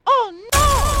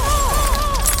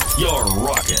You're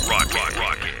rocking.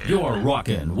 You're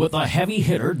rocking with a heavy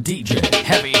hitter DJ.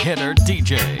 Heavy hitter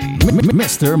DJ.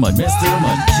 Mr. Majestic.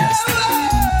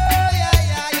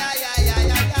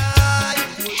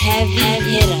 Heavy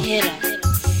hitter.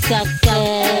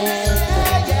 Sucker.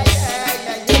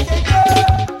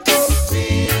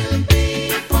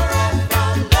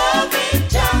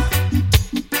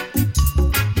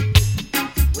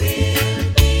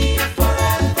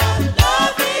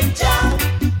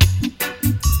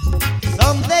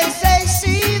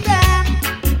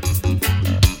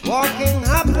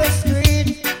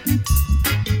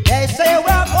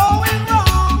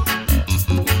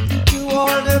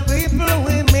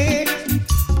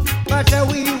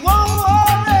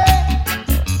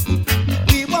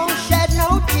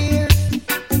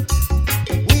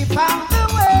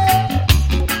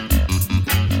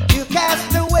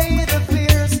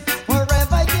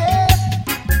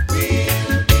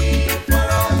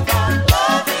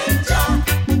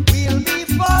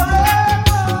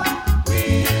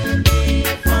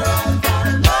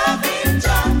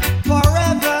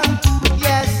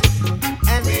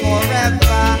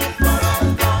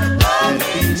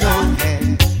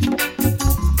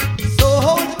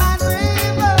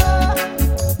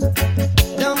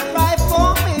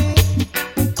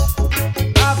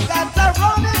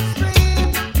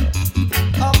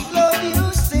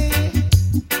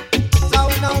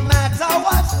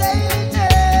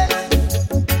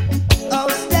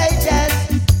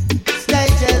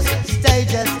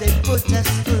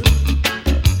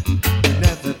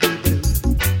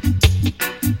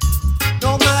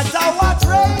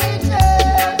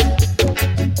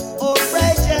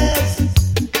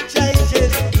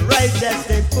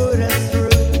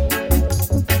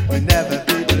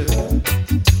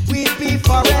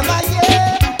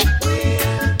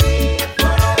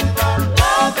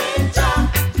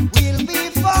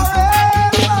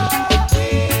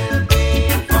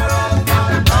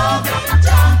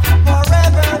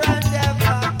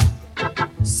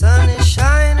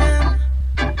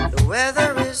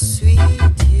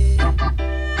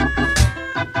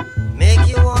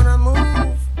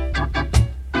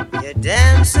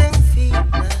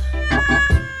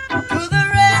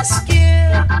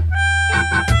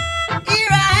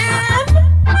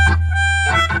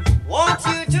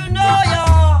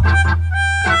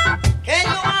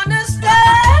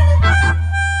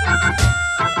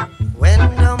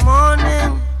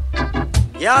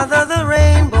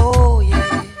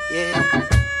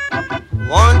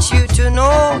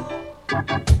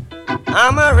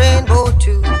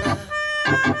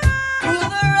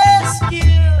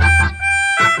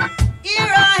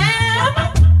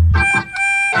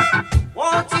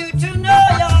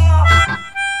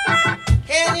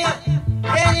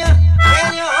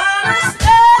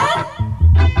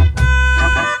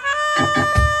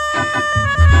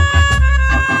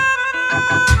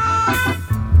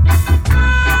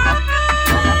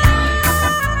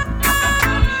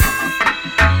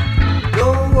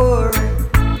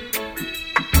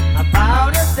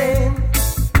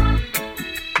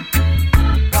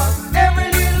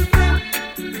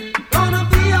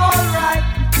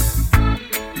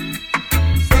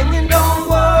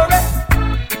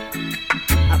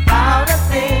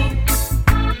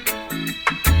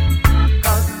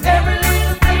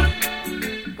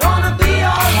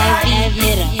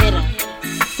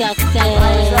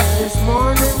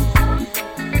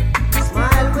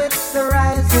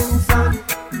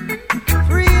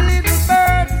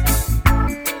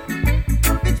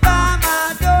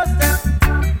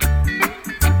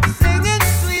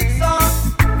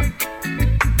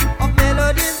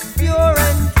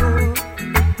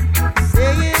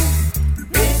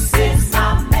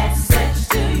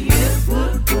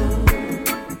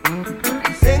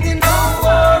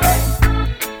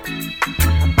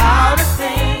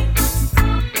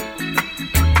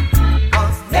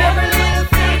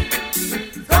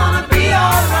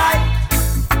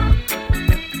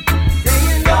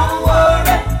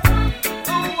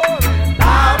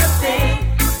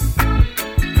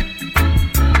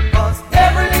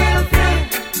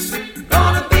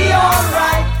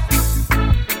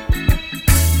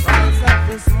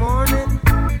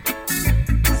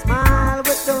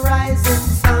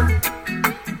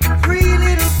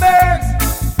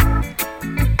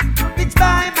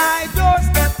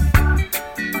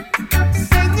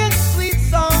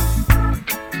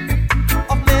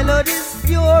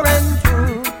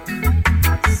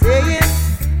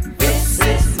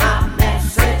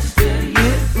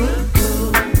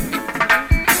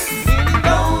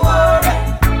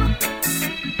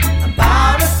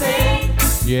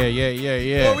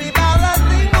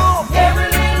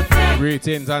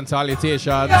 Greetings and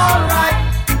salutations.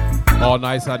 All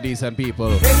nice and decent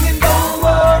people.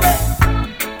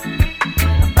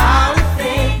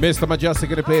 Mr. Mejustik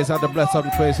in the place at the bless of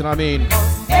the place, you know what I mean?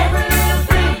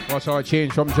 Watch how I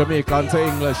change from Jamaican to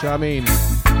English, you know what I mean?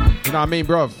 You know what I mean,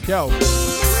 bruv? Yo. When I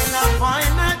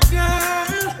find that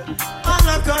girl, all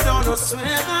I got on the swear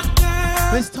that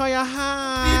girl. Let's tie your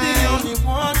hand. Be the only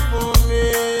one for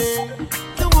me.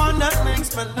 The one that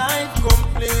makes my life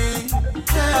complete.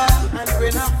 Yeah. And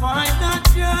when I find that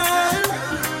girl,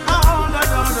 all I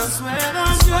got on swear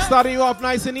that girl. Starting you off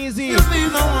nice and easy.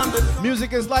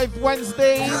 Music is Life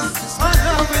Wednesdays.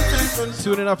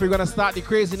 Soon enough, we're gonna start the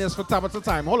craziness for top of the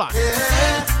time. Hold on.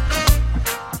 Yeah.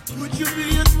 Would you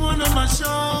be at one of my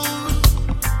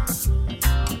shows?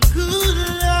 Good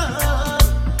love.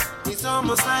 It's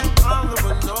almost like all of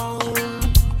a no.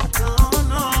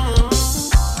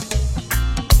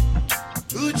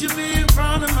 Would you be in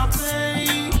front of my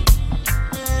face?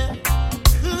 Yeah.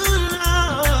 Good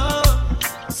love.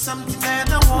 Something that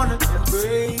I wanna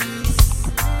embrace.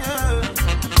 Yeah.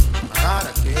 Got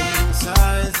a king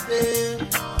size bed,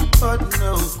 but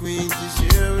no queen to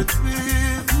share it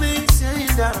with me.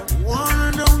 Saying that I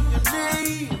wanna know your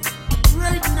name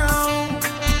right now.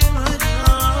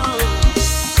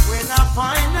 When I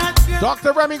find that girl,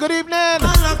 Dr. Remy, good evening. I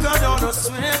don't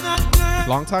swear that girl.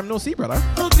 Long time no see, brother.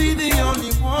 Will be the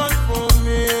only one for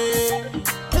me.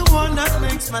 The one that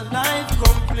makes my life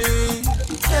complete.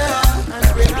 Yeah, and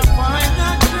when I find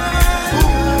that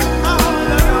girl, I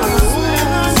swear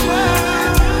that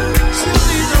she'll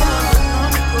be the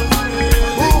one for me.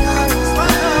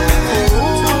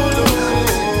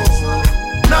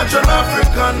 Natural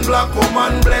African black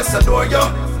woman, bless adore you.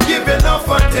 Give you enough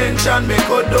attention, me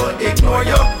could don't ignore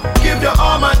you. Give you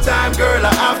all my time, girl,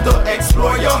 I have to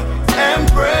explore you.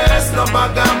 Empress, no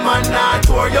bugger man, not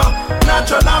for you.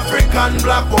 Natural African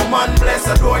black woman, bless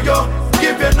adore you.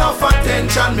 Give you enough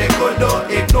attention, me could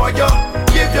don't ignore you.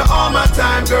 Give you all my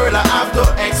time, girl, I have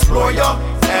to explore you.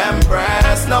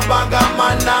 Empress, no bugger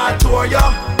man, not for you.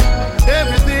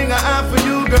 Everything I have for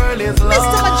you, girl, is love.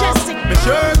 Mr. Mejustik. My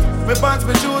shirt, my pants,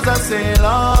 my shoes, I say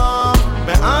love.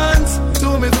 My hands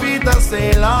to my feet, I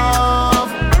say love.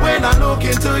 When I look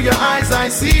into your eyes, I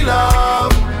see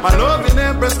love. My loving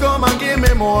Empress, come and give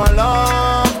me more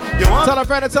love. You want Tell a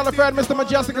friend, Mr.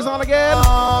 Mejustik is on again.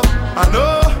 love? I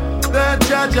know that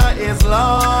Jaja is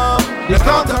love. The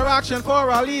counteraction for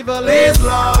all evil Is is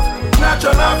love.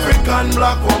 Natural African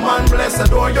black woman, bless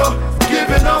adore you. Give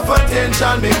enough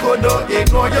attention, me could don't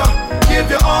ignore you. Give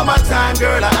you all my time,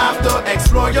 girl, I have to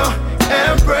explore you.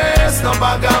 Empress, no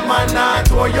bugger man, not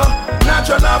for you.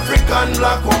 Natural African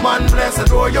black woman, bless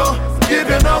adore you. Give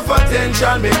you enough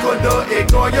attention, me could don't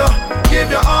ignore you. Give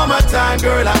you all my time,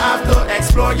 girl, I have to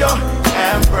explore you.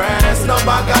 Empress, no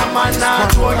bugger man,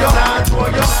 not for you, not for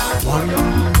you. One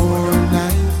more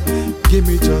night, give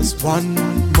me just one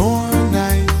more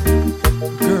night.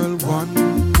 Girl, one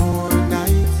more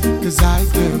night, 'cause I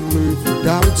can't live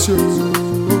without you.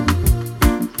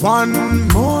 One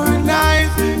more night,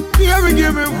 baby,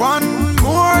 give me one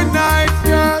more night,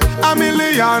 girl. A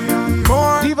million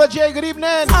more. Diva J, good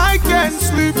evening. I can't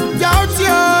sleep without you.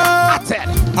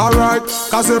 Alright,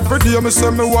 'cause every day me say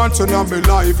me want you in my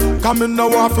life. Come in now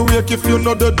off to wake if you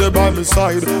know the day by my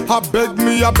side. I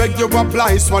beg you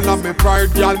apply, swallow me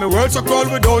pride, girl. Me world so cold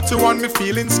without you and me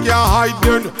feelings can't hide.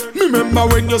 Then remember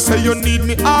when you say you need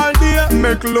me all day.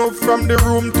 Make love from the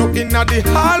room to inna the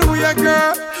hallway,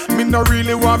 girl. Me no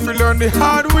really want to learn the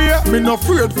hard way. Me no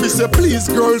afraid to say please,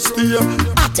 girl, stay.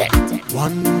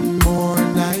 One more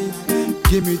night,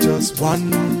 give me just one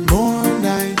more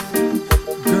night.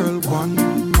 Girl, one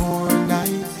more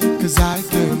night, 'cause I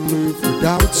can't live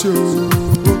without you.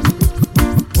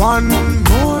 One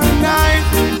more night,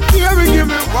 baby, give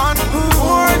me one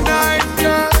more night,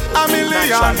 girl. A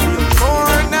million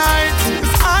more nights,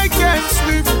 'cause I can't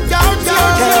sleep without you.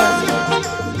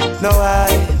 No,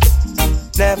 I've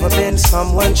never been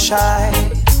someone shy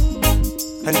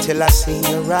until I seen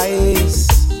your eyes.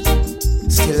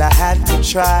 Still I had to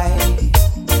try,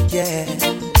 yeah.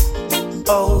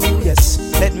 Oh yes,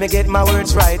 let me get my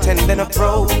words right and then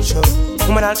approach you.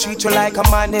 Woman, I'll treat you like a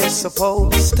man is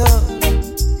supposed to.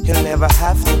 You'll never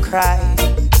have to cry,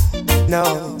 no.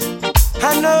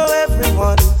 I know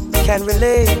everyone can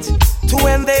relate to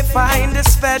when they find a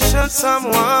special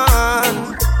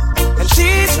someone. And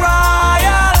she's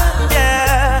royal,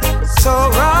 yeah, so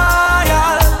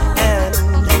royal. And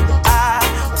I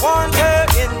want her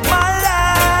in my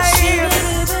life.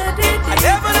 I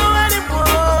never knew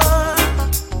anyone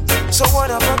so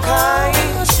one of a kind.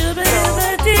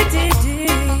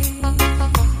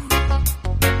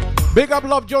 Big Big up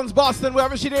Love Jones, Boston,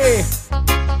 wherever she is.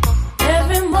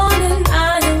 Every morning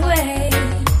I awake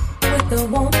with the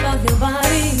warmth of your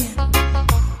body,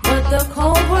 but the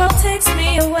cold world takes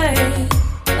me away,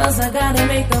 'cause I gotta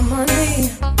make the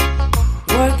money.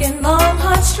 Working long,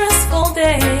 hard, stressful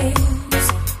days,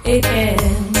 it can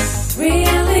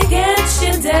really get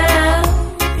you down,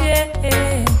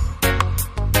 yeah.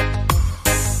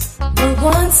 But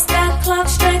once that clock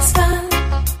strikes 5,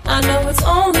 I know it's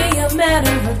only a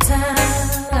matter of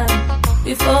time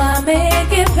before I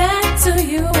make it back to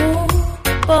you.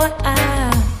 But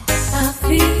I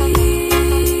feel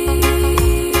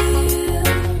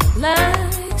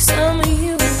like some of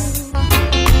you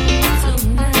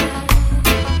tonight.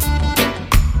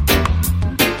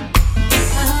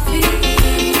 I feel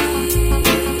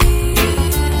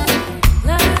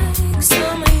like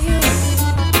some of you.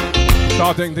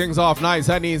 Starting things off nice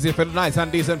and easy for the nice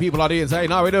and decent people out here. Hey,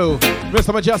 now we do.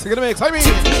 Mr. Mejustik in the mix. I mean.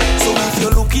 So if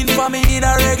you're looking for me in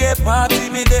a reggae party,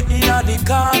 me there in the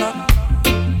corner.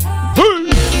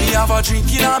 Me have a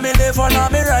drink in a me left and a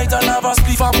me right, and have a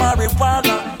spliff of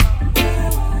marijuana.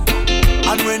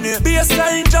 And when the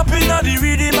bassline jump in the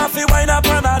rhythm, I feel wind up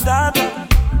on a data.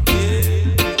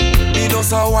 Me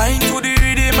just a wine to the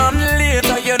rhythm, and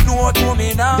later you know what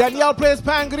coming now. Danielle plays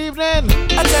pan. Good evening.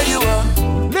 I tell you what.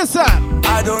 Listen.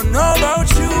 I don't know about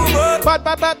you, but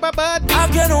I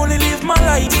can only live my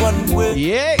life one way.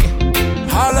 Yeah.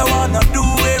 All I wanna do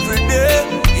every day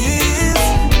is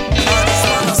I just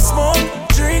wanna smoke,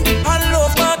 drink, and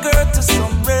love my girl to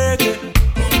some reggae.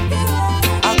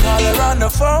 I call her on the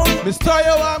phone. Miss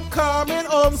Toyo, I'm coming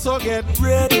home, so get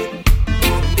ready.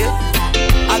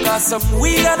 Yeah. I got some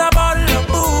weed and a bottle of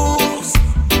booze.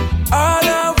 All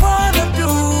I wanna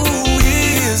do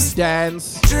is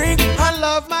dance, drink, and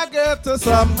love my girl to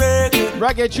some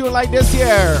reggae tune like this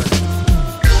here.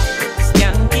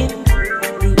 Skanking,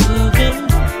 grooving,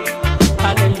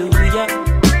 hallelujah.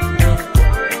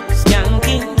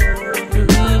 Skanking,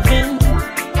 grooving,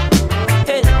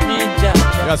 help me, Jah.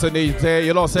 Yes, indeed.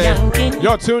 You know, say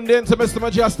you're tuned in to Mr.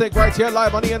 Mejustik right here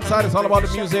live on the inside. It's all about the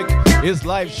music. His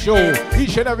live show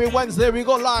each and every Wednesday. We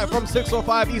go live from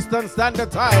 6:05 Eastern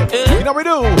Standard Time. You know we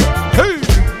do. Hey.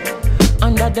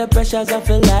 Under the pressures of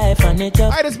your life and it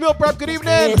up. Hi, this Milk Prep, good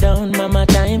evening. Lay down, mama,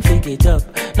 time, pick it up.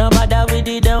 No bother with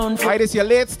the down. Hi, this, you're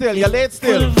late still.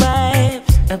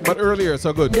 Vibes. But earlier,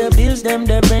 so good. The bills, them,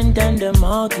 the rent and the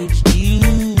mortgage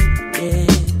due.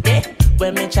 Yeah.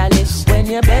 When me chalice, when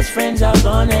your best friends are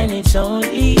gone and it's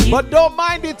only you. But don't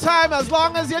mind the time as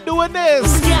long as you're doing this.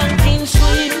 Skanking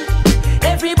sweet.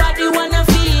 Everybody wanna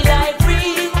feel like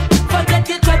free. Forget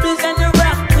your troubles and the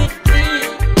rock with me.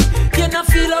 You know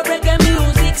feel a reggae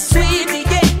music sweet,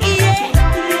 yeah.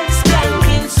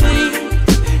 Skanking sweet.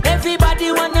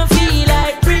 Everybody wanna feel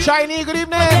like free. Shiny, good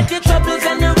evening. Forget your troubles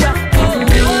and the rock with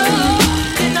me.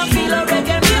 You know feel a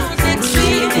reggae music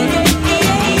sweet,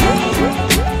 yeah.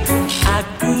 I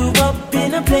grew up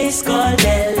in a place called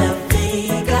La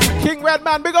Vega. King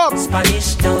Redman, big up.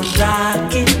 Spanish town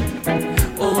rocking.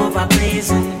 Over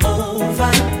blazing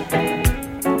over.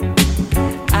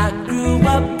 I grew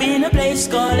up in a place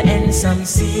called Ensom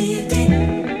City.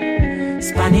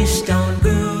 Spanish town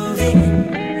grooving.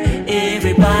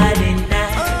 Everybody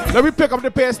now. Let me pick up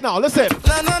the pace now. Listen.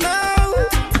 No.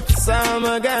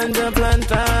 Summer ganja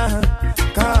planter.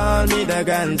 Call me the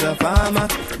ganja farmer.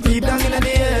 Deep down in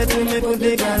the air to me put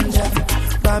the ganja.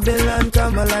 Babylon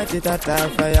come and light it at our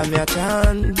fire, me a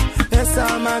chant. Yes,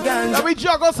 I'm a ganja. Let me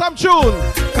juggle some tune.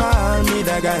 Call me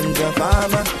the ganja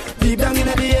farmer. Deep down in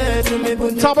the air to me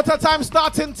put top of the time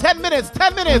starts in 10 minutes.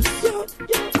 10 minutes.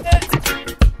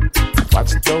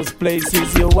 Watch those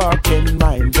places you walk in,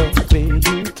 mind the way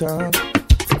you talk.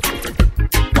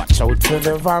 Watch out for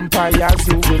the vampires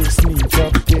who will sneak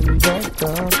up in the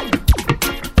dark.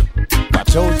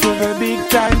 Watch out for the big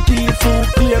time people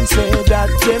who claim say that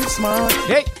them smart.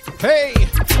 Hey.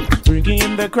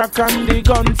 Bringing the crack and the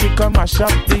gun to come and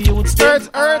shop the youths. Earth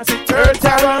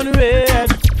around red.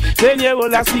 Then you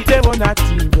will see them on that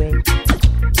T-bread.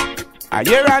 I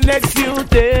hear our next few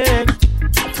days.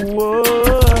 Whoa.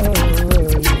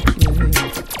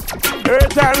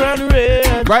 Earth around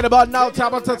red. Right about now,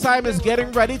 Tabata time is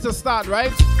getting ready to start,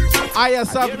 right?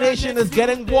 ISF Nation is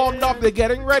getting warmed up. They're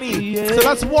getting ready. Yeah. So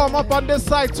let's warm up on this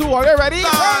side too. Are you ready?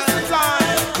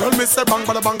 Girl, me say bang,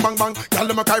 bada bang, bang, bang. Girl,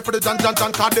 them a cry for the jan,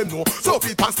 cause them know. So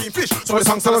feed pan steam fish. So we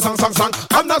sang.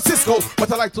 I'm not Cisco,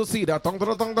 but I like to see that. Dong,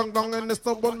 and it's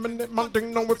the 1 minute man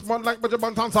thing. No, it's one like but you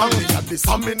bang, song. At this,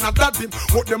 I'm in a that dim.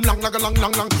 What them long.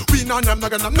 We nam,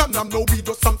 no, we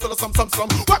do some.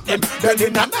 What them? Then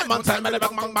in a man time,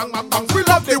 bang. We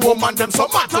love the woman, them so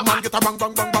mad. The man get a bang.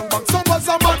 Some was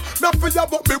a man. Me a feel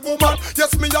about me woman.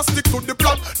 Yes, me a stick to the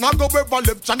plan. Now go ever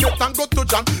left Janet and go to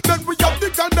John. Then we have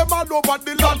the gang them all over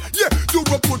the land. Yeah,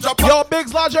 Europe to Japan. Yo,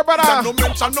 Biggs larger brother. No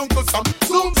mention Uncle Sam.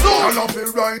 Zoom zoom. I love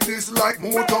it ride this like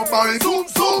motorbike. Zoom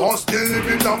zoom. Must still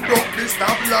living and broke this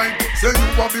stoplight. Say you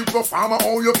a big performer,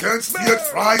 oh you can't see it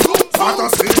fly. What a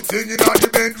same thing in the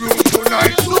bedroom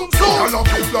tonight. Zoom zoom. I love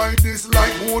it ride this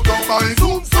like motorbike.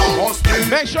 Zoom zoom. Must still.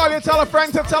 Make sure you tell a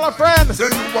friend to tell a friend. Say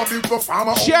you a big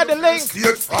performer. Share the link.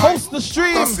 Post the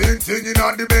stream. Same thing in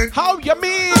the bed. How you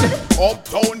mean?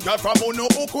 Uptown girl from Uno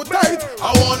Uku tight.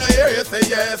 I wanna hear you say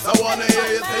yes. I wanna hear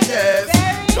you say yes.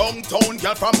 Downtown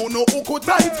girl from Uno Uku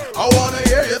tight. I wanna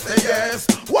hear you say yes.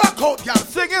 Walk out, girl.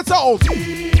 Sing it out.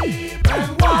 Deep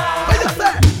and wide. What you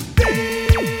say?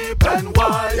 Deep and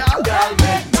wide. Girl,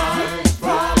 make nice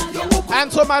from your Uku.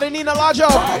 Anto Marinina Lajo.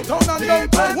 Downtown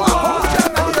and downtown. Walk out,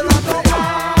 girl.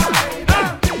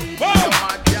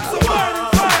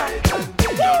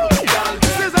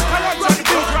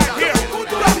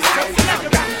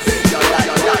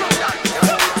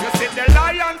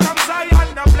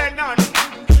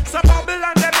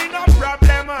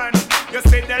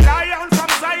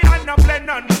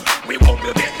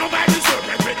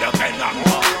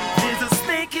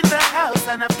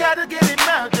 And I've got to get it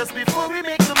out just before we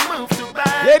make the move to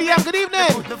buy. Lady, good evening.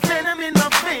 Put the venom in my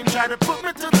vein, try to put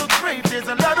me to the grave. There's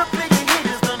a lot of playing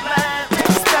haters don't lie.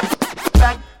 Step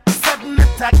back, sudden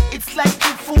attack. It's like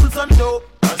two fools on dope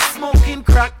or smoking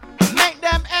crack. Make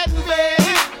them envy.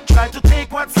 Try to take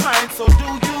what's mine, so do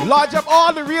you. Lodge up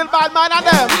all the real bad man on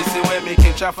them. This is where me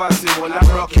catch a fussy one and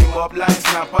rock him up like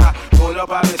snapper. Pull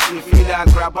up and me sniffy like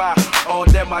grabber. All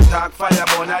them attack fire,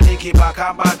 but I lick back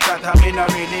and back chatter. Me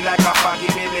not really like a faggy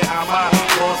baby hammer.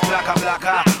 Most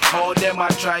blacker. All them a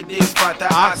try this fatter.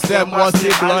 Ask them what's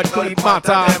the blood clean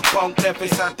matter. Them punk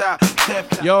Santa.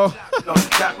 Yo,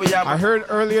 I heard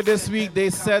earlier this week they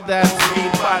said that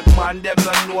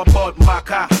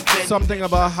something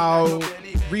about how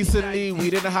recently we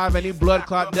didn't have any blood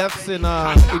clot deaths in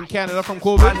Canada from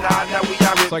COVID.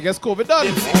 So I guess COVID done.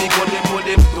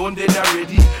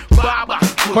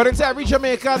 According to every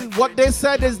Jamaican, what they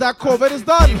said is that COVID is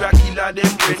done.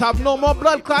 Let's have no more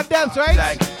blood clot deaths,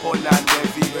 right?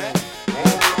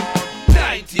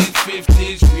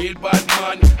 1950s, real bad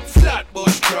man,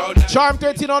 Flatbush crowd. Charm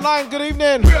 1309, good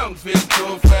evening. Brownfield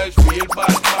too fresh, real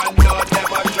bad man, no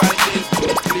never try this,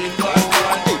 Brooklyn bad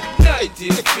man.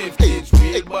 1950s,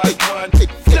 real bad man,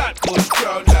 Flatbush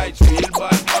crowd lights, real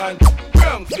bad man.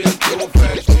 Brownfield too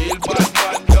fresh, real bad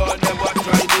man, no never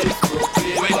try this,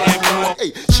 Brooklyn bad man.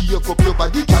 Hey, she up your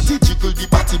body, catty, jiggle the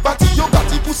batty, your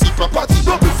batty pussy from party,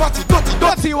 don't be fatty,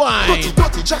 dirty wine,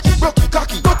 dirty Jackie, rocky,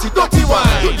 cocky, dirty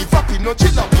wine. Don't live happy, no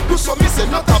chill out, do some me say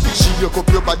not happy. She up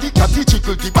your body, catty,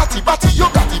 jiggle the batty, your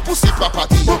batty pussy from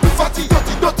party, don't be fatty,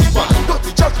 dirty wine,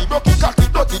 dirty Jackie, rocky, cocky,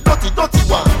 dirty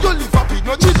wine. Don't live happy,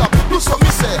 no chill out, do some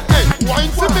me say. Hey,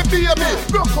 wine for me, baby,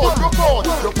 rock out,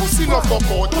 your pussy no fuck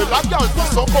out, the like girl be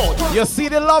so good. You see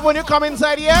the love when you come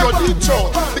inside here? You're deep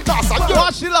throat, because I get.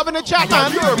 Watch the love in the chat,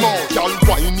 man. Y'all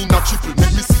whine in a trickle,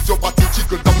 make me see your body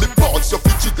jiggle. Down me balls, your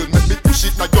feet jiggle, make me push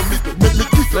it like your middle, make me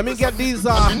giggle. Let me get these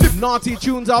naughty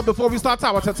tunes out before we start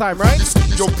our time, right?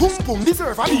 Your boom boom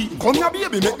deserve a beating. Come here,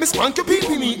 baby, make me spank your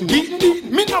pee-pee meeting.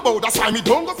 Beating. Me no bow, that's why me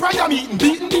don't go prayer meeting.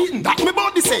 Beating. That me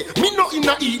body say, me no in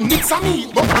a eating. It's a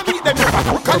meat, but I beat them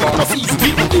never. Cause you no season.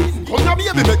 Beating. Come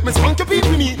here, baby, make me spank your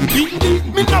pee-pee meeting.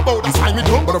 Beating. Me no bow, that's why me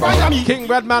don't go prayer meeting. King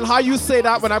Redman, how you say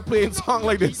that when I play a song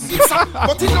like this?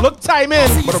 Look, time in.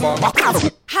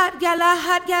 Hot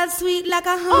gal, sweet like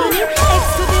a honey.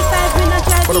 X to the 5, we not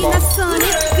driving a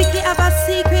sunny. Vicky have a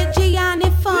secret,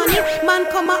 Gianni funny. Man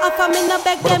come a offer me no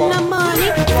beg them no money.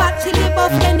 Fat chili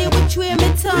buff, then they would tray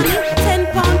me tummy.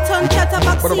 10 pound ton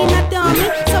chatterbox in a dummy.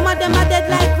 Some of them are dead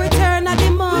like return of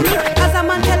the money. As a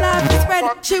man tell her to spread,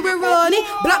 she will run it.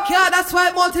 Black yard, that's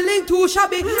why multi-link too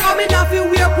shabby. I mean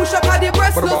nothing weird, push up at the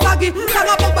breast, no saggy.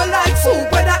 Sang a bubble like soup,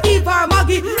 whether Eve or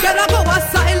Maggie. Girl a go a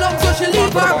silent, so she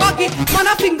leave her baggy. Man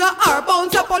a finger her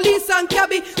bounce a police and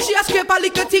cabby. She a scrape a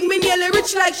little thing, me nearly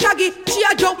rich like Shaggy. She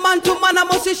a jump man to man, a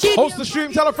musty she. Host the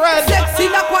stream, tell a friend. Sexy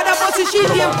like what a musty she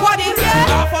name Quaddy.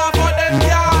 Not far for them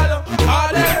y'all,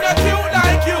 all them that cute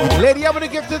like you. Lady, I'm gonna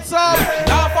gift it sub.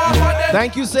 Not far for them.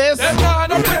 Thank you, sis. Them not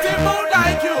no pretty mood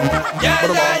like you. Yeah.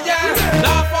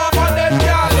 Not far for them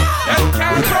y'all, them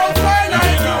can't profile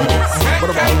like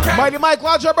you. Mighty Mike,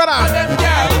 lodge your brother. Them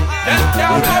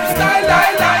can't pop style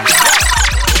like.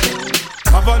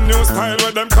 Have a new style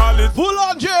where them call it Full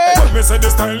on J. But me say the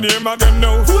style name of them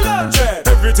now Full on J.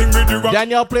 Everything we do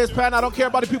Daniel plays pen, I don't care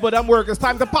about the people that work. It's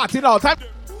time to party now. Time.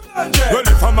 Well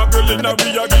if I'm a girl in a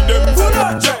we a give them Full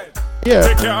on J. Yeah.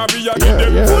 Take care of me, I give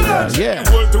them full on. Yeah.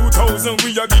 World 2000,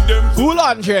 we a give them full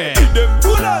on. Give them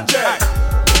full on.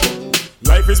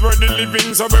 Life is worth the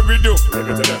living, so where we do? Give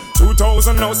it to them.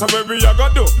 2000 now, so where we a go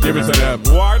do? Give it to them.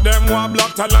 War them, war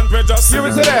block talent, we just give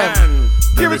it to them.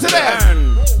 Give it to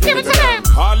them. Give it to them.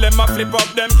 All them a flip up,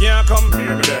 them can't come.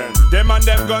 Give me them. Them and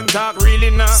them gun talk really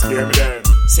now. Give me them.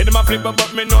 See them a flip up,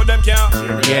 but me know them can't.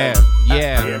 Yeah.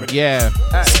 Give me them.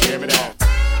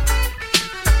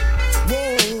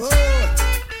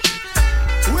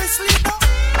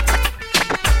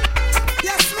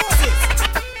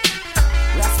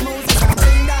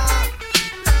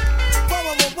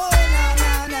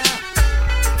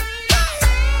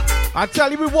 I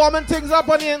tell you, we warming things up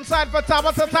on the inside for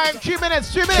Tabata time. 3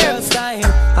 minutes. First time,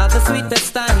 at the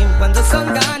sweetest time, when the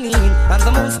sun gone in and the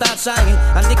moon start shine,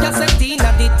 and the cassette in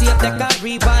and the tape they can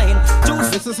rewind.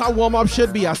 This is how warm up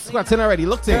should be. I'm sweating already.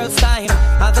 Look to it. First time,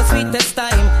 at the sweetest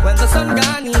time, when the sun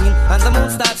gone in and the moon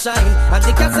start shine, and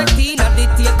the cassette in and the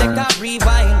tape they can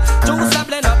rewind. Juice a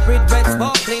blend up with red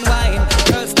sparkling wine.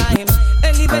 First time,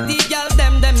 anyway the girl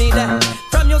them me there.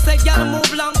 From you say girl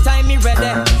move long time me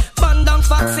ready. Bandang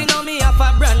foxy now me have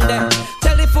a brandy.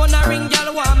 Telephone a ring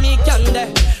girl want me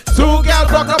candy. Two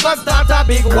girls walk up and start a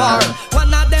big war.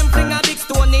 One of them fling a big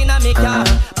stone in a me car.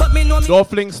 But me know me don't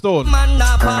fling stone. Man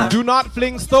do not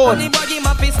fling stone. Only buggy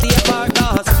my fist stay apart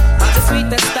cause at the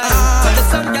sweetest time when the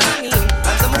sun gone in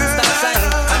and the moon start shine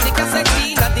and the cassette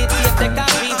in and the tape they can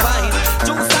rewind.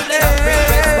 Juice and the red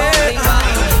sparkling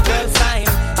wine. Girls time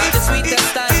at the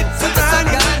sweetest time when the sun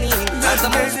gone in and the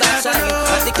moon start shine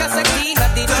and the cassette in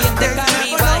and the tape they can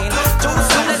rewind.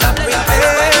 Juice and the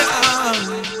red wine.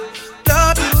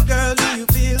 Love you, girl. Do you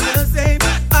feel the same?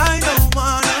 I don't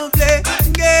wanna play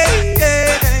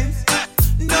games.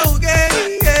 No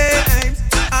games.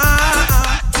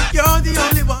 You're the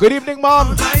only one. Good evening,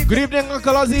 Mom. Good evening,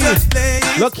 Uncle Ozzy.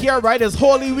 Look here, right? It's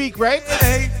Holy Week, right?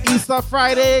 Easter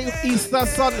Friday, Easter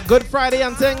Sunday, Good Friday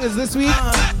and thing is this week.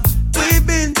 We've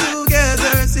been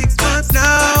together 6 months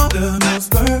now. The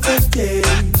most perfect days.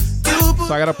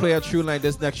 So I gotta play a tune like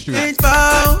this next tune.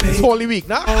 It's Holy Week,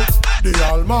 nah? The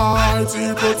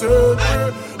Almighty protect me.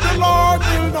 The Lord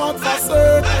will not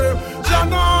forsake me.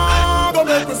 Jana, don't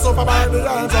make me suffer by the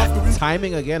hands of the weak.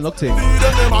 Timing again, look to it.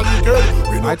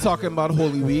 I talking about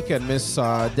Holy Week and Miss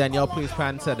Danielle Place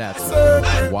Pan said that.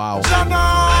 Wow.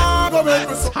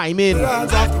 Timing.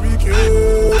 Follow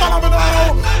me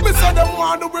now. Me say them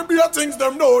want to be things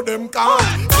them know them can't.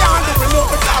 Can't do it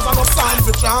because I no stand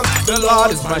the chance. The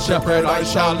Lord is my shepherd, I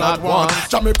shall not want.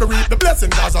 Jamaica reap the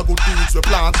blessing cause a good deeds we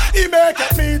plant. He make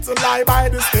it me to lie by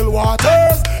the still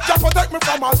waters. Jah protect me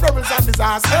from all perils and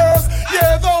disasters.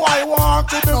 Yeah, though I walk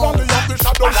to the valley of the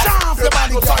shadow of death.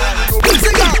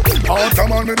 Water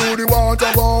man, me do the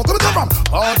water walk. Come on,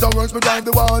 water works, me drive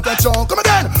the water choke. Come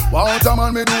again. Water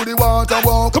man, me do the water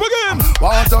walk. Come again.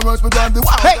 Water works, me drive the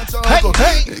water choke.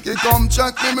 Hey, you come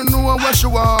check me know where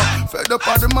you are. Fed up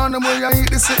on the man, where you eat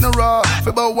the sitting raw. For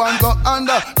about one go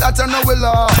under, that I know we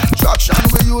law. Traction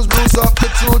we use, bruise up the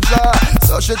two jaw.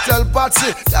 So she tell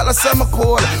Patsy, y'all a say me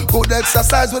cool. Good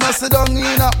exercise when I sit down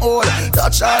in a hole.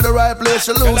 Touch all the right place,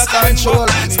 you lose control.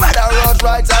 Spider road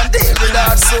right and deal with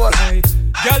that soul.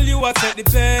 Girl, you a set the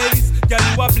pace. Girl,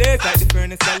 you a blaze like the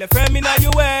furnace. Girl, you frame in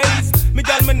your ways. Me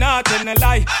girl, me not tell a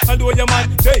lie. Although your man,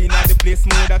 they in the place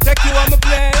mode. I take you on my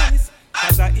place.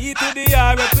 Cause I eat to the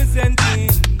R representing.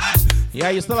 Yeah,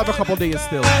 you still have a couple days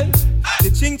still. The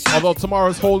ching ching. Although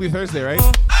tomorrow's Holy Thursday, right?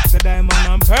 So diamond,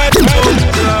 I'm perfect.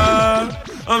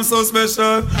 I'm so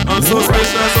special, I'm so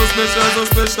special, so special, so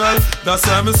special. That's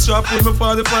why I'm strapped with my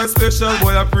 45 special.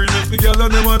 Boy, I premix the girl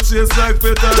and them a chase like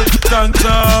petal.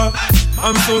 Tanta,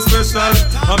 I'm so special,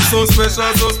 I'm so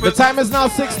special, so special. The time is now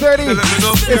 6:30.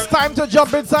 It's time to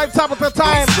jump inside top of the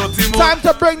time. Time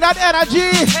to bring that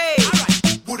energy. Hey.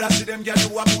 Buddha see them, girl,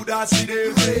 you a Buddha see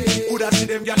them. Buddha see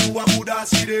them, girl, you a Buddha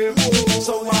see them.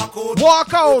 So walk out.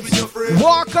 Walk out.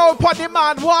 Walk out, put the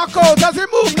man. Walk out. Does he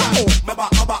move now?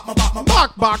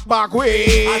 Back,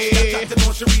 way. I chat to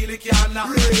know she really can't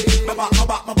knock. Back.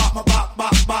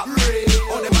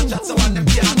 All them a chat so one them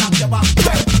can't knock your back.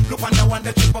 Look on the one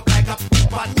that trip up like a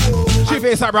bad. She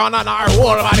face her brown and her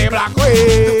whole body black way.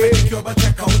 The pedicure but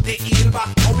check out the heel back.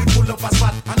 How we pull up a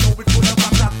spot and how we pull up a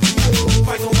crack.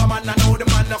 Fight over man and now the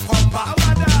man no come back.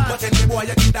 But then the boy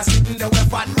you keep that sitting there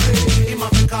with fat. Him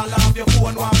have to call off your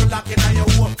phone while you lock in on your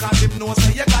home cause him knows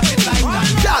say you got it like that.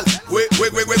 Y'all, wait.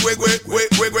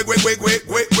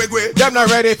 Them not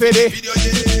ready for the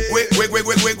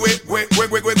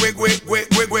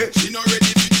wait. She not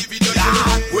ready for the video.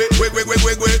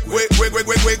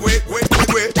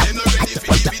 Wait. They not ready for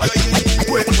the video.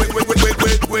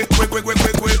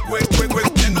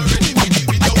 They not ready for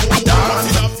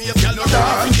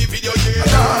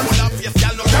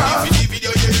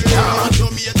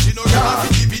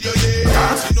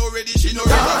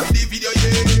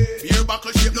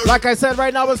Like I said,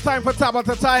 right now it's time for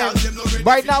Tabata time.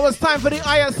 Right now it's time for the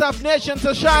ISF Nation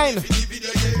to shine.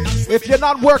 If you're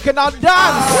not working out,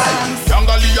 dance.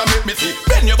 Yangalia make me see.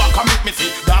 Bend your back and make me see.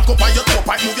 Dance up on your toe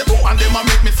pipe, move your toe and them and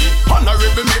make me see.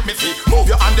 Honorable make me see. Move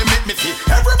your hand and make me see.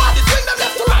 Everybody swing them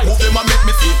left to right. Move them and make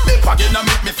me see. Dip again and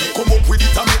make me see. Come up with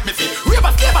it and make me see.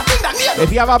 River flavor thing that near.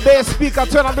 If you have a bass speaker,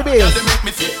 turn up the bass.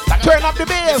 Turn up the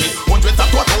bass.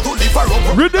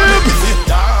 Rhythm.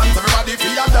 Dance, everybody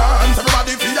feel a dance.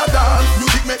 Everybody feel a dance.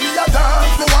 Music make me a dance.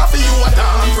 No one for you a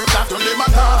dance. From that turn them a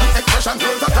dance. Expression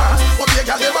turns a dance. What you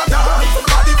got them a dance.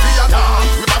 Everybody feel a dance.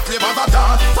 River flavor a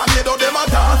dance. Tornado them a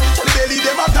dance. Cherry belly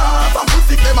them a dance. And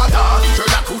Mejustik them a dance. Turn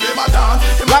that crew them a dance.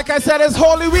 Like I said, it's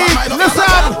Holy Week. Listen.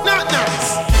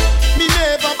 Me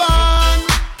never born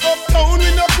uptown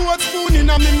with no goat spoon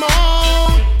in a me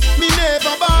mouth. Me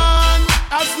never born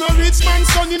as no rich man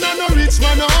son in a no rich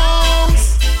man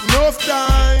house. Enough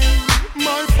time,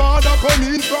 my father come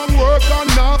in from work and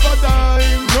never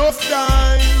dime. Enough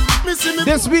time.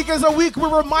 This week is a week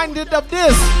we're reminded of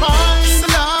this.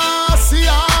 Selassie,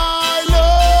 I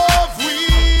love we.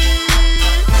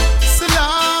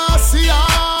 Selassie,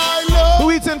 I love.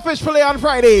 Who eating fish fillet on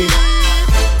Friday?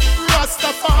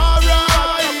 Rastafari.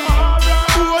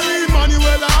 Holy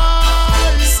Emmanuel,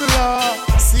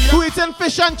 Selassie. Who eating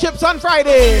fish and chips on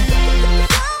Friday?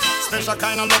 Special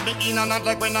kind of love me in and out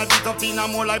like when I beat up Tina.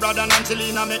 More like brother and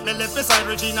Angelina. Make me live beside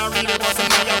Regina. Really wasn't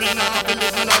my arena. I be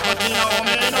living up with Tina. Oh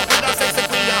man, up with that sexy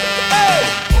queen. Hey!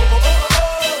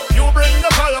 You bring the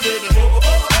fire, baby.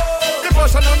 The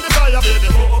passion and desire,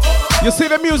 baby. You see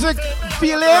the music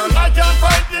feeling? I can't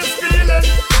fight this feeling.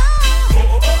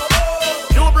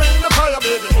 You bring the fire,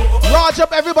 baby. Large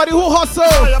up everybody who hustle.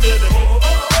 Fire, baby.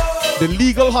 The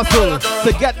legal hustle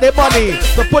to get their money,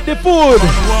 to put the food.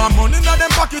 Want money in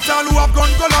them pocket, all who have gun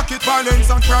go lock it. Violence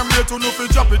and crime rate to no fi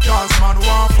drop it, cause man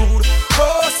want food.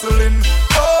 Hustling,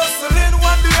 hustling.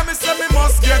 One day me say me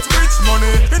must get rich money.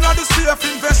 Inna the safe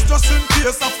invest just in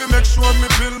case. I fi make sure me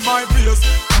build my base.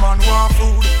 Man want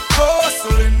food.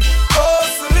 Hustling,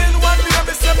 hustling. One day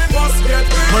me say me must get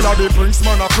rich. Well I the prince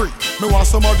man a free. Me want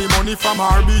some of the money from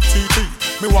RBTT.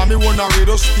 Me want me one a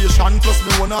radio station plus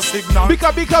me one a signal.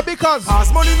 Because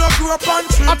as money no grow up on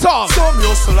tree. At all. So me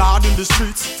hustle hard in the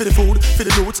streets. For the food, for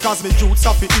the loot, cause me youths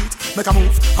have to eat. Make a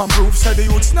move, improve, say the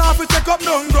youths now fi take up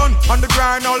no gun. On the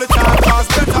grind all the time, cause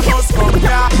better must come.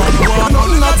 Yeah, man want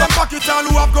nothing at a pocket, all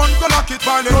who have gun go lock it.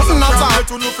 Violence and crime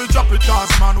to no fi drop it,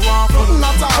 cause man want food.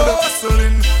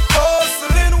 Hustling,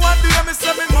 hustling. One day me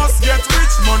say me must get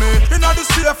rich money. Inna the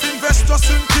safe invest just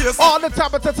in case. All the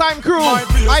Tabata time crew,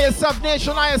 ISF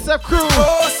Nation, ISF crew,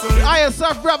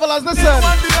 ISF revelers, listen.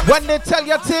 When they tell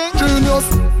you thing, genius.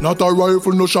 Not a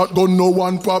rifle, no shotgun, no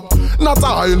one pop. Not a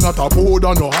high, not a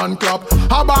powder, no hand clap.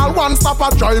 A ball one stop, a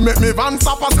try make me van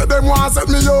stop. I say them want set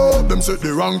me up, them set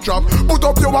the wrong trap. Put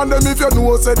up your one them if you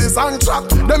know say the song trap.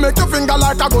 They make your finger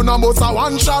like a gun and bust a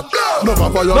one shot. No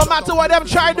matter what them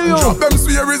try to do, drop them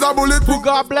swear is a bullet.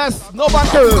 God bless,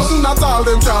 nobody else. Nothing at all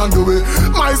them can do it.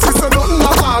 My sister, nothing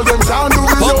at all them can do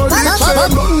it. Yo,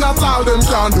 nothing at all them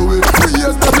can do it. We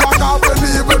use them like out when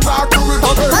people talk to it.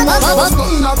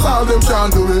 Nothing at all them can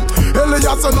do it.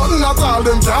 Elias, nothing at all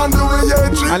them can do it.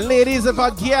 Yeah, and ladies, if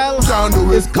a girl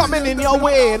is coming in your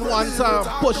way and wants to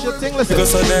push your thing, listen.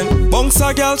 Because then, bunks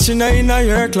a girl, she not in a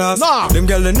your class. Nah. Them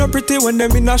girl they not pretty when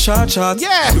them in a short.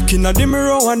 Yeah. Looking at the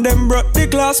mirror and them brought the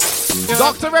glass.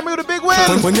 Dr. Remy with the big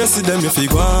win. When you see them, you feel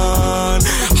one.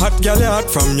 Hot girl, you hot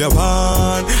from your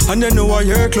van. And you know what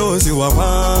your clothes you are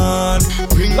one.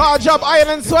 Large up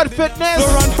Island Sweat Fitness. Go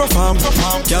run perform.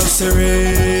 Girl,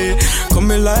 serene. Come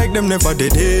me like them never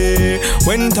did it.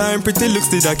 When time pretty looks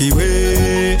the doggy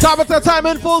way. Tabata time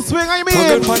in full swing, I mean.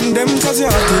 Toggle pan them cause you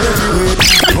have to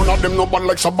everywhere. None of them no bad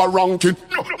like Shabba ranking.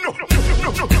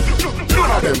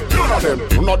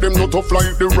 None of them no tough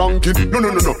like the ranking. No.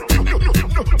 None of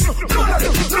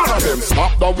them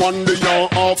stop the one they are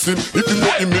asking. If you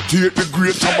not imitate the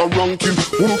great Shabba ranking,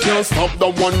 who can stop the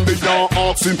one they are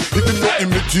asking? If you not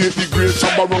imitate the great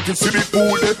Shabba ranking, see the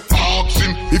fool they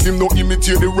asking. If you not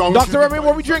imitate the ranking, Dr. Remy,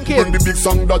 what we drinking? When the big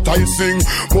song that I sing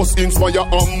must inspire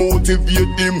and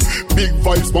motivate him. Big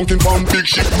vibes bunking from big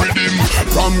ship with him.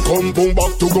 From compound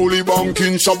back to goalie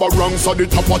banking, Shabba ranks at the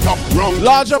top of top rank.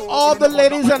 Large up all the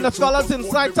ladies and the fellas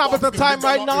inside Tabata time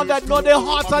right now that know they're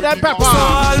hotter than pepper.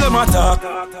 All them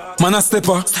attack, man a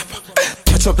stepper.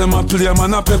 Catch up them a play,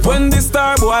 man a pepper. When the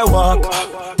star boy walk,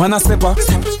 man a stepper.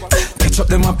 Catch up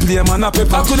them a play, man a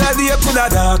pepper. Coulda day, coulda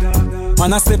dark,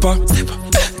 man a stepper.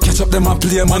 Catch up them a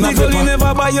play, man a pepper. Nigga, you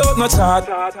never buy out no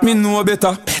chart, me know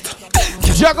better.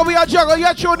 Juggle, we are juggle,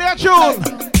 you're tune, you're tune.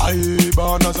 I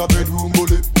born as a bedroom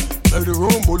bully.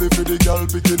 Bedroom bully for the girl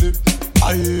bikini.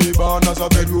 I born as a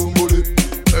bedroom bully.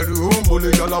 Bedroom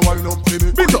bully, girl a wine up for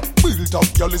me. Built up,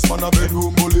 girl is man a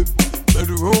bedroom bully.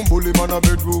 Bedroom bully, man a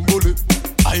bedroom bully.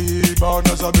 I born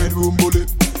as a bedroom bully.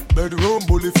 Bedroom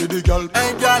bully for the girl.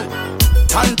 Hey girl,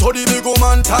 tan to the big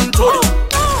woman, tan to the.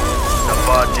 The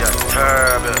party is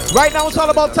terrible. Right now it's all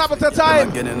about Tabitha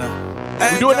time.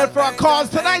 We're doing it for our cause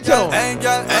tonight, yo. Hey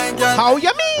girl, hey girl. How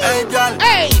you mean? Hey girl,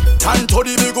 hey. Tan to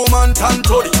the big woman, tan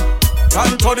to the.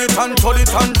 Tan to the, tan to the,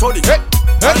 tan to the.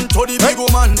 Tan to the big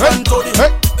woman, tan to the.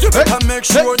 You better make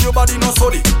sure your body no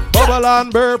sorry. Bubble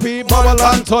and burpee, bubble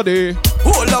and toddy.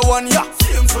 Hold the one, yeah.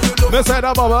 Me said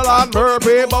a bubble and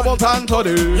burpee, bubble and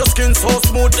toddy. Your skin so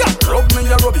smooth, yeah. Rub me,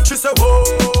 yeah, rub it. She say,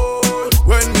 whoa,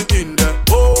 when me in there,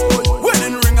 whoa.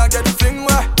 Wedding ring I get fling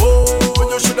where,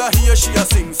 whoa. You shoulda hear she a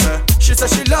sing, say. She say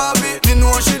she love it, me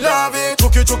know she love it.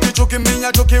 Chucky, me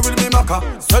a chucky with me maka.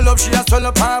 Swell up, she a swell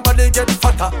up, her body get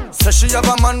fatter. Say she have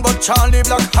a man, but Charlie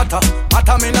Black hotter.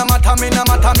 Mata me na mata.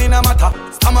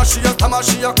 Stammer she a, come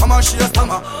on she a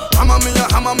stammer. Hammer me a,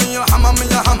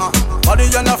 hammer. Body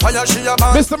on a fire, she a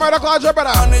burn. Mr. Murder, call your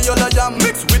brother. And you like jam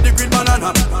mixed with the green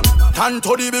banana. Tan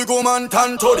to the big woman,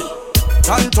 tan to the.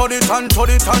 Tan to the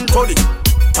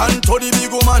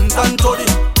big woman, tan to the.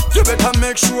 You better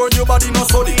make sure your body no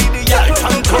sorry. Yeah,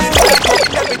 tan to the.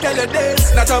 Let me tell you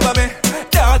this. Not over me,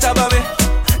 not over me,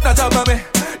 not over me.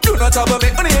 Do not over me,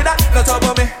 only that. Not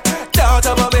over me, not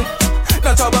over me,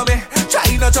 not over me.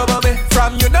 Try not over me.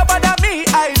 From you no bother me,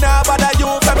 I no bother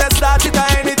you. From the start it or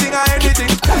anything.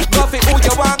 Go for who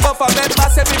you want, go for member.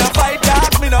 Say me no fight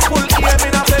that, me no pull ear,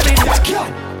 me no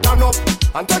feminine. Turn up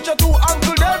and touch your two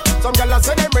ankle them. Some gyal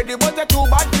say them ready, but they too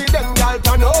bad for them. Gyal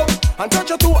turn up and touch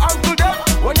your two ankle them.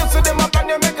 When you see them up and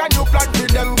you make a new plan for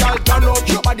them. Gyal turn up,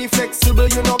 your body flexible,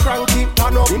 you know cranky.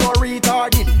 Turn up, you know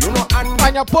retarded, you know angry.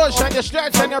 And you push and you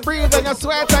stretch and you breathe and you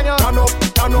sweat and you turn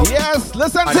up. Yes,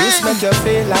 listen to this make you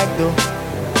feel like though?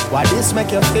 Why this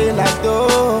make you feel like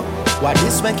though? Why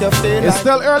this make you feel it's like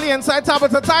still early inside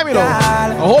Tabitha time, you know.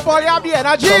 I hope all you have the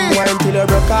energy. Come wine till you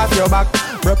broke off your back.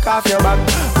 Broke off your back.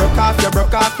 Broke off your back.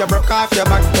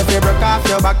 If you broke off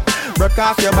your back. Broke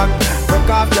off your back. Broke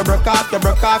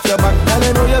off your back. Girl,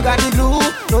 you know you got the glue.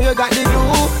 Know you got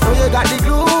the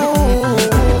glue.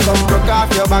 Come broke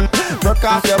off your back. Broke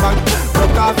off your back.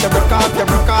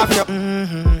 Broke off your.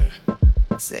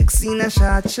 Sexy in a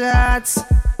short shots.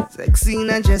 Sexy in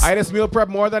a just. I just meal prep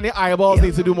more than the eyeballs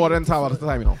need to do more than time at the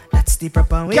time, you know. That's the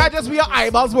prep and can't just be your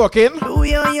eyeballs working. Do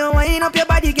you wind up your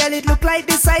body, girl? It look like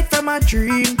the sight from a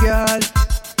dream, girl.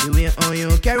 The way how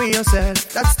you carry yourself,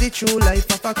 that's the true life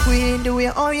of a queen. The way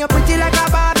how you pretty like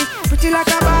a Barbie, pretty like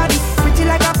a Barbie, pretty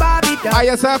like a Barbie. Are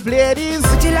yourself, ladies?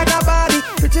 Pretty like a Barbie,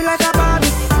 pretty like a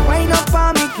Barbie. Wind up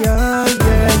for me, girl,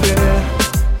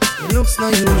 yeah. It looks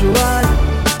not usual.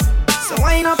 So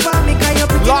wind up on me, cause you're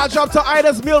pretty. Large up to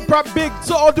Ida's meal prep big.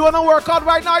 So all doing a workout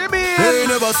right now, you mean? Me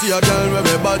never see a girl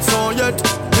with a bad song yet.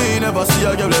 Me never see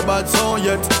a girl with a bad song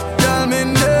yet. Girl, me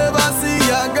never see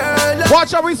a girl.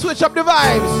 Watch how we switch up the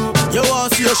vibes. You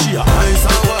want to see a she a ice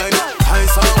and wine.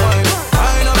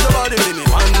 Wine up the body with me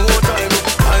one more time.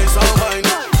 Ice and wine,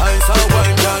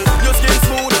 girl. Your skin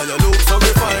smooth and you look so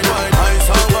refined. Wine, ice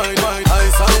and wine.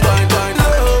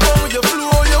 Love how you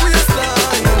flow your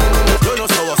waistline. You know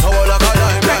sour like a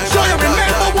lime. Make sure you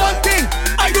remember one thing.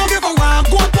 I don't give a damn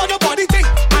what the body think.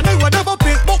 And I would never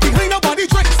pick, but behind a body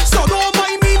trick. So don't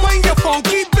mind me, mind your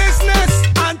funky business.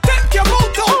 And take your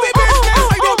mouth out the business.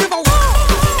 I don't give a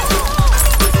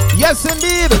Yes,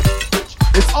 indeed.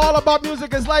 It's all about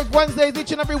music. It's like Wednesdays,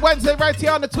 each and every Wednesday right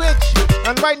here on the Twitch.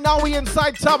 And right now we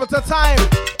inside Tabitha time.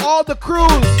 All the crews.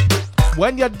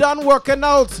 When you're done working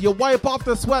out, you wipe off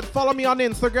the sweat. Follow me on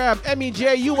Instagram,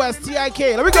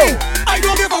 MEJUSTIK. Let me go. I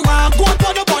don't give a damn what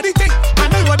the body think.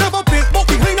 And I would never pick, but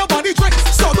behind a body trick.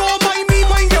 So don't mind me,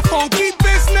 mind your funky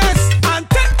business. And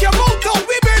take your mouth out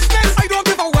the business. I don't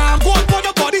give a damn what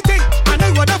the body think. And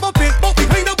I would never pick, but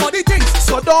behind a body think.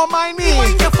 So don't mind me.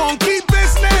 Mind your funky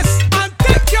business. And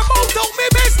take your mouth out the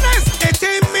business. It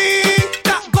ain't me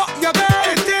that got your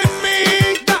girl. It ain't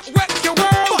me that wet your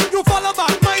world. But you follow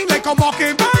back mine like a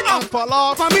mockingbird. And fall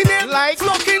off like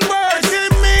flocking birds.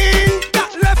 It ain't me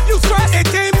that left you stressed.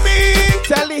 It ain't me.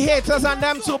 Tell the haters and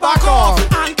them to back off.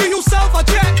 And give yourself a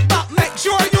check. But make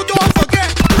sure you don't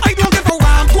forget. I don't give a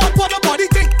damn what the body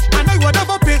think. And I would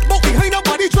never pick, but behind a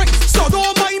body trick. So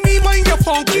don't mind me, mind your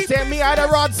funky. Tell me I the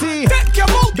Rod C. Take your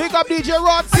mouth. Big up DJ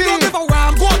Rod C. I don't give a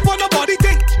damn what the body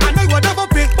think. And I would never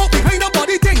pick, but behind a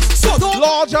body think. So don't.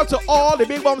 Large up to all the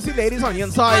big bumpsy ladies on the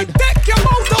inside. And take your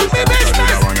mouth out me business.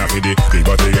 Big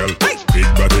body girl.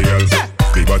 Big body girl.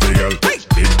 Big body girl.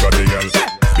 Big body girl.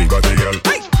 Big body girl.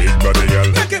 Big body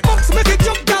girl. Make it bounce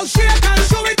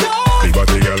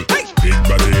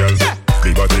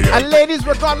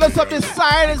regardless of the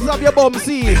size of your bum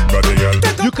seat.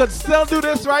 You could still do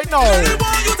this right now.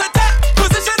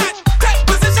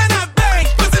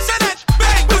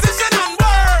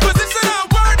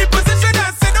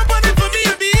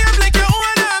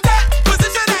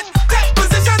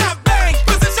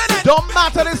 Don't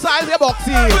matter the size of your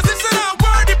boxy.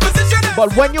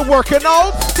 But when you're working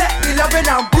out, take the loving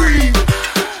and breathe.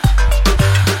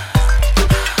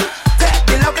 Take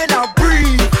the loving and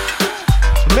breathe.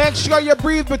 Make sure you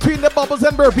breathe between the bubbles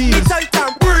and burpees. Tight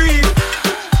and breathe.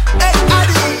 Hey,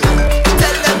 Addy,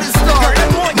 tell them the story. I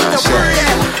want you to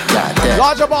breathe.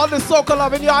 Lodge up all the soca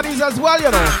loving yardies as well,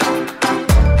 you know.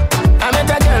 I met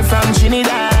a girl from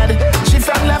Trinidad. She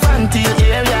from Laventille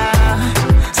area.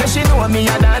 So she know me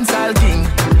a dancehall king.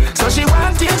 So she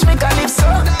want teach me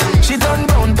calypso. She done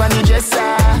down pon the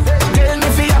dresser. Tell me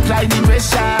fi apply the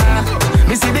pressure.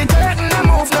 Me see the curtain I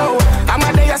move now. I'm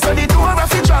a day so the door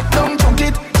of it drop down. Took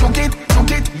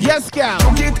it. Yes, girl.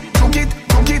 Took it.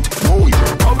 Oh,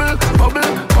 yeah. Bubble.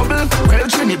 Well,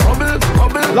 Trini, bubble.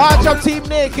 Large up team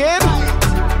naked.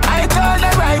 I told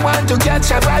her I want to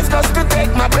catch a vibe just to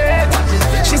take my breath.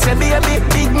 She said, baby,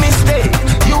 big mistake.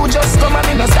 You just come and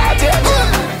me no start yet.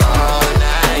 All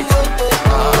night.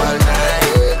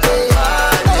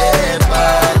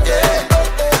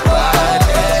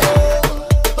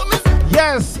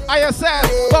 Yes,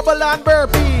 ISF, bubble and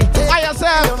burpee.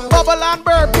 ISF, bubble and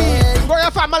burpee. For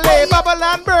your family, bubble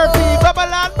and burpee.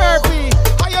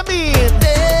 How you mean?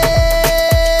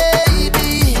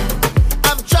 Baby,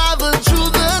 I've traveled through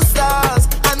the stars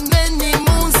and many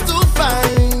moons to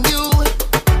find you.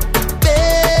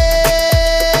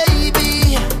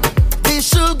 Baby, the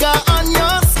sugar on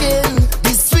your skin,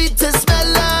 the sweetest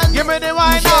melon. Give me the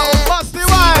wine now, bust the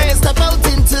wine. Step out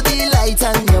into the light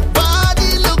and your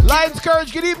body look. Lions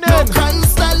Courage, good evening. No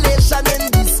constellation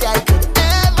in the sky could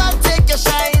ever take your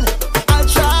shine. I'll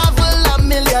travel a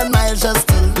million miles just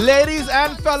to. Ladies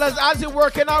and fellas, as you're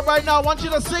working out right now, I want you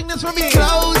to sing this for me.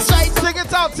 Close right. Sing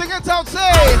it out, say.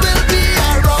 I will be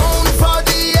around for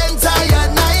the entire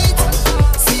night.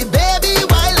 See, baby,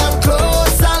 while I'm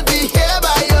close, I'll be here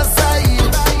by your side.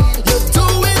 You're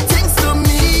doing things to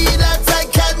me that I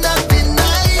cannot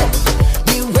deny.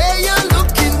 The way you're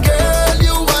looking, girl,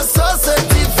 you are so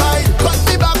certified. Put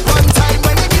me back one time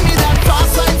when you give me that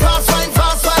fast wine.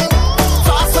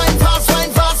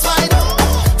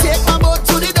 Take my boat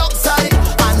to the dockside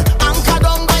and anchor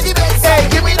down by the bedside. Hey,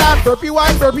 give me that burpee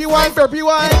wine.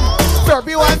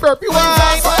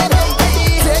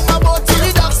 Take my boat to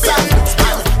the dockside and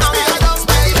anchor down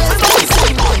by the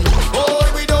bedside.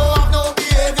 Oh, we don't have no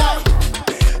behavior.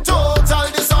 Total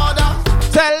disorder.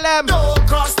 Tell them. Don't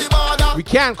cross the border. We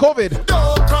can't COVID.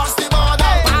 Don't cross the border.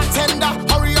 Bartender,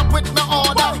 hurry up with my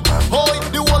order. Oh,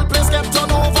 the whole place kept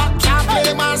turn over. Can't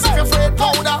play mass if you're afraid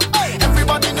powder.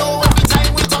 Everybody know every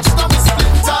time we touch them is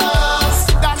splinters.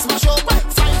 That's my show.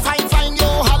 Fine,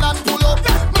 yo, Holland pull up.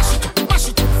 Mash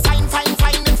it, fine.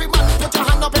 Every man put your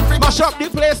hand up. Mash up the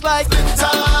place like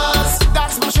splinters.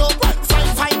 That's my show.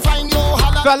 Fine, yo,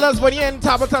 Holland. fellas, when you're in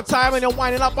Tabata time and you're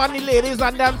winding up on the ladies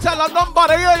and them, tell them don't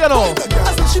bother you know.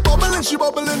 I said she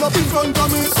bubbling up in front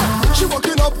of me. She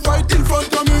walking up right in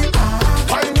front of me.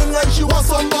 Whining like she was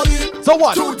somebody. So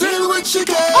what? To deal with she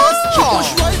gets. She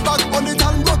push right back on it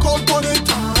and rock out on it.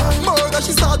 Murder,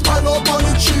 she start pile up on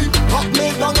it. She have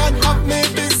me long and have me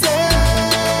busy.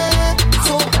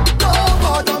 So don't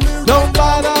bother me. Don't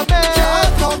bother me.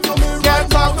 Can't talk to me. Can't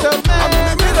talk to me. I'm in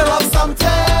the middle of something.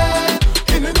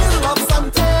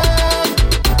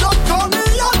 Don't call me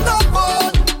on the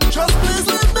phone. Just please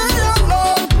leave me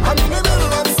alone. I'm in the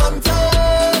middle of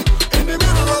something.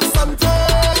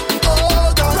 Oh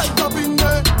God. Right up in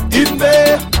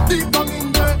there. Deep down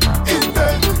in there.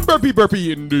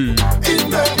 Burpee in there.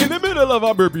 In the middle of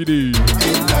a burpee day.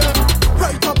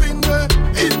 Right up in there.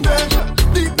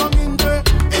 Deep down in there.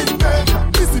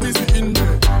 Busy in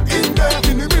there. In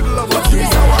the middle of a day.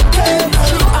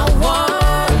 I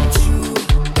want you,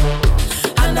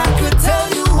 and I could tell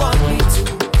you want me to.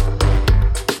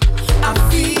 I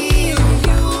feel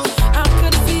you, I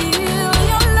could feel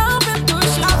your love and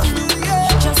push. I feel you.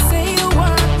 Just say you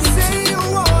want me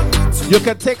to. You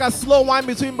can take a slow wine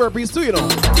between burpees too, you know.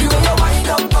 You wind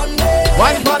up on me.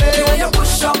 Wine on it. You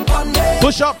push up on me.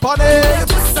 Push up on it. You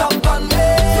twist up on me. I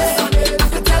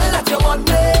could tell that you want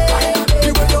me.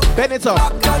 Bend it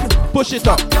up. Push it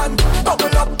up.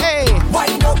 Bubble up. Hey.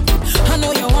 Wind up. I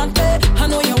know you want it.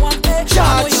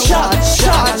 Shot.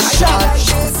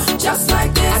 Just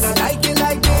like this. And I like it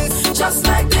like this. Just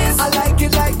like this. I like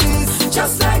it like this.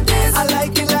 Just like this. I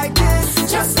like it like this.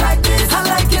 Just like this. I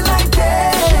like it like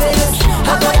this.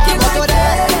 I like it like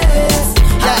this.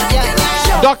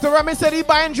 Dr. Remy said he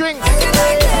buying drinks.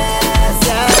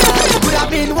 Could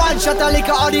have been one shot of liquor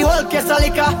or the whole case of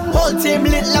liquor. Whole team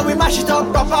lit like we mash it up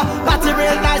proper. Party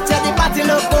real nice, yeah, the party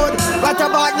look good. Right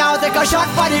about now, take a shot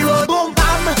for the road. Boom,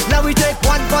 bam, now we take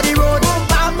one for the road. Boom,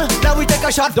 bam, now we take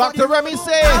a shot. Dr. Remy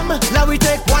say, now we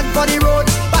take one for the road.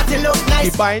 Party look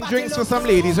nice. He buying drinks for some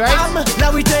ladies, right?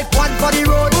 Now we take one for the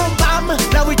road. Boom, bam,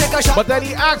 now we take a shot. But then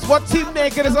he asks what Team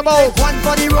Naked is about. One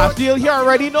for the road. I feel he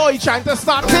already know he's trying to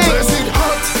start things.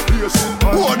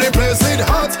 Oh, they place it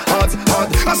hot, hot, hot.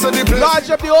 I said the place. Large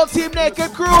up the old Team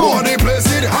Naked crew. Oh, they place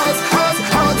it hot, hot,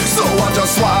 hot. So I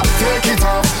just want take it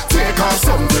off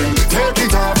something, take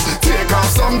it off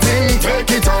something, take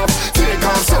it off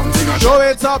something. Show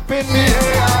it up in me.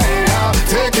 Yeah.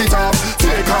 Take it off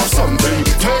something,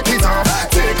 take it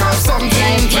off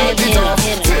something, take it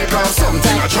off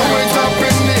something. I throw it up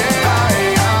in the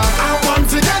air. I want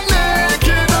to get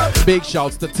naked. Big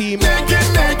shouts to Team. Naked.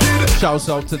 Shouts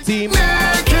out to Team.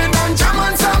 Naked and jam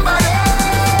on somebody.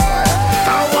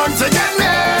 I want to get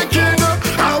naked.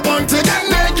 I want to get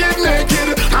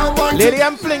naked. I want Lady,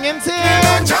 I'm flinging Team.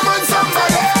 And jam on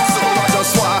somebody. So I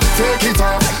just want take it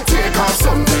off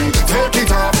something, take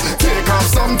it off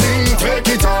something, take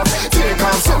it off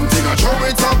something. I throw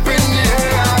it up in the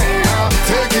air.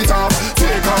 Take it off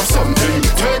something,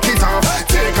 take it off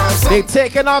something. They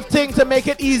taking off things to make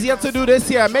it easier to do this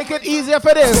here. Make it easier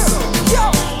for this.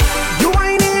 Yo, you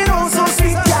ain't it oh so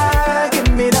sweet, girl.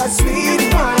 Give me that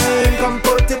sweet wine. Come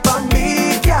put it on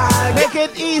me, girl. Make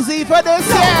it easy for this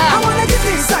here. I wanna get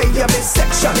inside your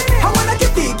midsection. I wanna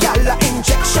get the gal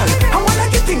injection. I wanna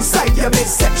get inside your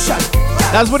midsection.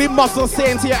 That's what the muscles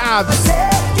saying to your abs.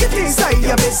 Get inside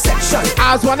your midsection.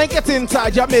 Abs wanna get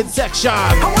inside your midsection.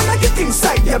 I wanna get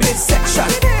inside your midsection.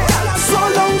 So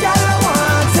long, gal, I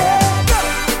want it.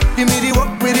 Give me the work,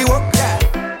 with the work, yeah.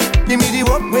 Give me the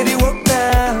work, with the work,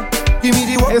 now. Give me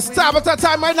the work. It's Tabata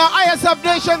time right now. ISF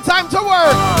Nation, time to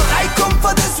work. I come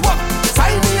for this work.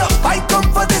 Sign me up. I come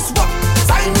for this work.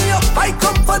 Sign me up. I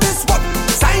come for this work.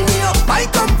 Sign me up. I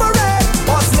come for it.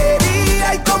 Boss lady,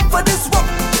 I come for this work.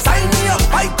 Sign me up.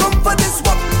 I come for this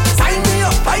work. Sign me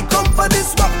up. I come for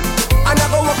this work. And I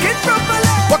go walk it properly.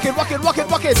 Walk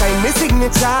it. Sign me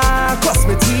signature, cross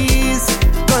my T's.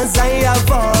 Cause I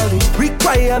have all the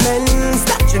requirements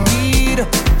that you need.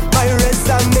 My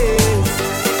resume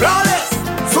flawless,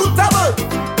 suitable,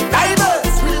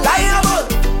 diverse, reliable.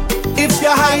 If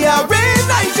you're hiring,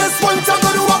 I just want to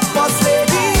go to work. Boss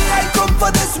lady, I come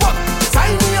for this work.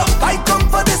 Sign me up, I come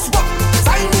for this work.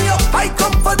 Sign me up, I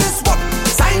come for this work.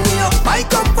 Sign me up, I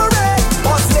come for it.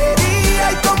 Boss lady,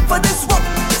 I come for this work.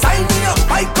 Sign me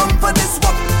up, I come for this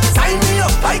work. Sign me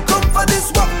up, I come for this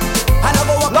work.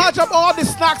 Large up all the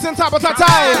snacks in Tabata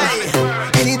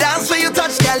time. Any dance where you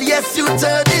touch, girl, yes, you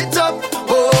turn it up.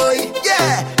 Oh,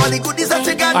 yeah. All the goodies that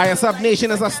you got. ISF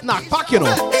Nation is a snack pack, you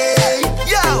know. Hey,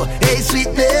 yo, hey,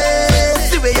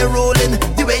 sweetness. The way you're rolling.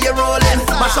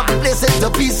 Mash up the place into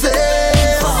pieces.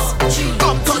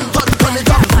 Come, turn it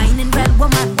up. Whining red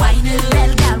woman, whining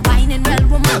red girl, whining red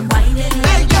woman, whining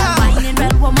red girl, whining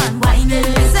red woman, whining.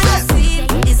 Is that a scene?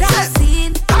 Is that a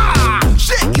scene?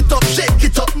 Shake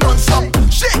it up non-stop.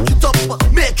 Shake it up,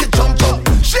 make it jump.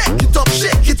 Shake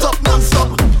it up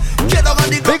non-stop. Get on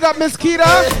the Big up Miss Keita.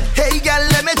 Hey girl,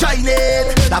 let me join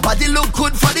in. That body look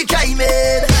good for the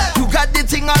climate. You got the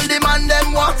thing all the man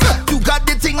them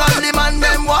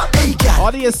want. Hey girl,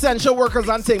 all the essential workers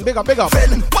on thing. Big up.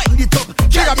 Friend, wind it up.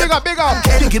 Big up.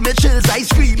 Hey, give me chills, I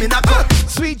scream in a cup.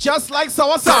 Sweet just like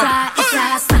sour sauce. It's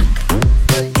a snack.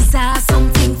 It's a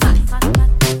something fun.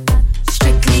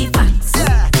 Strictly facts.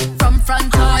 From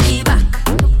front or the back.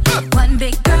 One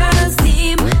big girl's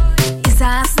team. It's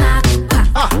a snack pack.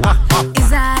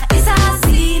 It's a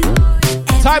scene.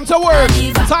 Time to work.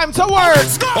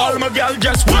 All my girl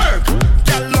just work.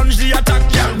 Girl lunge the attack,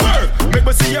 girl work. Make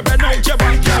me see you bend out your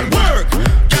back, girl work.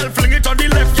 Girl fling it on the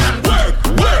left, girl work.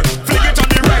 Fling it on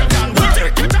the right, girl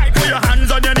work. Put your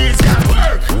hands on your knees, girl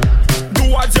work. Do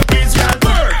what you please, girl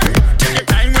work. Take your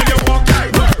time when you walk, girl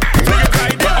work. Fling it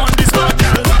right there on the spot,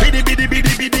 girl.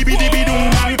 Bidi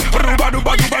dum dum. Ruba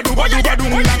duba dum dum. Bang ba dum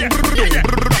dum.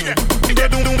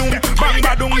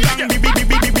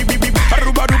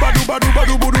 Ruba duba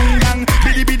dum dum.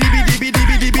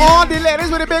 All the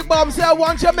ladies with the big bums here,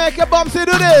 want you make your bums to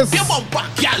do this. You want back,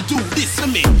 y'all do this for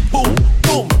me. Boom,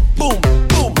 boom, boom,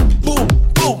 boom, boom,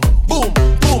 boom, boom,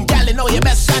 boom. Y'all know your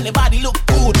best and your body look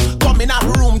good. Come in our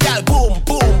room, y'all. Boom,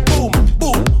 boom, boom,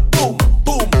 boom, boom,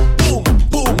 boom, boom,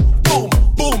 boom, boom,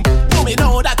 boom, boom. You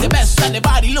know that your best and your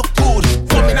body look good.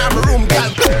 Come in our room, y'all.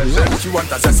 She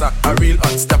want a zessa, a real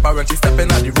hot stepper. When she step in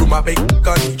the room, a big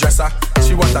gunny dresser.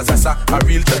 She want a zessa, a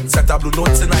real trendsetter. Blue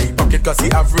notes in her pocket cause he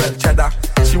have real cheddar.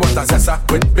 She want a zessa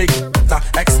with big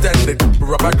extended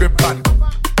rubber grip band.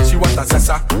 She want a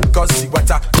zessa cause she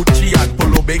wetter. Gucci and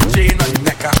polo, big chain on the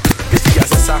necker. Is she a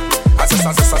zessa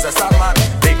man?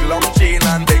 Big long chain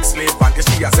and big slave band. Is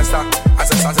she a zessa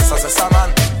man?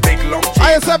 Big long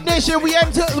chain. ISF Nation, we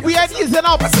ain't easing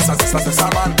up. Zessa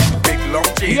man. Big long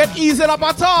chain. We ain't easing up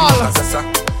at all. Fresh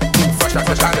out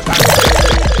the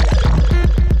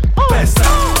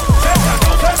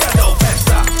Festa,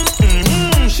 festa.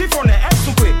 She from the X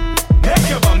to quit. Make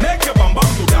your bum back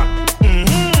to that.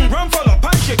 Run full up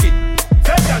and shake it.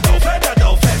 Festa.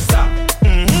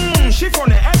 She from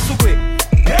the X to quit.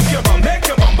 Make your bum back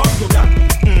to that.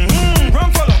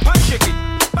 Run full up and shake it.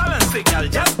 Balance it, girl,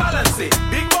 just balance it.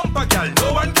 Big bumper, girl,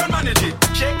 no one can manage it.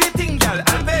 Shake the thing, girl,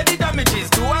 and bear the damages.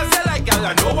 Do as you like, girl,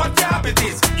 I know what your habit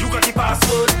is. You got the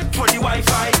password for the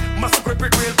Wi-Fi. Must grip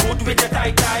it real good with your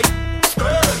tight.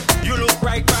 Girl, you look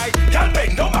right. Can't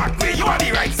make no back way, you are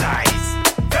the right size.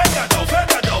 Feta dough,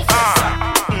 festa.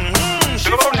 She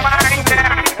from the mind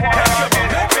there.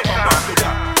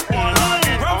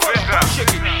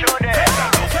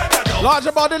 Large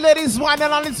about the ladies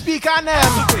whining on the speaker and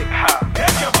them.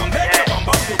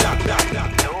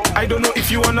 I don't know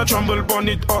if you wanna tremble on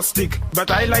it or stick,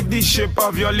 but I like the shape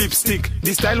of your lipstick.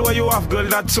 The style where you have, girl,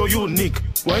 that's so unique.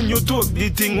 When you talk, the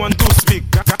thing want to speak.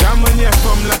 Come on here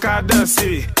from la cadence.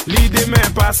 L'idée me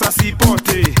passe à si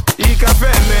porter. Il qu'a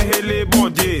fait me hele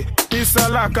body. Il s'en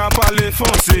la capa les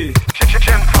foncer.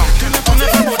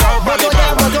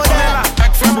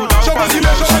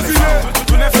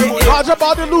 Large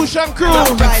about the Lucian crew.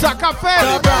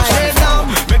 Sacafel.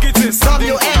 Make it taste. Love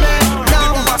you, Emma.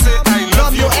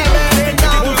 Love you, Emma.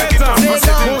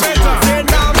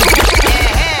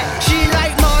 She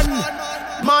like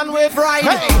man with ride.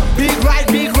 Big ride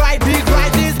this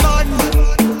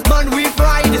man with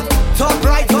ride. Top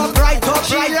right.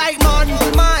 She like man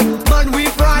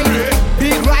with ride.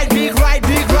 Big ride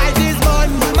this man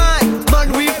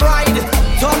with ride.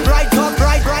 Top right.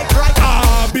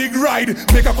 Ah, big ride.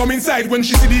 Make her come inside when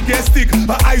she see the gas stick.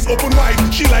 Her eyes open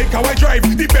wide. She like how I drive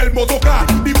the bell motorcar.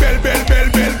 The bell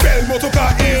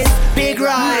motorcar is big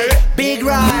ride.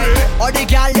 All the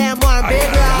gal them want big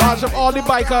ride. Large of all the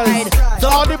bikers.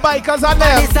 All the bikers are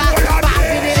them. She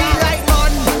like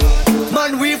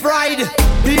man with ride.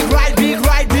 Big ride this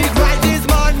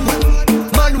man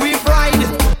with ride.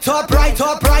 Top right.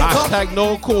 Hashtag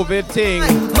no COVID thing.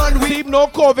 Team no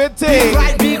COVID thing.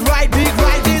 Big ride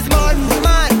this man.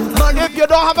 If you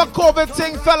don't have a COVID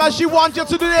thing, fella, she wants you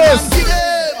to do this.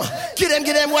 Get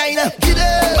them wine. Get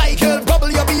them. Michael,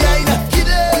 bubble your behind. Get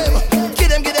them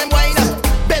wine.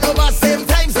 Bend over same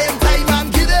time,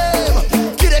 and get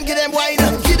them wine.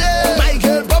 Get them.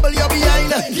 Michael, bubble your behind.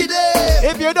 Get them.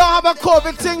 If you don't have a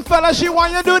COVID thing, fella, she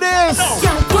want you to do this.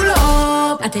 Girl, pull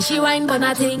up. I tell she wine for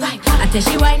nothing. I tell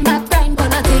she wine back, time for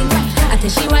nothing. I tell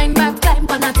she wine back, time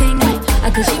for nothing. I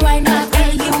tell she wine back,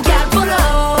 hey, you girl, pull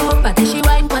up. I tell she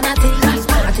wine for nothing.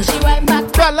 I tell she wine back.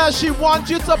 Fella, she wants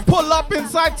you to pull up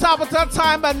inside Tabitha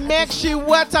time and make she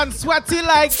wet and sweaty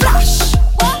like Flash.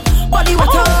 Body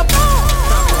wet up.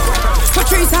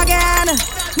 Patrice again.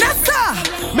 Nesta.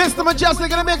 Mr. Mejustik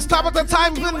gonna mix Tabitha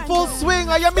time in full swing.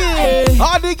 Are you mean?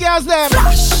 All the girls them.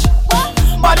 Flash.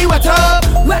 Body wet up.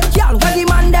 Wet girl, where the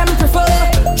man them prefer.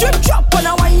 Drip drop on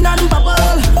a wine and bubble.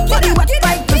 Body wet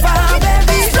like prefer,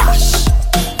 baby. Flash.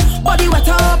 Body wet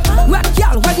up. Wet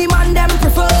girl, where the man them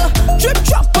prefer. Drip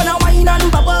drop on a wine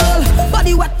and bubble.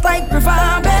 Body wet like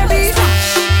prefer, baby.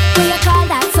 Flash. Do you call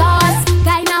that sauce?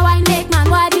 Guy now I make man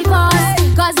what the boss.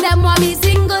 Cause them want me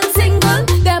single.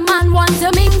 Them man want to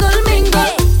mingle.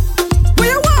 Where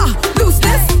you are? Loose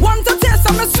this. Want to taste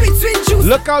some sweet juice.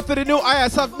 Look out for the new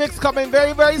ISF mix coming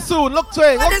very, very soon. Look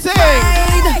twing.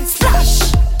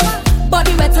 Splash.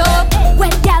 Body wet up.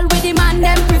 Wet gal with the man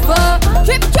them prefer.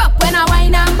 Drip drop when I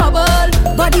wine and bubble.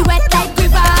 Body wet like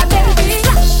river, baby.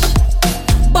 Splash.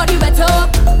 Body wet up.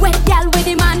 Wet gal with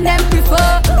the man them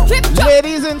prefer. Drip drop.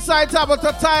 Ladies inside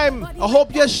Tabitha time. I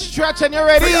hope you're stretched and you're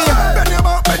ready. Bend your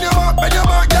back, girl. Bend your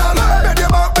back, girl.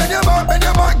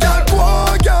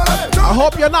 Whoa, girl. I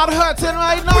hope you're not hurting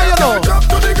right now, you know. Drop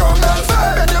to the ground, girl.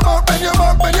 Bend your back,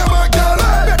 girl.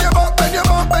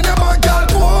 Bend your back, girl.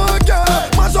 Whoa, girl.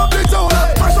 Mash up the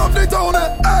town,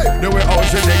 Hey. The way how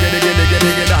she diggy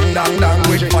dang.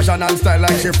 With fashion and style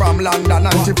like she from London.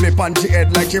 And she flip on she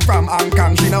head like she from Hong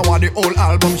Kong. She now want the whole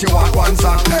album, she want one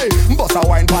song. Hey, bust a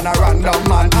wine pan a random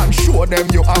man and show them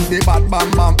you have the bad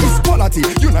bam. It's quality,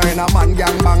 you know in a man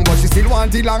gang bang, but she still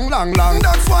want it long.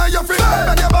 That's why you feel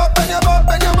bend your back, girl.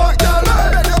 Bend your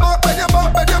back,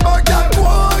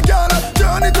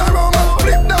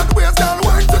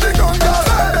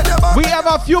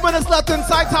 minutes left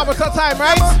inside Tabitha time,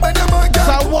 right?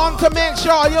 So I want to make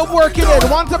sure you're working it.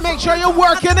 Want to make sure you're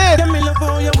working it. Let me love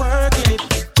how you're working it.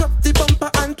 Drop the bumper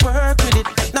and twerk with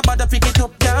it. Now bother pick it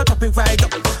up, girl. Drop it right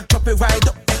up. Drop it right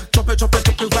up. Drop it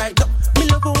right up. Me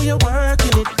love how you're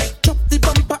working it. Drop the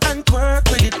bumper and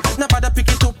twerk with it. Now bother pick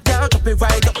it up, girl. Drop it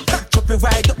right up. Drop it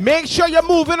right up. Make sure you're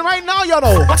moving right now, you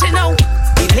know. Watch it now.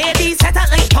 The ladies set out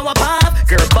like power pop.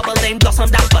 Girl bubble name blossom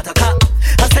that buttercup.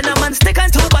 A cinnamon stick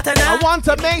and two butternut. I want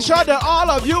to make sure that all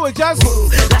of you is just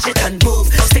move, lash it and move,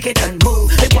 stick it and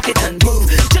move, walk it and move,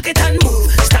 jerk it and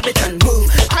move, stab it and move.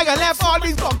 I got left all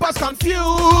these bumpers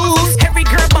confused. Every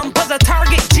girl bumper's a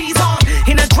target. G's on,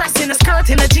 in a dress, in a skirt,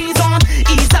 in a jeans on.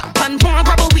 Ease up and one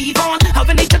grab a weave on. How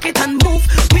when they jerk it and move,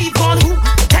 weave on. Who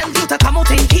tell you to come out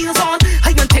in heels on?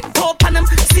 I can take top on them,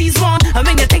 seize one. And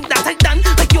when you think that I done,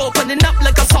 like you're opening up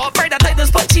like a soft bread that I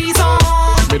just put cheese on.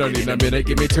 We don't need a minute,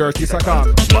 give me 30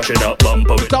 seconds. Mash it up,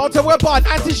 bumper with down to weapon,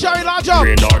 anti-sherry large up.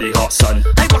 Rain or the hot sun.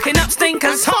 I'm walking up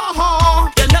stinkers,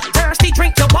 ha-ha. You're not thirsty,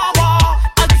 drink your wawa.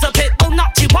 Odds a pit will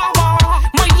not chihuahua.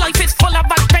 My life is full of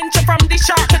adventure from the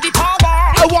shark to the power.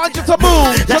 I want you to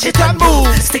move, lash it and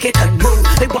move. Stick it and move,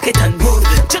 they walk it and move.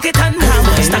 Chuck it and move,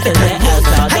 stop it and move.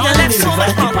 I got left so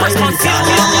much bumpers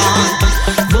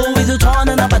confused. Go with the torn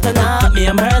and a button up. Me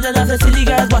a murder of the city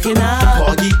girls walking up.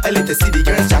 Poggy, I let the city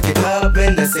girls jack it up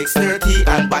in the 6:30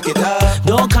 and back it up.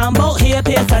 Don't come out here,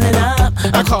 pay standing up.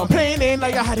 I'm complaining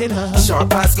like I had enough. Short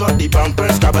pass got the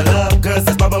bumpers, scrabble up. Girls,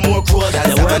 that's Baba more cool than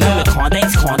the word of the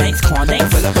cornets.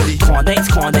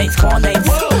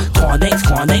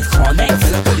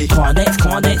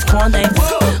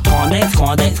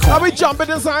 Now we jumping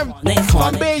this time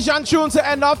from Bajan tune to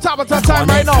end of Tabitha time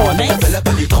right now. All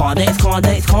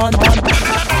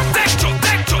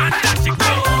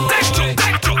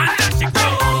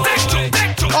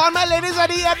my ladies at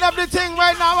the end of the thing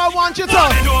right now, I want you to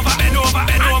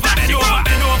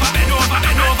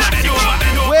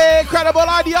way credible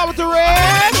idea with the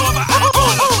rain.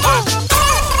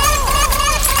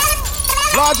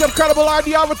 Large up credible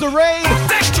idea with the rain.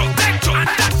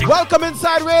 Welcome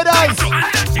inside Raiders.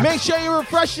 Make sure you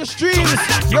refresh your streams.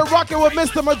 You're rocking with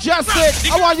Mr. Mejustik.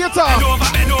 I want you to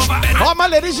all my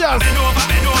ladies just,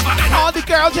 all the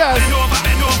girls just,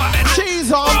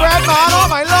 cheese on bread man, oh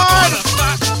my lord.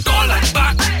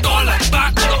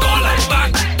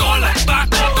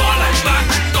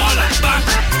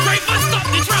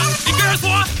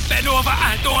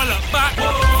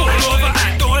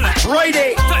 Right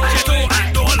it,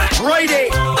 right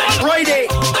it, right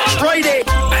it, right it,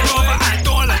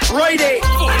 right it,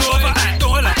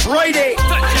 right it,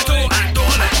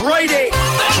 right it,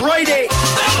 right it,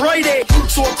 right it.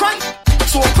 So crank,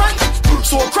 so crank,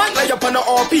 so crank like up on the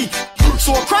RP.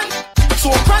 So crank,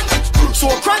 so crank, so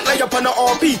crank like up on the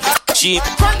RP. Cheap.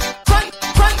 Crank, crank,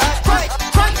 crank, crank,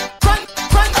 crank, crank,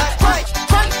 crank, crank,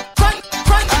 crank, crank,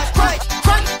 crank,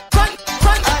 crank,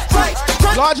 crank, crank,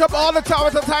 crank. Large up all the time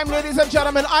at the time, ladies and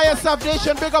gentlemen. ISF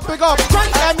Nation, big up, big up.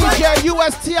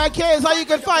 MEJUSTIK is how you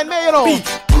can find me, you know.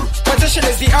 Position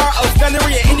is the art of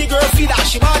gunnery. Any girl see that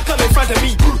she might come in front of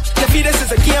me. The fetus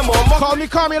is a game or call me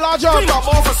large up. Bring up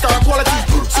more for star quality.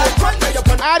 So front lay up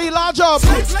on Addy large up.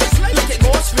 Look at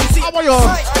more squeezy. How are you?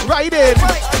 Right in,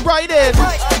 right in,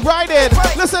 right in.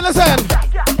 Listen, listen.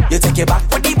 You take it back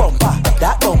with the bumper.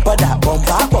 That bumper, that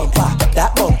bumper, bumper.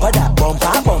 That bumper, that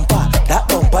bumper, bumper. That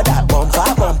bumper, that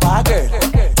bumper, bumper, girl.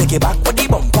 Take it back with the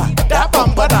bumper. That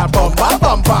bumper, that bumper,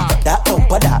 bumper. That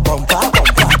bumper, that bumper,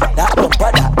 bumper. That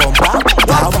bumper, that bumper.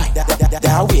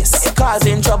 That waist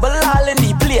causing trouble all in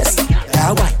the place.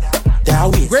 That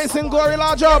waist. Grace and Glory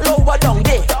large up. Lower down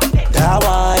there. That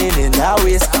wine in that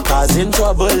waist causing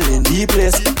trouble in the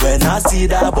place. When I see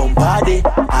that bumper day,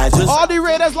 I just all the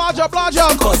Raiders large up, large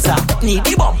up. Cause I need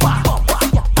the bumper.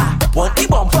 Want the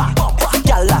bumper.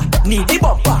 Gala need the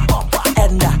bumper.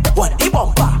 And I want the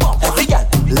bumper. Every girl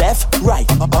left, right,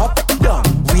 up, down,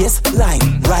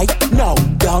 waistline, right now,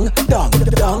 down, down,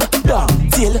 down, down,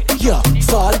 till you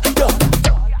fall down.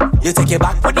 You take it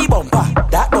back with the bumper.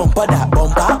 That bumper, that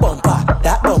bumper, bumper.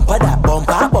 That bumper, that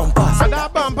bumper, bumper.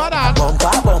 That bumper, that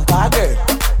bumper, bumper, girl.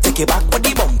 Take it back with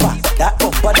the bumper. That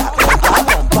bumper, that bumper,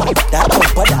 bumper. That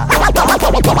bumper, that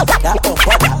bumper, bumper. That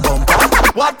bumper, that bumper.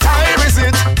 What time is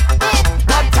it?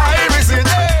 What time is it?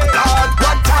 Lord,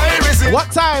 what time is it? What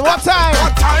time? What time?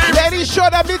 What time? Ladies, show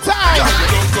them the time. Yeah, you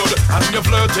look good and you're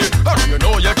flirty, and you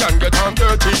know you can get on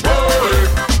dirty.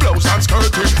 Whoa, blouse and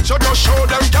skirty, so just show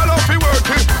them gal off you work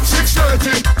it.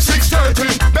 6:30, 6:30,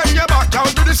 bend your back down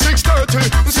to the 6:30,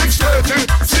 6:30,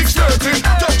 6:30.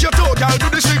 Touch your toe, gal, to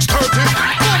the 6:30.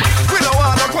 We don't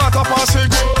want a 6:15.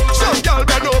 Some gal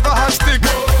bend over and stick.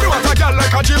 You want a gal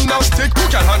like a a gymnastic. Who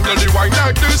can handle the wine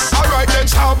like this? Alright then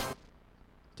stop.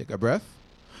 Take a breath.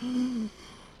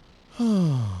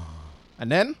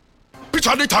 And then?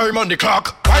 Picture the time on the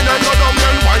clock. Wine and go down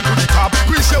then wine to the top.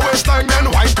 Grease your waistline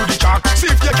then wine to the chalk. See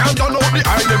if you can down out the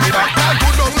eye let me that. Girl, go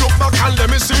down, look back and let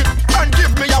me see. And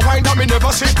give me a wine that me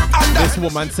never see. And this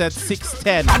woman said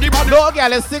 6:10. No,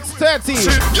 girl, it's 6:30.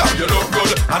 See, yeah, you look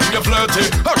good and you're flirty.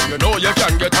 And you know you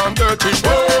can get on dirty.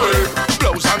 Boy,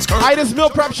 blouse and skirt. I just meal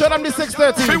prep, show them the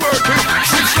 6:30. Be working,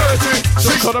 6:30.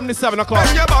 So show them the 7 o'clock.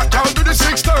 And you back down to the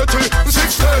 6:30.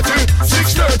 6:30,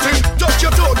 6:30. Touch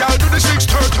your toe, girl, to the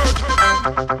 6:30.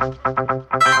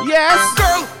 Yes,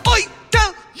 girl, I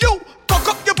tell you, cock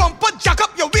up your bumper, jack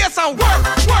up your waist and work.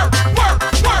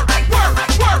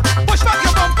 Push back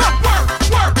your bumper,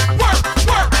 work.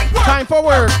 Time for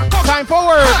work. Time for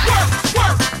work.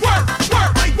 Work.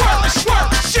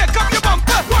 Shake up your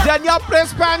bumper. Then your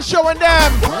press pan showing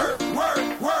them.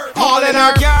 All in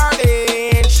her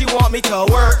garden, she want me to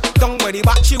work. Don't worry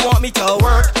back, she want me to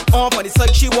work. On for the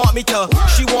side, she want me to.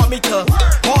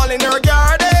 All in her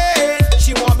garden,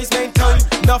 she want me spend time.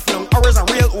 Enough long hours a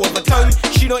real overtime.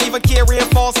 She don't even care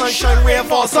rainfall, sunshine.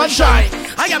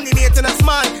 I am the maintenance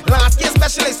man, last year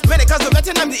specialist. When it comes to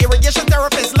vetting, I'm the irrigation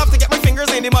therapist. Love to get my fingers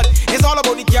in the mud. It's all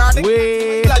about the garden.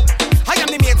 I am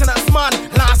the maintenance man,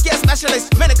 last year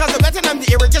specialist. When it comes to vetting, I'm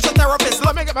the irrigation therapist.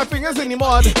 Let me get my fingers in the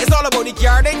mud. It's all about the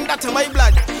garden, that's in my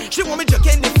blood. She want me to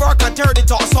get in the fork and turn the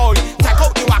toss all. Take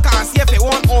out the waka and see if it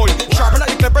won't all. Sharpen up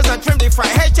the clippers and trim the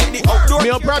front head, check the outdoor.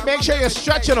 Meal prep, make sure you're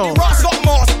stretching on. Ross got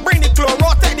moss, bring the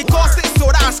chloro, take the caustic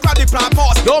soda and scrap the plant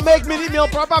moss. Don't make me the meal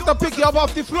prep, I have to pick you up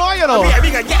off the floor, you know. Yeah,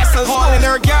 we can get some all in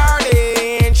her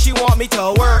garden, she want me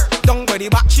to work. Don't worry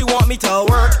back, she want me to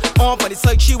work. On for the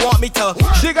side, she want me to.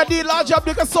 Digga D large up,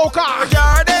 digga soca.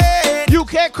 Garden,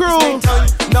 UK crew.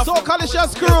 Soca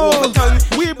licious crew.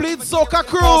 We bleed soca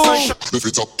crew. Lift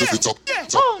it up.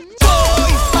 Boy,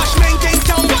 bash maintain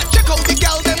town. Check out the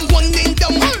gal them winding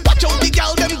down. Watch out the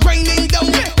gal them grinding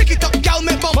down. Pick it up, gal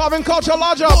me bum. Marvin Culture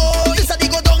large up. Oh, this a the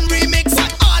go down remix.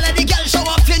 All of the gal show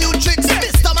off your new tricks.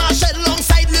 Mr. Marshall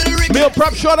alongside Lil Rick. Meal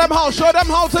prep, show them how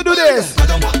to do this.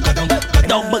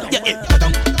 Don't book your it.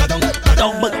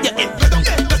 Don't book your it.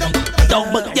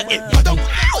 Don't book your it. Don't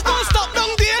stop down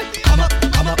there.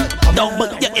 Don't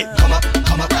book your it.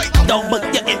 Don't book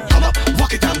your it.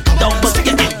 Walk it down. Don't book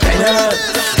your it.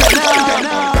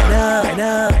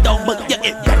 Don't book your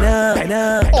it.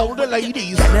 All the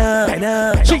ladies.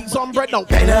 Cheese on bread now.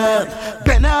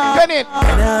 Ben it.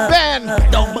 Ben.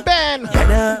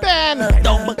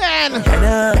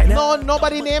 No,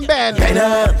 nobody named Ben.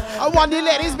 I want the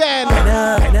ladies Ben.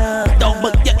 Don't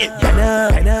book your it.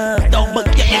 Don't book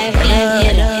your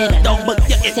it. Don't book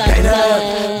your it.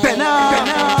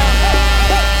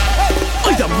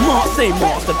 I am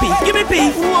master beef. Give me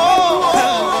beef.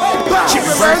 She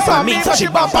reverse on me, so she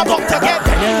bumper got to get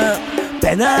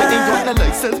Benner. Got the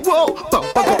license, whoa,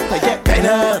 bumper got to get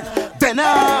Benner.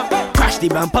 Crash the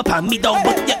bumper, pan me down,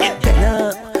 but you get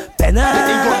Benner.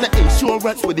 Got the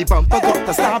insurance with the bumper, got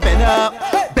to start Benner.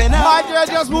 My girl,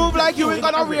 just move like you ain't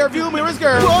got a rear view mirrors,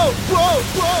 girl. Whoa.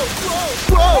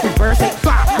 Reverse it,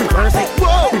 back, reverse it,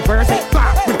 whoa. Reverse it,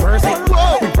 back, reverse it,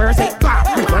 whoa. Reverse it,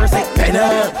 back, reverse it,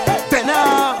 Benner.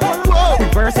 Whoa.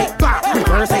 Reverse it, back,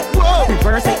 reverse it, whoa.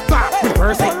 Reverse it, back,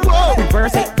 reverse it, whoa.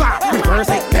 Reverse it, back, reverse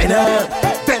it, Benner.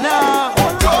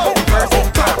 Whoa. Reverse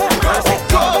it, back, reverse it,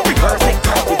 whoa. Reverse it,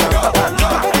 back, reverse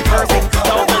it,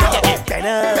 don't look at it,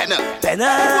 Benner.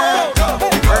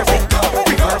 Reverse it,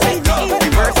 reverse it,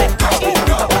 reverse it, back,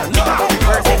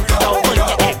 reverse it, don't look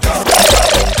at it.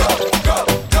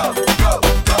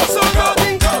 So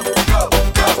nothing, get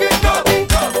nothing.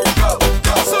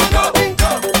 So nothing,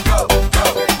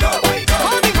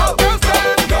 all the hot girls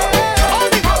down, all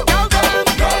the hot girls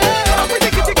down. I'm with the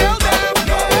kitty girl down.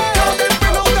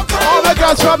 All the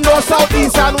girls from north, south,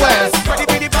 east, and west. Ready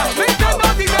for the back, make them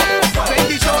naughty dance. When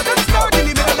the show them start in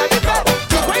the middle of the bed.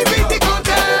 Way beat the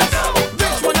contest.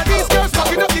 Which one of these girls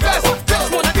walking up the best?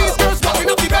 Which one of these girls walking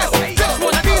up the best? Which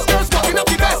one of these girls walking up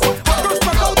the best? Hot girls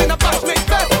broke out in a flash make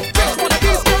best. Which one of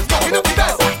these girls walking up the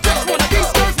best? Which one of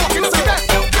these girls walking up the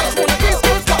best? Which one of these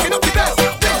girls walking up the best?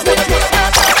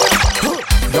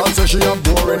 Girl say she a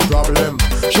boring problem.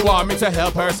 She want me to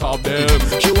help her solve them.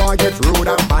 She want get rude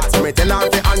and bad, so me tell her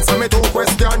to answer me 2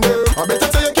 questions. I better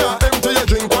say you can't empty your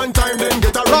drink one time, then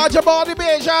get a larger body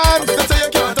patient. Better say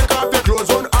you can't take off your clothes,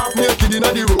 run half naked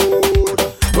inna the road.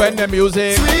 When the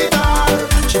music,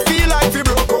 sweetheart, she feel like she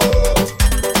broke out.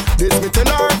 This me tell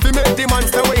her to make the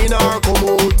monster way in her come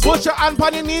out. Put your hand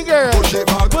on your knee, girl. Push it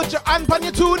back. Put your hand on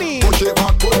your 2 knees. Push it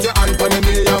back. Put your hand on your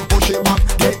knee and push it back.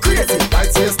 Get crazy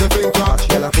like say Stephen Clark.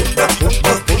 Push that, push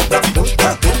that, push that, push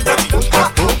that.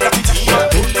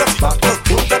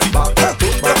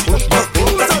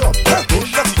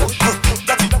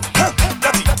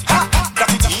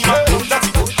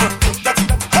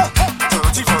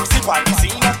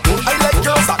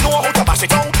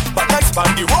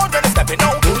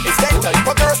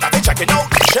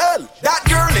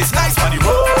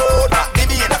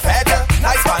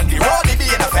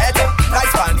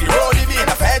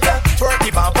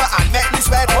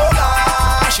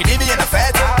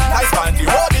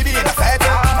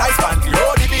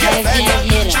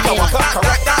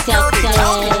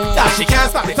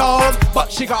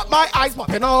 she got my eyes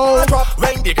popping out.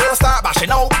 When the girl start bashing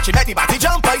out, she make the body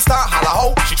jump, I start holla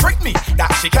ho. She tricked me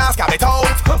that she can't scab it out,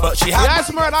 but she had.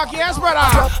 Yes, Murdoch, yes, brother.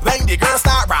 When the girl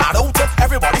start ride out,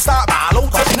 everybody start ball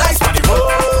out. Nice on the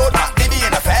road, Dibby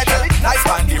in the fed. Nice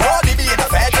on the road, Dibby in the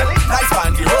fed. Nice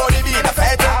on the road, Dibby in the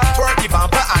fed. Twerk the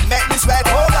bumper and make me sweat.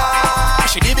 Hola,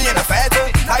 she Dibby in the fed.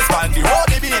 Nice on the road,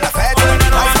 Dibby in the fed.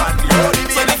 Nice on the road,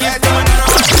 Dibby in the fed.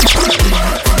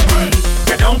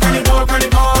 Get down on the board, on the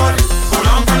board. Hold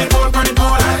on on the board, on the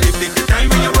board. If take the time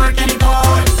when you work in the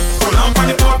board. Hold on on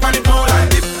the board, on the board.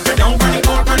 Get down on the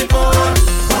board, on the board.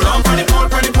 Hold on on the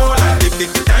board, on the board. If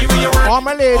take the time when you work. All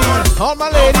my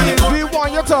ladies, we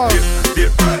want your tongue.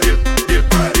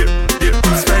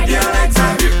 Spread your legs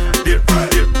and dip.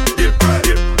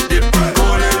 Go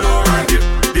a little lower and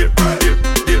dip.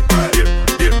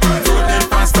 Throw them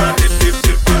faster,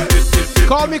 dip.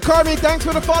 Call me Kermit, thanks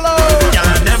for the follow.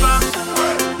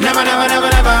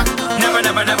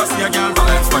 Never see a girl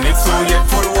balance when it's so yet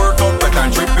full workout, but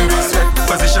can't trip in respect.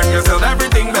 Position yourself,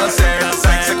 everything well said.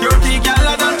 Like security, girl,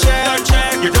 I don't check.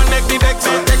 You don't make me vex,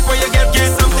 so take where you get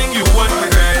something you won't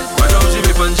regret. But how she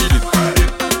whip and she dip,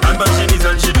 and but she needs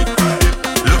and she dip.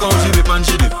 Look how she whip and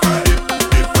she dip.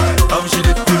 How she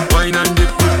dip, wine and dip,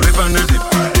 whip and dip.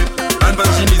 And but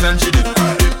she needs and she dip.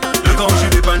 Look how she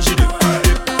whip and she dip.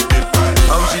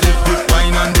 How she dip,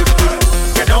 wine and dip.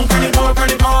 Get down on the board, on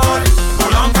the board.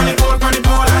 Hold on on the board, on the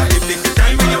board. If take the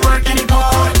time when you work in the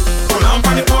board. Hold on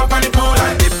on the board, on the board.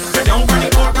 Get down on the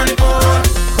board, on the board.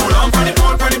 Hold on on the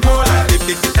board, on the board. If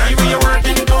take the time when you work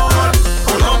in the board.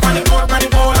 Hold on on the board, on the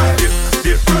board.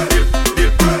 Dip.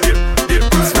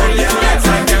 Spread your legs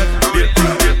like that. Dip.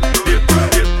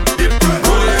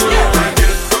 Go a little lower like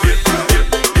that. Dip.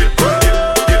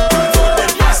 Throw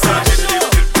them faster.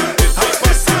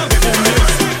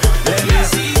 Let me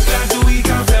see, can do we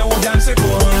can faire ou danser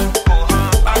quoi?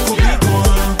 A couper quoi?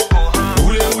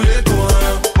 Rouler quoi?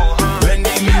 When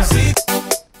the music.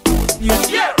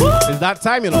 It's that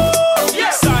time, you know.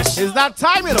 It's that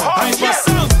time, you know.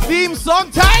 Theme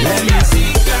song time. Let me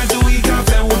see, can do we can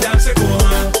faire ou danser quoi?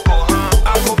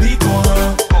 A couper quoi?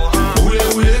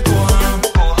 Rouler quoi?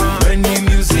 When the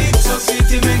music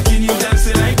society making you dance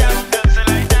like that.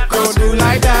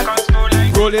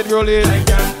 Roll it like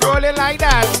that. Roll it like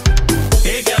that.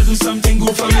 Hey girl, do something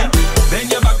good for me.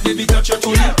 Bend your back, baby, touch your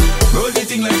tummy. Roll the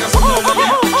thing like a tsunami.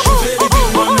 Shoot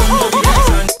everything one under the gas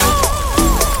and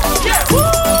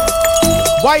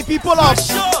White people up.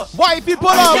 White people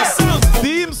up.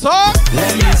 Theme song.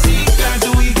 let me see, can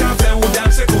do we can faire ou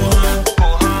danser quoi?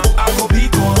 A couper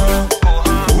quoi?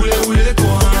 Rouler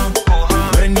quoi?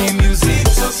 When the music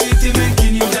society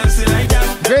making you dance like that.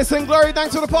 Grace and Glory,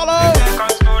 thanks for the follow.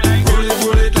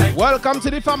 Roll it like. Welcome to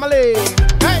the family.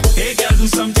 Hey girl, do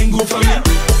something good for me.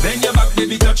 Bend your back,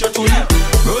 baby, touch your tummy.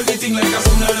 Roll the thing like a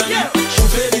tsunami.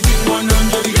 Shoot everything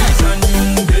 100 degrees and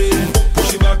then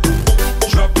push it back.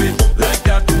 Drop it like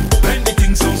that. When the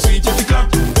thing sounds sweet, you pick up.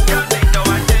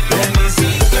 Let me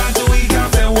see, can do we can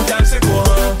faire ou danser quoi?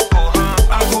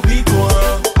 A couper quoi?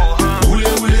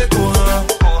 Rouler quoi?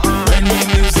 When the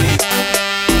music.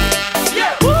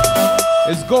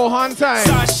 It's Gohan time.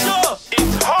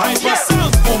 It's hard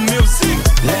for music.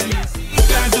 Let me see,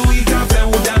 can do we can faire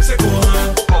ou danser quoi?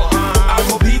 A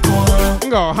couper quoi?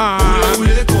 Gohan.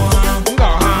 Rouler quoi?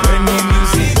 When the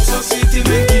music society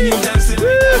making you dance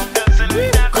like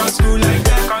that. Cross screw like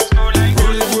that.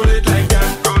 Roll it like that.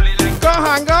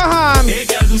 Gohan. Hey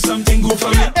girl, do something good for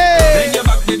me. Bend your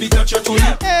back, baby, touch your tummy.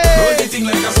 Roll the thing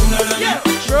like a tsunami.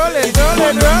 Roll it.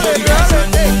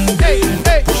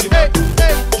 Push it back.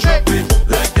 Drop it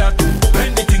like that.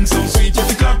 When the thing sounds sweet, you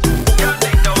pick up.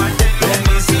 Let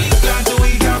me see, can do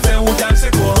we can faire ou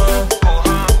danser quoi?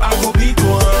 A couper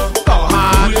quoi?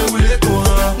 Rouler quoi?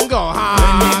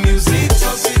 When the music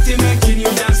society making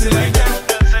you dance like that.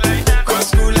 Cross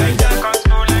screw like that.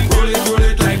 Roll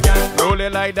it like that. Roll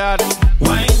it like that.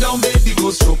 Wind down, baby,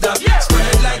 go stroke that.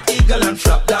 Spread like eagle and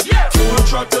flap that. Full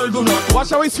throttle, do not. Watch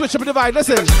how we switch up the vibe.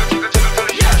 Listen.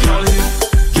 Girl hit,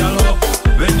 girl up.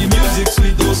 When the music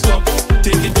sweet, don't stop.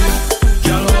 Take it in.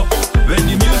 Girl up. When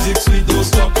the music sweet, don't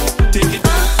stop. Take it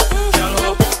in. Girl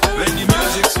up. When the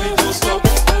music sweet, don't stop.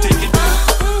 Take it in.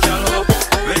 Girl up.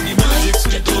 When the music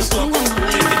sweet, don't stop.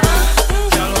 Take it in.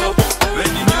 Girl up. When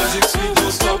the music sweet,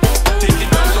 don't stop. Take it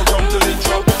down, so come to the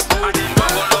drop. And then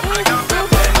bubble up like a pep.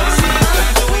 Let me see,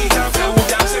 can do we can faire ou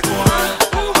danser quoi?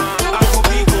 A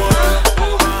couper quoi?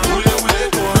 Rouler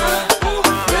quoi?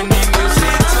 When the music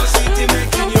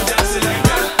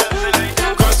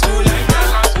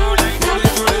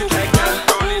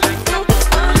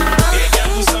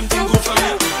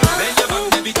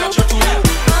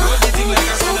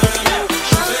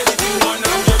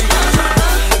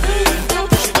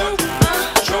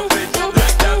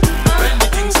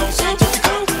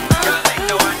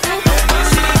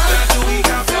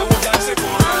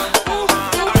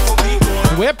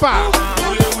Wepa.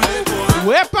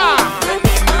 Wepa.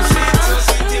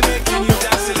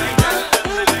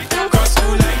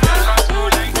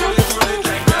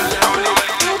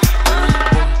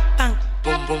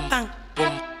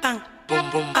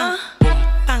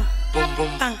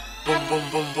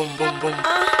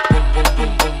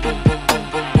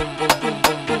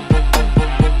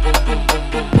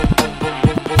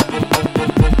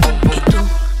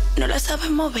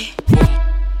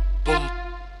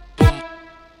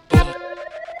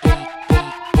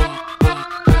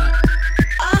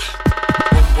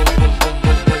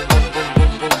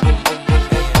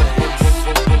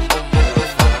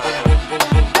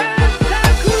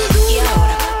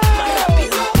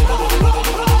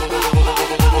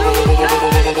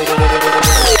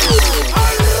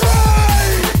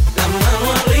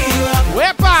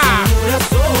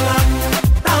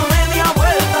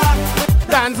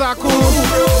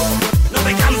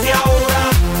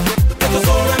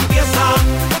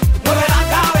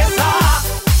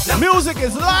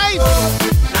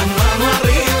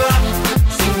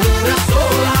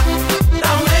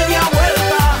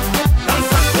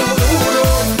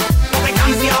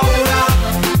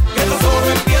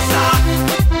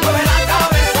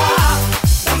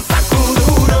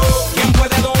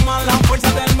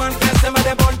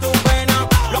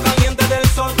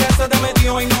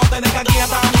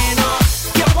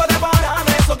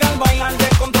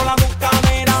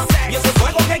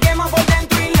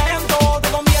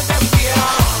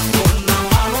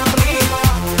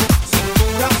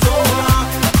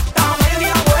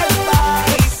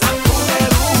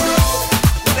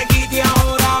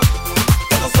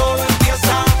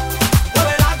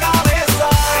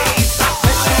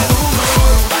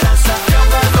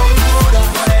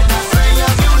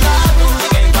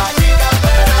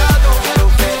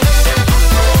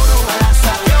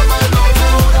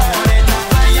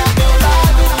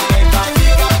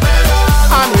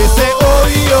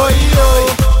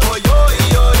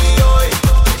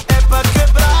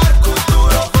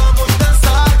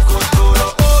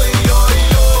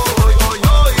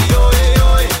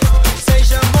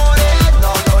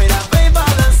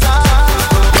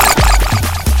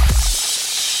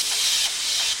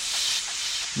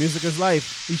 Music is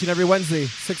life, each and every Wednesday,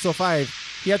 6:05.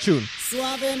 Here tune.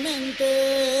 Suavemente,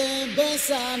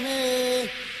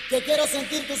 bésame, que quiero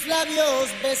sentir tus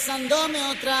labios besándome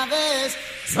otra vez.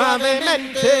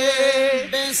 Suavemente,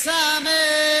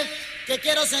 bésame, que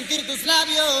quiero sentir tus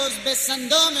labios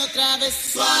besándome otra vez.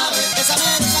 Suave,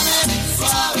 bésame, bésame,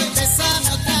 suave, bésame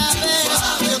otra vez.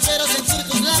 Suave, yo quiero sentir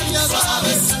tus labios suave,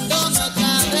 besándome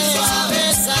otra vez. Suave,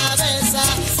 besa, besa,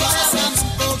 bésame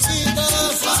un poquito.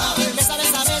 Suave, besa,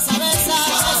 besa, besa, besa,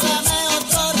 bésame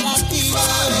otro ratito.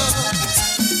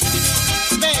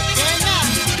 Pequeña,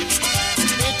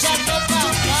 échate pa'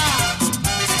 acá.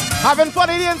 Having fun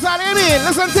in the inside, Amy.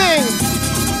 Listen, ting.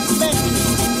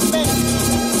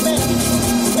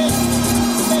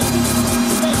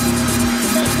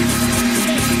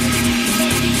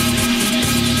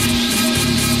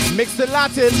 Mix the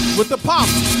Latin with the pop.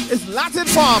 It's Latin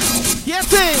pop. Yes,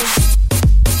 sing.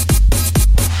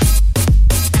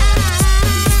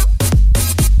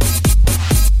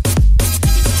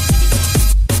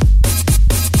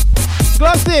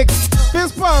 Glow sticks,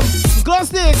 fist pump. Glow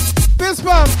sticks, fist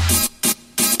pump.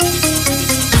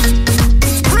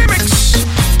 Remix.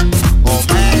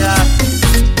 Omega.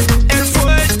 El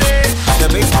fuerte. The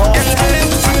big boy. El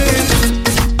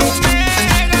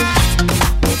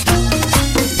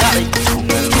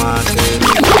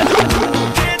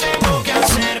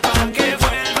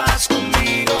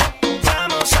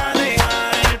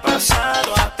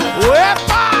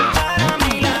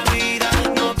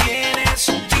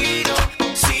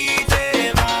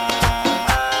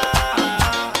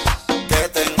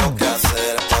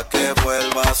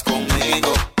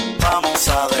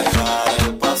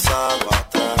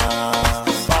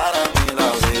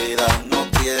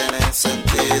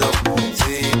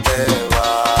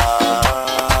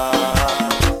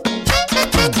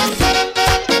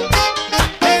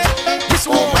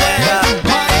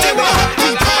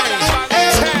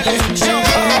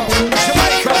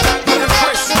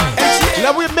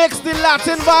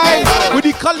Latin vibes with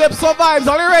the calypso vibes.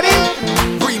 Are you ready?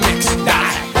 Remix.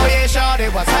 Oh yeah, shorty,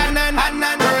 what's happening?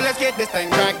 Girl, let's get this thing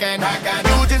cracking.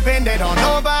 You just bend it on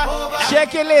over.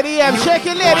 Shake your lady M, shake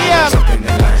your lady M.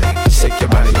 Shake your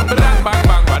body on bang bang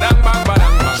bang bang bang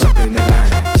bang. Jump in the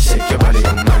line, shake your body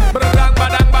on bang bang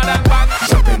bang bang bang.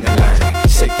 Jump in the line,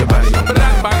 shake your body on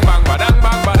bang bang bang bang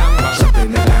bang bang. Jump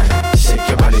in the line, shake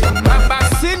your body on bang bang.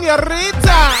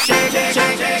 Señorita, shake, shake,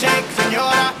 shake, shake, shake,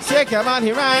 señora. Shake your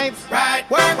body right. Right,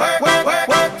 work, work, work, work,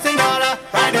 work, señora.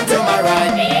 Right into my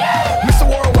alright. Mr.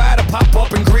 Worldwide, I pop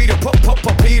up and greet her,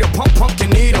 Peter,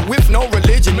 pumpkin eater with no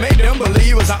religion, made them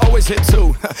believers. I always hit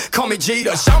two. Call me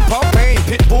Jeter, Champagne,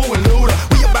 Pitbull and Luda.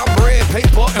 We about bread,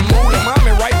 paper and moolah.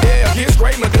 Mommy right there, here's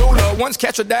great medulla. Once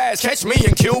catch a dash, catch me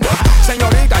in Cuba.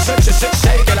 Señorita,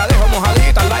 shake it. Alejo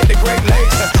mojadita like the Great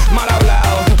Lakes. Mal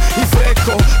hablado y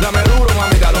fresco, dame duro,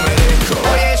 mamita, lo merezco.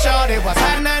 Oye, shorty, what's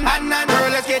happening? Girl,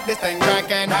 let's get this thing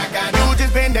crackin'. You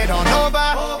just bend it on over.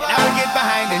 Now we get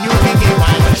behind and you can get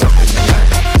wild.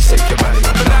 Shake your body,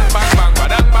 bang, bang, bang, bang,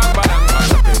 bang, bang, bang.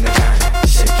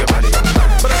 Shake your body, bang,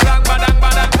 bang,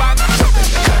 bang, bang.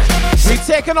 We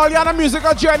taking all y'all on a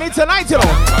musical journey tonight, you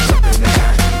know.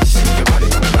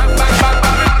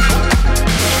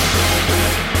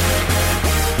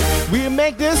 We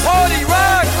make this party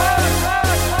rock.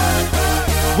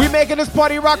 We making this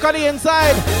party rock on the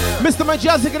inside. Mr.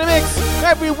 Mejustik in the mix.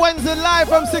 Every Wednesday live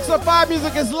from 605.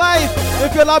 Music is live.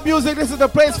 If you love music, this is the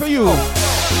place for you.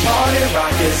 Party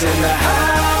rock is in the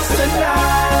house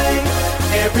tonight.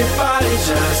 Everybody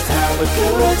just have a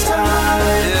good time.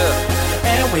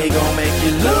 Yeah. And we gon' make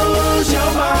you lose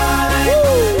your mind.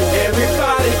 Woo.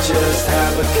 Everybody just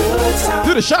have a good time.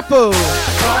 Do the shuffle.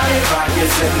 Party rock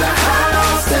is in the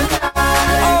house tonight.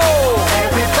 Oh.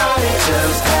 Everybody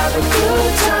just have a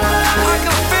good time. I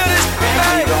can feel this tonight.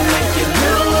 And we gon' make you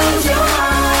lose your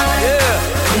mind. Yeah.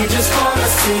 We just wanna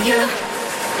see you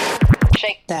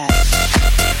shake that.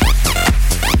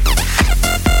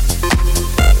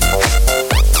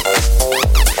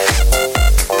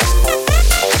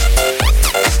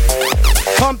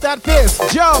 Pump that fist,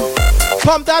 jump.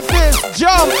 Pump that fist,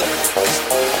 jump.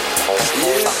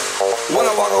 Yeah. When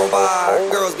I walk on by,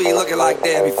 girls be looking like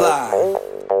Debbie Fly.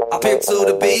 I pimp to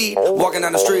the beat, walking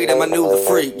down the street and my new the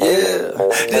freak, yeah.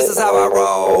 This is how I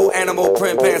roll, animal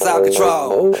print pants out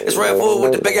control. It's Red Bull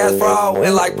with the big ass bra,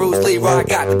 and like Bruce Lee, I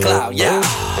got the clout, yeah.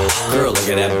 Girl, look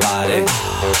at that body.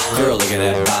 Girl, look at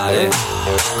that body.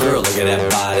 Girl, look at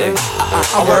that body.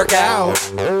 I work out.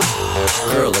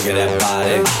 Girl, look at that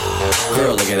body.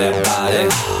 Girl, look at that body.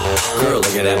 Girl,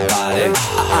 look at that body.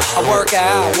 I work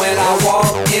out when I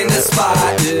walk in the spot.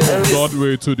 Yeah.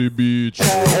 Broadway to the beach.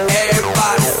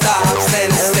 Everybody stops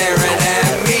and is staring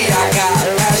at me. I got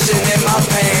passion in my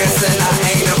pants and I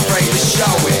ain't afraid to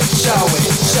show it, show it,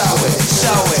 show it,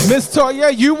 show it. Miss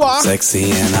Toya, you are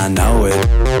sexy and I know it.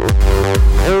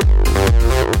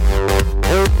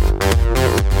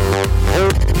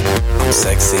 I'm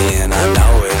sexy and I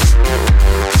know it.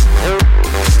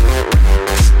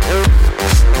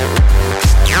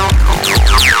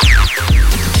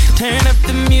 Turn up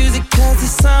the music cause the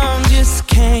song just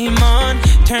came on.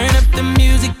 Turn up the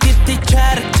music if they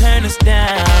try to turn us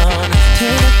down.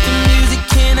 Turn up the music,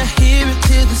 can I hear it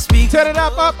till the speaker? Turn it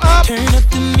up. Turn up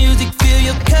the music, fill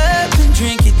your cup and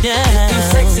drink it down. You're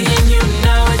sexy and you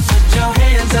know it, put your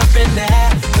hands up in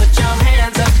there. Put your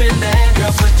hands up in there,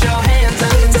 girl, put your hands up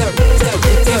in there.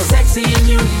 You're sexy and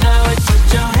you know it,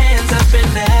 put your hands up in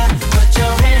there. Put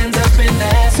your hands up in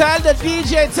there. Tell the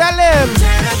DJ, tell him.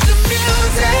 Turn up the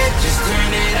music, just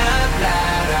turn it up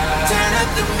louder. Turn up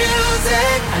the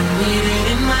music, I need it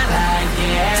in my life,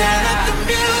 yeah. Turn up the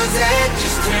music,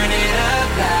 just turn it up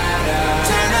louder.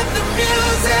 Turn up the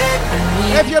music, I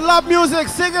need If you love music,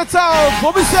 sing it out.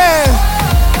 What we say?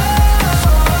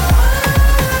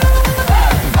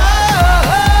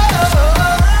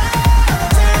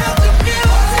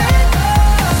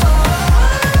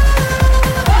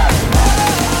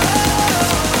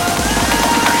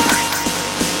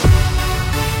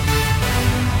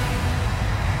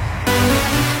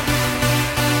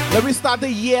 Let me start the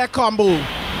yeah combo.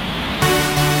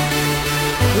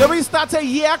 Let me start a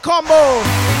yeah combo.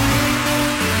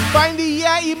 Find the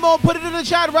yeah emo, put it in the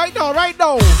chat right now, right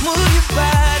now. Move your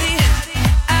body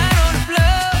out on the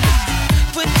floor.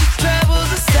 Put your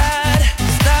troubles aside.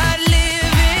 Start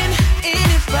living.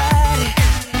 Anybody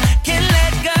can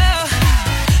let go.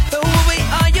 Throw away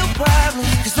all your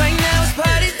problems. Cause right now it's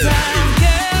party time.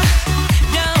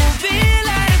 Girl, don't feel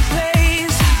out of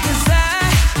place. Cause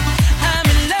I'm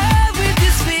in love with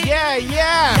this feeling. Yeah,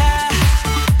 yeah.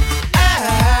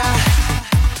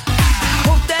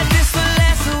 Hope that this will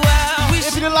last a while.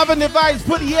 If you're loving the vibes,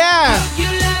 put yeah. You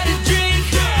love to drink,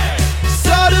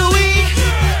 so do we.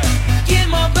 Get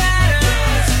more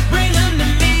bottles, bring them to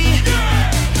me.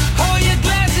 Hold your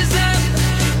glasses up,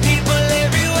 people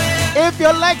everywhere. If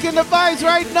you're liking the vibes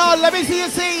right now, let me see you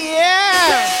say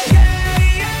yeah.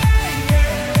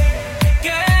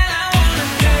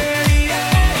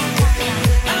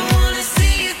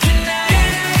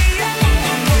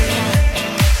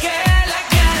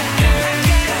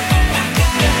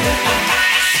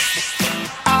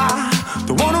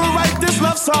 Don't wanna write this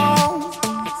love song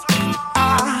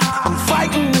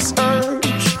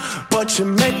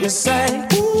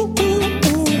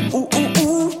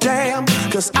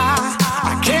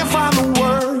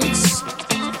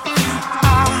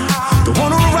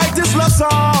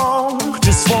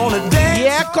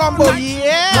combo,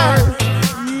 yeah.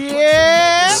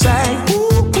 Yeah. Say,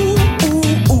 ooh, ooh, ooh,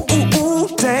 ooh, ooh, ooh,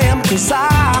 damn, 'cause I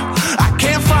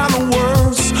can't find the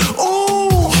words.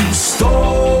 Ooh, you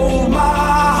stole my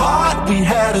heart. We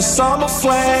had a summer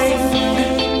flame,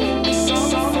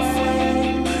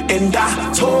 and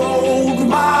I told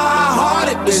my heart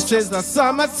it was this is the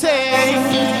summertime.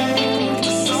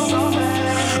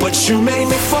 But you made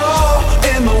me fall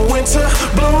in the winter,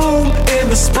 bloom in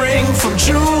the spring. From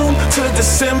June to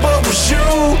December was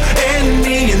you and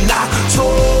me. And I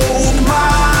told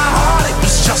my heart it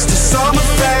was just a summer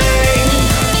thing,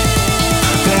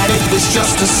 that it was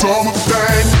just a summer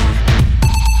thing.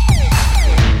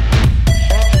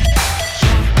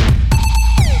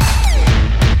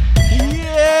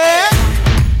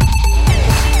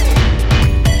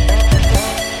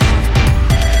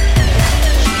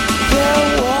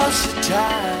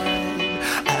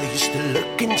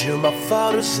 My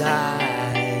father's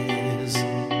eyes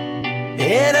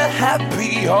in a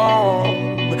happy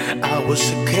home. I was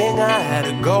a king, I had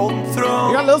a golden throne.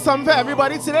 We got a little something for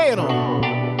everybody today, you know.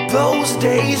 Those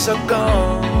days are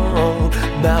gone,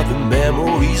 now the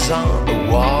memories on the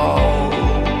wall.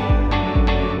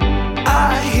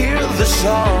 I hear the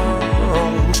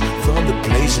songs from the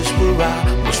places where I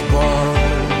was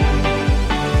born.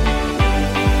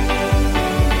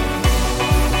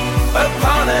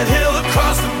 Upon that hill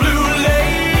across the blue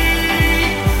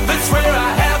lake, that's where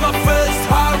I had my first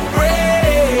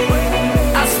heartbreak.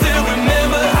 I still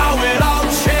remember how it all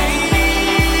changed.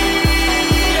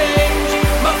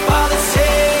 My father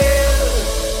said,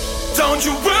 don't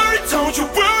you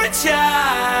worry,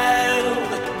 child.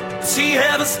 See,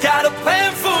 heaven's got a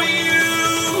plan for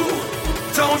you.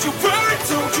 Don't you worry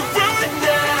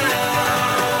now.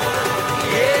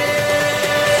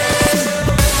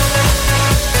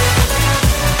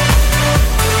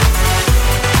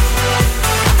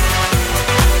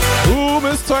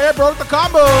 Miss Toya broke the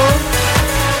combo.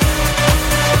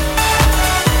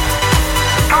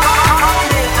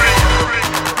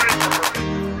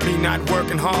 Me not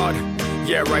working hard.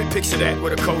 Yeah, right, picture that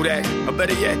with a Kodak. Or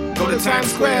better yet, go to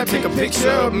Times Square, take a picture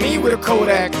of me with a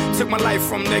Kodak. Took my life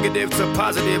from negative to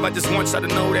positive, I just want y'all to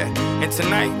know that. And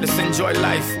tonight, let's enjoy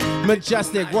life.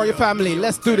 Mejustik, Warrior Family,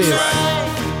 let's do this.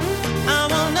 I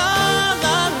will not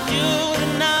love you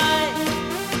tonight.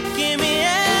 Give me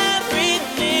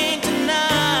everything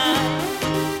tonight.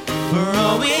 For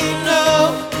all we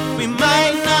know, we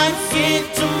might not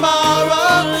get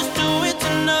tomorrow. Let's do it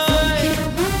tonight.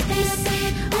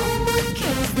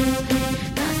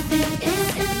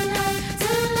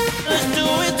 Let's do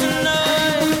it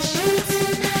tonight.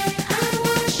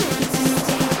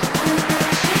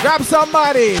 Grab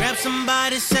somebody. Grab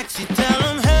somebody sexy, tell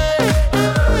them, hey.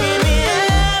 Give me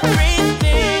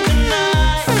everything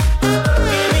tonight.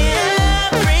 Give me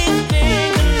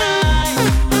everything tonight.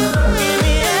 Give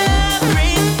me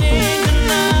everything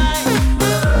tonight.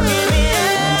 Give me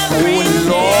everything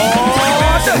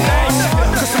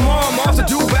tonight. Cause tomorrow I'm off to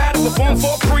Dubai to perform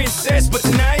for a princess. But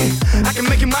tonight, I can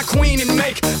make you my queen and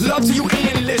make love to you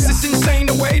endless. It's insane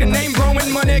the way the name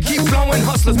growing, money keep flowing.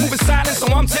 Hustlers moving silent, so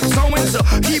I'm tiptoeing. So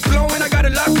keep blowing, I got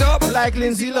it locked up like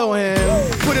Lindsay Lohan.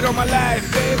 Put it on my life,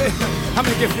 baby. I'm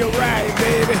gonna give you a ride,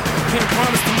 baby. Can't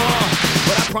promise tomorrow,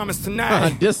 but I promise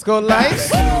tonight. Disco lights.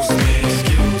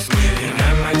 Excuse me, and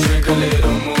I might drink a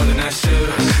little more than I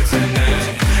should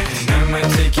tonight. And I might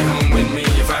take you home with me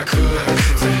if I could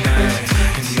tonight.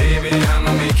 And baby,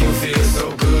 I'ma make you feel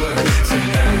so good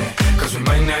tonight. Cause we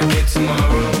might not get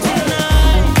tomorrow.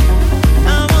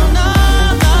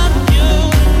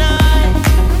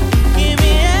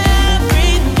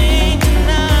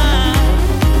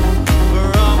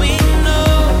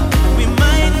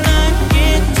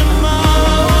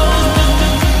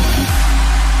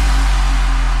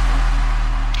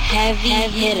 Heavy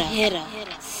hitter.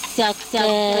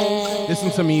 Sucker.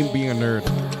 Listen to me being a nerd.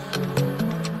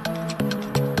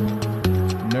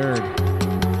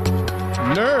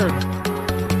 Nerd.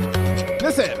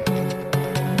 Listen.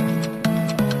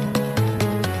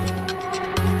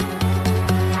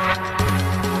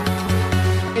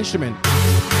 Instrument.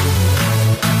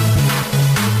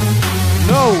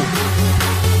 No.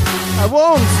 I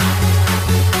won't.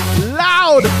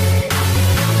 Loud.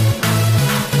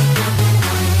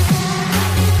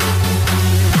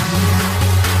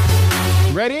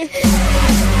 Ready?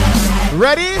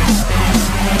 Ready?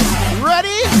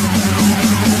 Ready?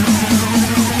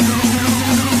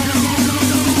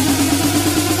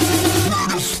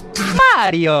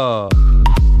 Mario.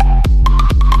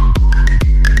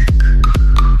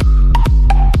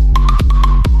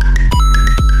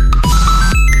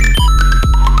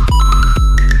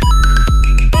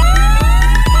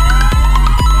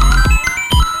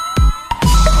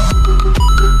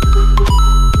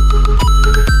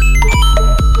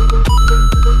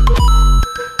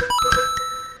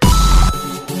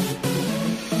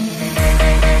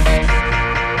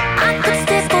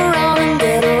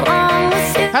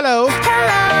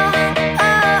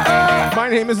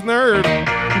 name is Nerd.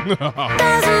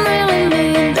 Doesn't really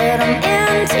mean that I'm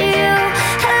into you.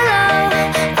 Hello,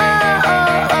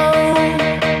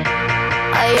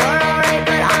 you're alright,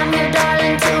 but I'm your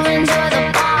darling to enjoy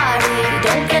the party.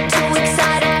 Don't get too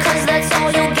excited, cause that's all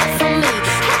you'll get from me.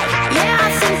 Hey, yeah,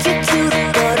 I think you're cute,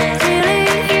 but really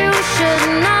you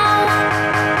should know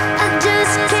I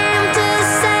just came to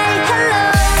say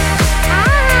hello.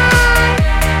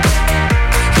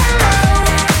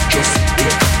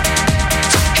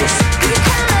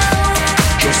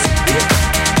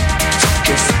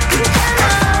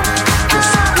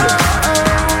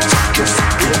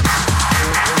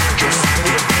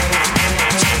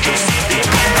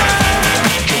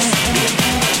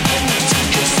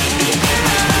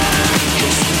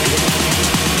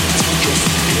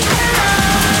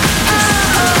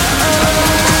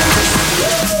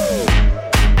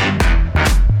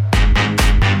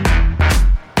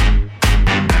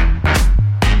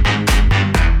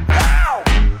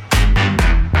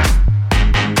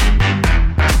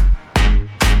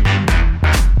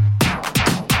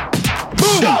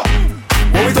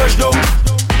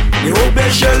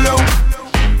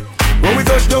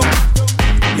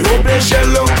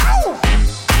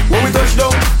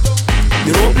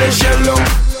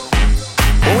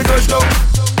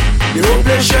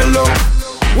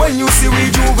 When you see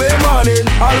we Juve morning,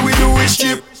 all we do is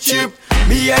chip.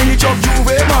 Behind the truck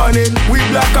Juve morning, we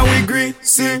black and we green,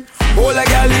 see. All a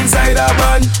girl inside a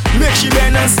van, make she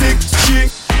bend and stick.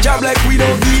 She job like we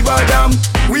don't give a damn.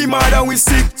 We mad and we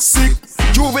sick.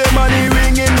 Juve money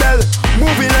ringing bell,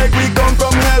 moving like we come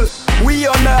from hell. We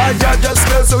under a jab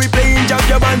spell, so we playing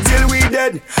jab until we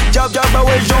dead. Jab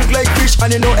always junk like fish,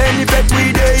 and you know any pet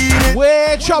we dey in it.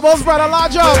 Where troubles, brother,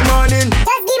 large up. Good morning.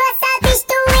 Just give us a fish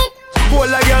to it. Hold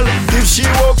a girl, give she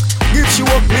walk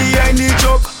behind the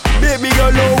truck. Baby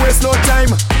girl, no waste no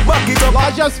time. Back it up.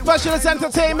 Larger specialist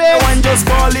entertainment. No one just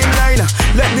fall in line.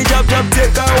 Let me jab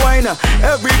take a wine.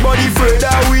 Everybody further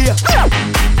away.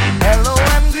 Hello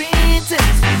and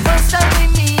greetings. First time we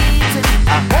meeting.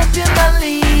 I hope you're not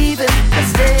leaving.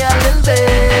 Let's stay a little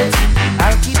bit.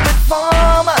 I'll keep it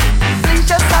formal. Please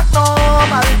just act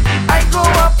normal. I grew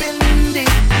up in the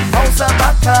house of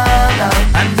Bacchanal,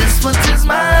 and this foot is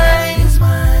mine.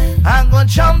 I'm gonna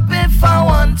jump if I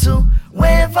want to.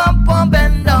 Wave up or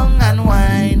bend down and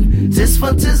whine. This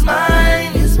foot is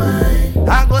mine.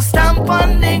 I go stamp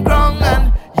on the ground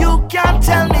and you can't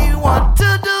tell me what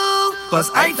to do. Cause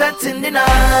I felt in the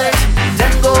night,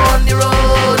 then go on the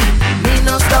road. Me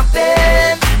no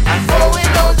stopping, I'm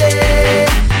going all day.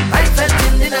 I felt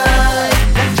in the night,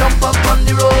 then jump up on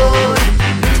the road.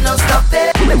 Me no stopping.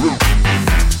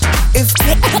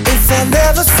 If I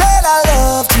never said I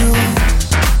loved you,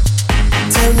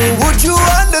 tell me, would you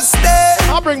understand?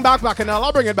 I'll bring back Bacchanal,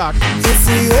 I'll bring it back. If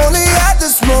we only had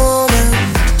this moment,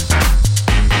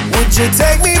 would you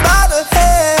take me by the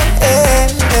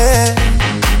hand?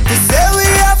 They say we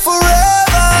are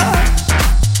forever,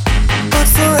 but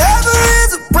forever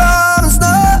is a promise. No.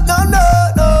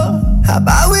 How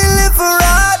about we live for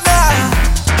right now?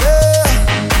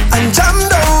 Yeah. And jam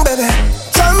down, baby.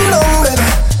 Ooh,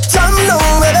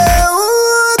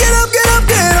 get up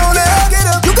on it.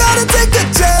 You gotta take a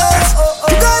chance.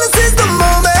 You gotta seize the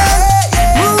moment.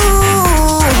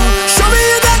 Ooh, show me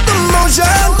you got the motion.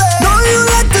 Know you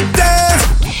like to dance.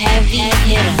 Heavy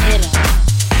hitter.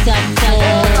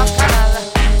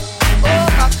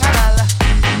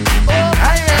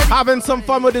 Having some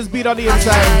fun with this beat on the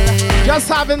inside. Just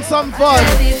having some fun.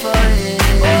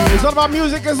 It's all about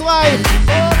music is life.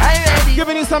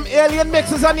 Giving you some alien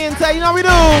mixes on the inside. You know we do.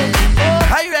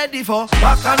 Are you ready for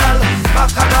Bacchanal?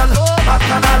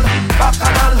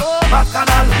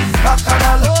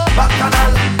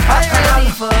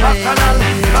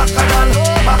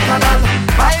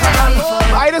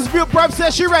 I dispute prep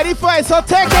says she ready for it, so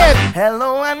take it.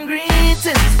 Hello and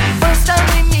greetings. First time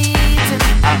we meeting.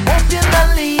 I hope you're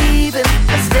not leaving.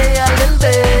 Let's stay a little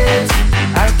bit.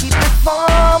 I'll keep it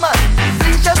formal.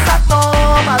 Please just act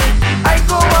normal. I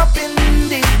grew up in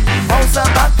the house of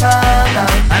Bacchanal,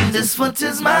 and this foot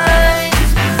is mine.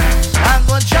 I'm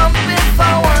gonna jump if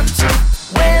I want to.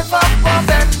 Wave up or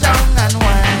bend down and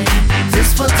whine.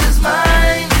 This foot is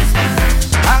mine.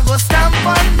 I'm gonna stamp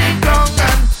on the ground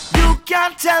and you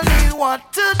can't tell me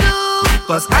what to do.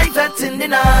 Cause I felt in the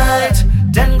night,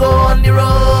 then go on the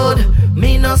road.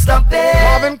 Me no stopping.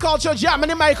 Marvin Culture Jam in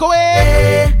the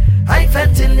microwave. I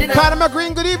felt in the night. Panama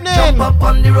Green, good evening. Jump up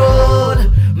on the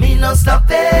road. Me no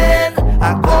stopping.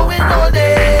 I'm going all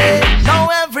day. Now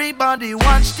everybody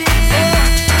watch this.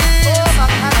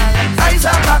 Eyes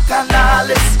are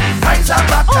Bacchanalist. I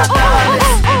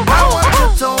want you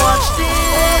to watch this.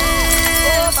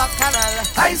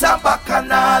 I's a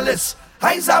bacchanalis.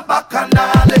 I's a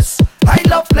bacchanalis. I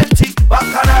love plenty.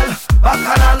 Bacchanal,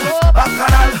 bacchanal,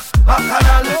 bacchanal,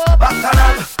 bacchanal,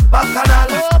 bacchanal, bacchanal,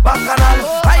 bacchanal.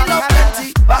 I love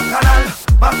plenty. Bacchanal,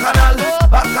 bacchanal,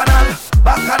 bacchanal,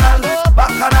 bacchanal,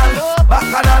 bacchanal,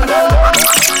 bacchanal.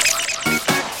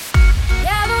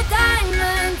 Yellow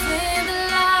diamonds in the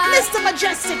light. Mr.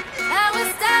 Mejustik. I was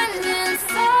standing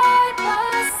side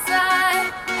by side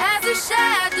as a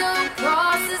shadow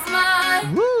crosses mine.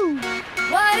 Woo.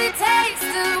 What it takes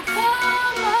to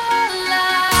come alive.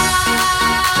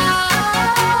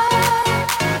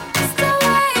 It's the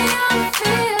way I'm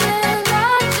feeling, I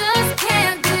just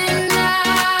can't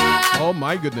deny. Oh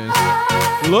my goodness.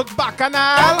 Look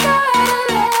bacchanal.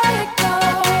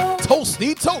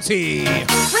 Toasty toasty.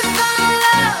 We found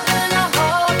love in a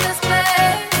hopeless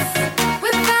place. We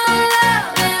found love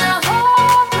in a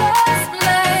hopeless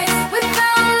place. We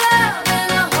found love in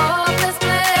a hopeless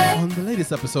place. On the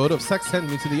latest episode of Sex Send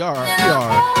Me to the ER,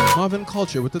 Marvin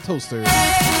Culture with the toaster,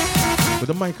 with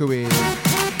the microwave,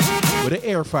 with the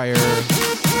air fryer.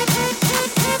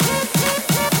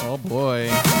 Oh boy.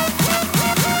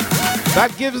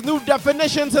 That gives new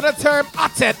definition to the term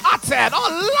atet, atet. Oh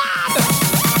lord!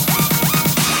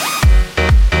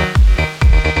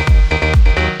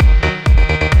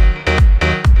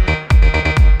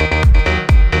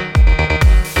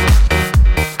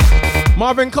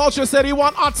 Marvin Culture said he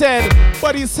want ated,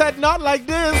 but he said not like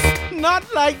this, not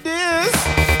like this.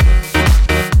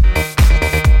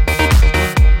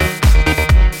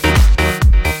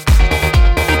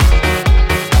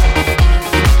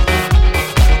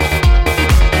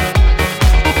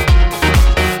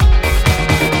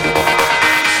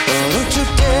 Don't you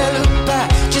dare look back,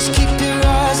 just keep your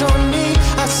eyes on me.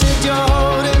 I said you're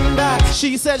holding back.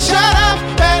 She said shut up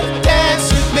and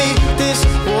dance with me. This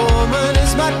woman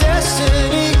is my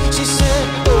destiny. She said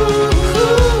ooh,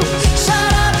 ooh,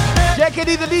 shut up and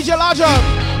JKD the DJ Larger.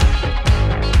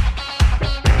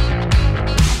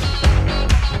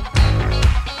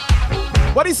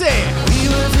 What he say? we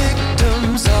were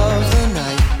victims of the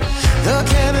night. The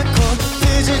chemical,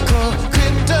 physical,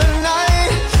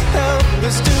 kryptonite help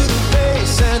us to the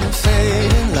base and the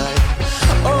fading light.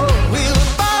 Oh, we were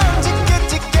bound to get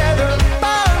together,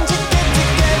 bound to get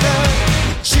together.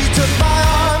 She took my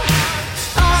arm,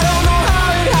 I don't know how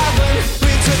it happened.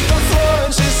 We took the floor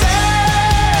and she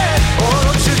said, oh,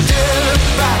 don't you dare look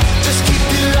back, just keep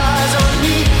your eyes on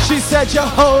me. She said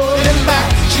you're holding back.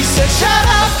 She said shut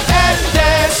up and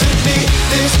dance with me.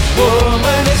 This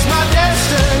woman is my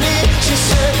destiny. She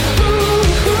said ooh,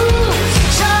 ooh,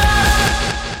 shut up.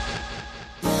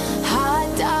 I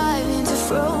dive into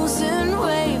frozen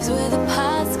waves where the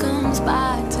past comes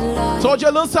back to life. Told you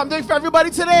a little something for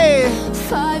everybody today.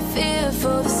 Fight fear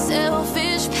for the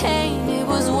selfish pain. It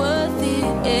was worth it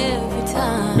every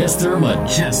time. Mr.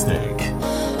 Mejustik.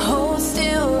 Hold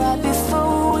still right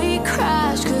before we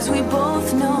crash, 'cause we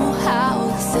both know how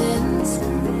this ends.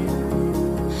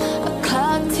 A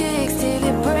clock ticks till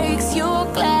it breaks your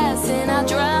glass, and I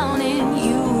drown in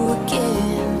you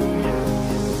again.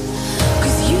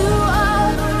 'Cause you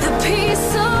are the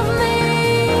piece of me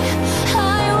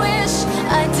I wish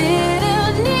I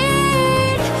didn't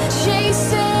need.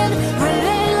 Chasing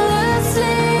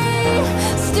relentlessly,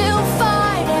 still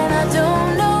fight, and I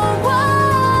don't know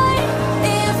why.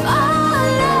 If our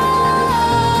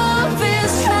love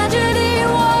is tragedy,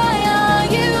 why are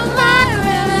you my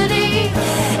remedy?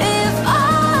 If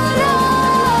our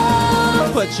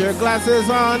love Put your glasses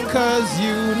on, 'cause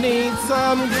you need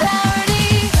some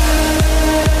clarity.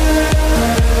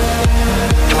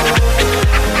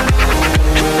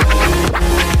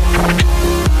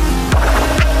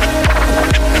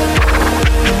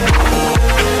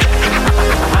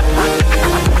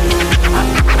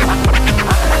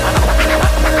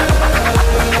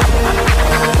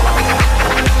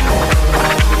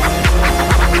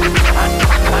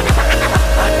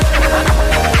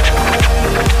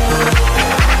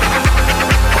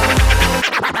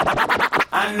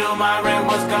 I knew my rent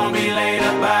was gonna be late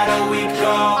about a week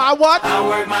ago. I what? I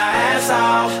worked my ass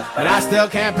off, but I still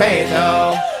can't pay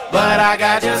though. But I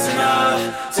got just enough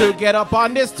to get up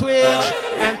on this Twitch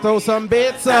and throw some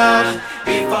bits up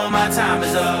before my time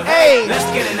is up. Hey, let's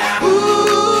get it now.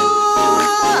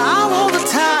 I want the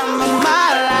time of my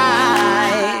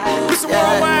life. Mr.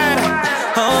 Worldwide.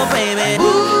 Oh, baby.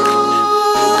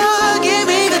 Ooh, give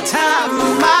me the time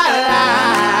of my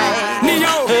life.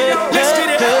 Neo, let's get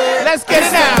it. Let's get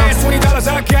it now. $20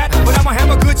 I got, but I'ma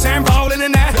have a good time ballin'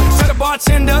 in that. Tell the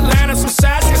bartender, line up some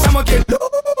sides, 'cause I'ma get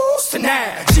loose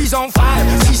tonight. She's on fire,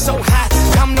 she's so hot.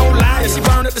 I'm no liar, she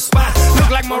burned at the spot. Look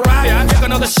like Mariah, I took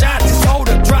another shot. Told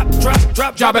her, drop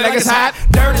drop it like it's hot.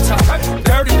 Dirty talk,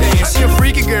 dirty dance. She a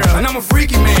freaky girl, and I'm a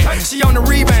freaky man. She on the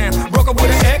rebound, broke up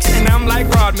with an ex, and I'm like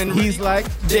Rodman. He's like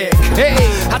Dick. Hey,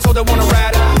 I told her wanna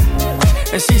ride out,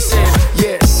 and she said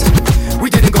yes. We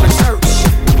didn't go to church,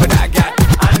 but I got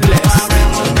blessed.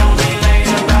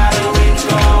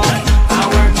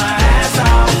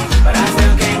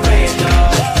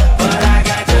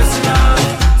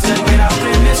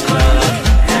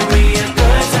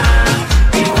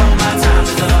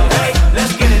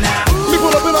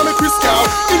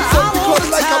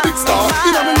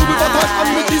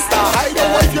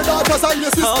 Cause I'm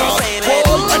your sister. Oh,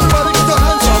 everybody get your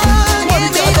hands up. Money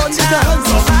get done, get your hands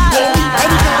up.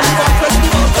 Anytime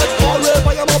you want festival, like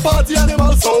forever, I'm a party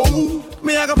animal, so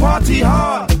me I go party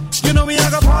hard. You know me I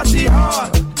go party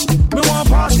hard. Me want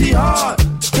party hard.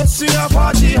 Let's see a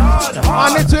party hard.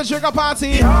 On the Twitch, we got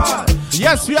party hard.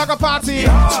 Yes, we are gonna party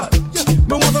hard.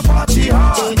 Me want to party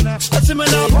hard. Let's see me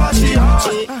now party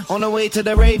hard. On the way to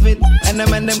the Raven, and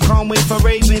them can't wait for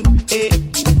Raven.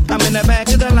 I'm in the back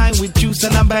of the line with juice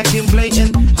and I'm back in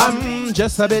blatant. I'm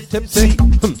just a bit tipsy,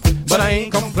 but I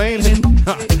ain't complaining.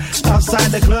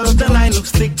 Outside the club, the line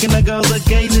looks thick and the girls are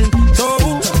gazing. So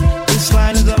this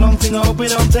line is a long thing, I hope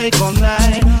it don't take all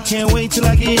night. Can't wait till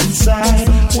I get inside.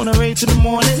 Wanna rave to the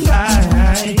morning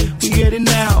light. We getting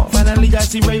down. Finally I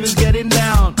see ravers getting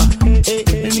down. And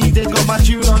these days got my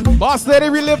tune on. Boss lady,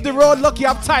 relive the road. Lucky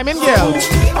up timing, girl.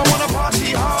 I wanna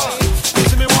party hard.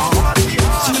 See me want party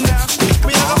hard.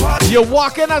 You're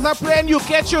walking as I play and you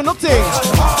get you nothing.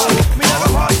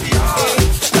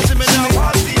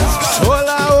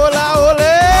 Hola, hola,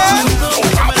 hola.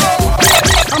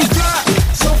 I'm fly,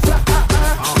 so fly.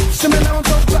 See me now, I'm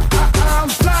so fly. I'm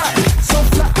fly, so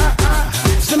fly.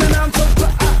 See me now, I'm so fly.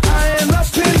 I am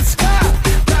up in the sky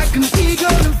like an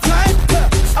eagle in flight.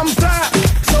 I'm fly,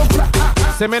 so fly.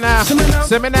 Seminar, seminar,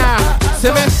 seminar.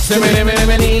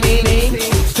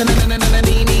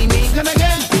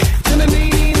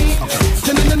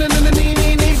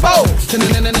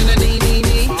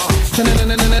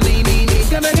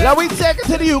 Now we take it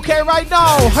to the UK right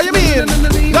now. How you mean?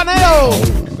 Ganeo.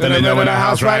 Then I'm in the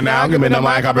house right now. Give me the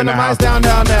mic up in the house. Down.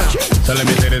 So let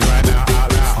me say this right now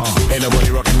out loud. Ain't nobody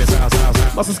rocking this house.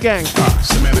 Bust the skank.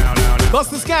 Simmer down.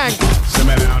 Bust the skank.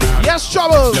 Simmer down. Yes,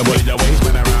 trouble. Nobody the waste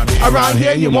man around here. Around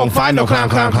here you won't find no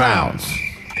clowns.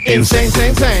 Insane. Is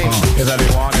that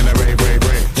they want in a rave.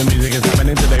 The music is coming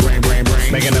into their brain.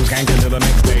 Making them skank until the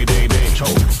next day.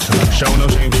 Show no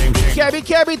shame.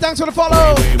 Cabby, thanks for the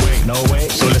follow. Wait, no way.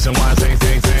 So listen why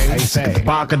I say.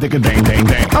 Bark a dick a ding.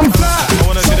 I'm fly. I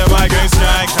wanna see the migraine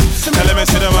skank. Tell him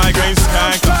it's the migraine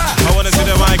skank. I wanna see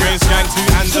the migraine skank.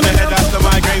 2 hands on the head, that's the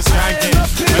migraine skanking.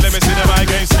 Tell him it's the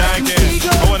migraine skanking.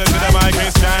 I wanna see the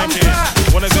migraine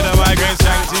skanking. Wanna see the migraine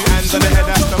skank. 2 hands on the head,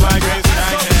 that's the migraine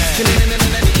skanking.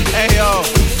 Hey yo,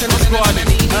 what's going on?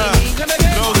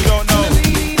 Those who don't know.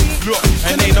 Look,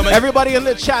 and they know everybody in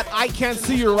the chat, I can't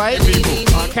see you, right?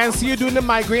 I can't see you doing the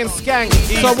migraine skank.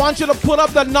 So I want you to put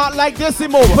up the not like this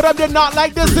emote. Put up the not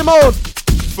like this emote.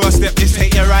 First step, just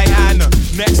take your right hand.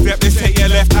 Next step, just take your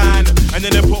left hand. And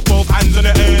then they put both hands on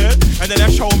the earth. And then they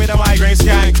show me the migraine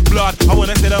skank. Blood, I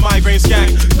wanna see the migraine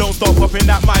skank. Don't stop popping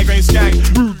that migraine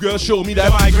skank. Rude girl, show me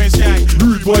that the migraine skank.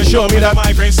 Rude boy, show me that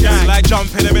migraine skank. Like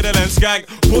jump in the middle and skank.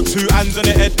 Put 2 hands on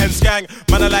the head and skank.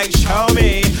 Man, I like show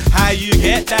me how you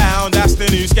get down. That's the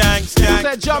new skank.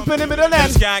 Said jump in the middle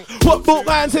and skank. Put both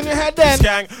hands in your head then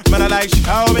skank. Man, I like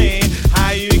show me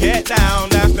how you get down.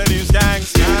 That's the new skank.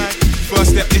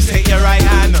 First step, just take your right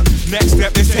hand. Next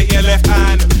step, just take your left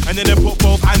hand. And then they put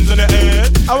both hands on the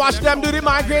earth. I watch them do the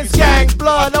migraine skank.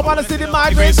 Blood, I wanna see the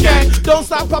migraine skank. Don't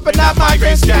stop popping that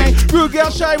migraine skank. Rude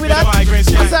girl, show me that. I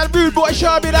said rude boy,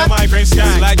 show me that. Migraine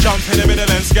skank. Like jump in the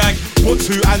middle and skank. Put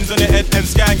 2 hands on the head and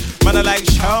skank. Man, I like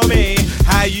show me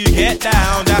how you get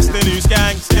down. That's the new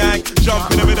skank.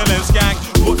 Jump in the middle and skank.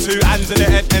 Put 2 hands on the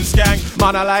head and skank.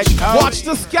 Man, I like watch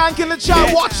the skank in the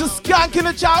chat. Watch the skank in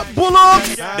the chat.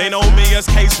 Bullocks. They know me as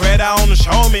K swear down.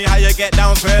 Show me how you get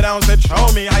down, swear down. Said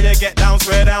show me how you get down,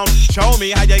 swear down. Show me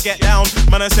how you get down.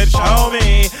 Man, I said show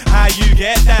me how you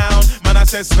get down. Man, I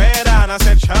said swear down. I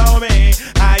said show me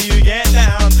how you get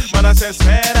down. Man, I said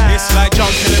swear down. It's like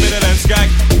jump in the middle and skank.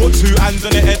 Put 2 hands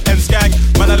on the head and skank.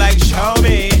 Man, I like show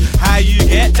me how you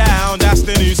get down. That's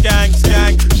the new skank.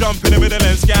 Jump in the middle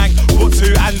and skank. Put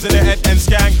 2 hands on the head and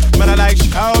skank. Man, I like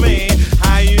show me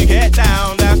how you get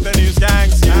down. That's the new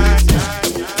skank.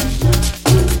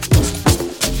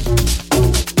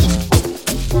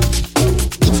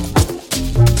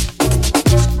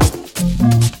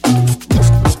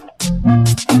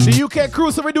 The UK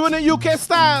crew, so we're doing the UK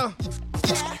style.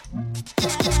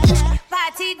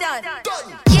 Party done.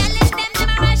 Yeah, let them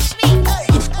rush me.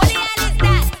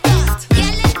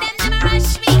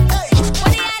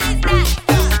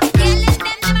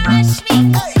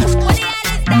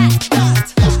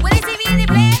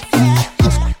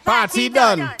 Party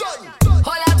done.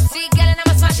 Hold up, see, girl, and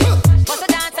I'ma smash it. Bust a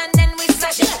dance and then we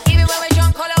smash it. Even when we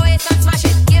drunk, hold our waist and smash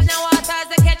it. Give no waters,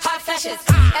 they get hot flashes.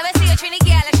 Ever see a Trini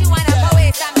girl and she wind up her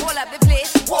waist and hold up the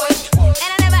place?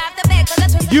 And I never have to beg, cause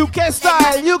that's what UK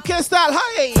style,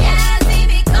 hi! yeah, see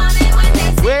me coming when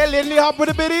they see Well, in the hop with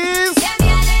the biddies. them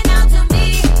yelling out to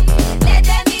me. Let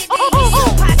them be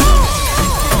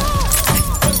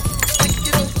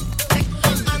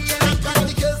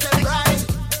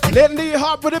Letting the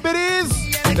hop with the biddies.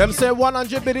 Them say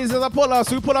 100 biddies is a puller,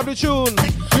 so we pull up the tune.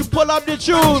 We pull up the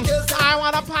tune. I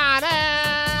wanna party.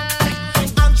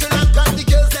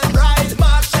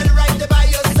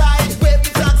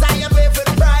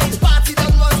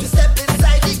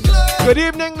 Good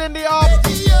evening, Lindy Up.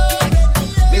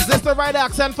 Is this the right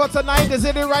accent for tonight? Is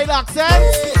it the right accent?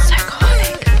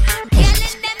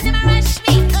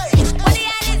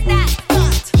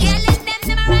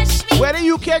 Where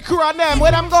the UK crew on them?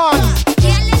 Where them gone?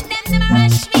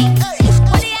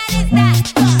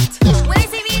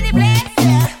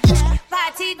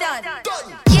 Party done.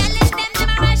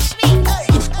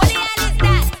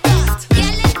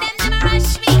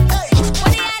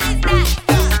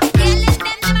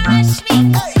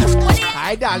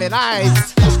 Hi, darling,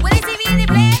 eyes.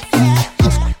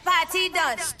 Party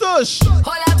done. Stush. Hold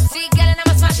up, see, girl, and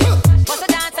I'ma smash it. Bust a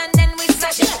dance and then we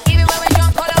smash it. Even when we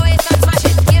drunk, hold our waist and smash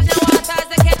it. Give no waters,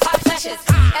 they get hot flashes.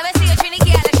 Ever see a Trini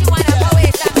girl and she wind up her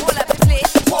waist and hold up the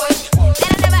place?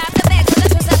 And I never have to beg, cause I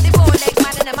twist up the bowl like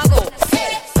man and them I go.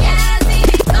 Yeah, see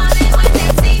me coming when they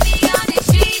see me on the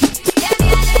street. Yeah,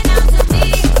 yelling out to me.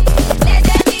 Let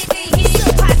them beat the heat.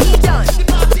 Party done.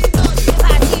 Party done.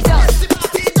 Party done.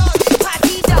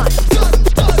 Party done.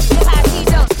 Party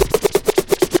done.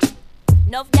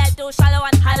 Enough girl too shallow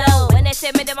and hollow. When they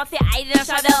say me, them a fi hide in the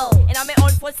shadow. And on my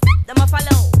own footstep, them a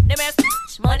follow. Them a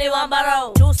smash, money one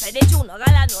borrow. Two say they tune, no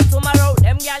gala no tomorrow.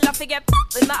 Them girl a fi get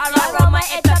with my arrow. Around my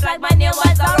head up like my name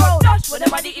was Zorro. Dash with them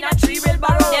body in a tree will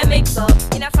borrow. They mix up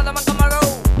in a Solomon Camaro.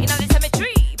 In a the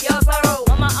cemetery, pure sorrow.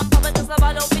 Mama and Papa just a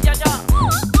ball out with your jaw.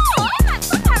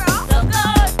 So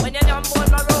good when you're down board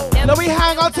borrow. Now we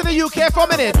hang out to the UK for a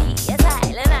minute. Yes,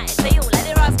 I say you let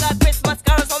the rascal Christmas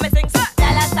carols for me sing.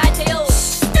 Tell us I to you.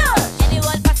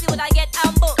 Anyone pass you would I get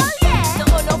ambushed? Oh yeah. Don't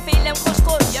go no feel them kush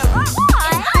kush. Yeah. It's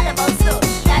all about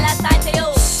stush. Tell us I to you.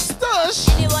 Stush.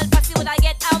 Anyone pass you would I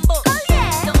get ambushed? Oh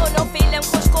yeah. Don't go no feel them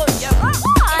kush kush. Yeah. It's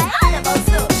all about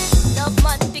stush. Love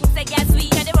man things they get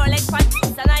sweet and they roll like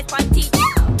panties and nice panties.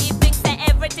 Deep things say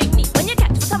everything neat. When you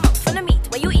catch with a mouth from the meat,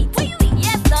 where you eat?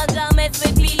 Yes, don't jam it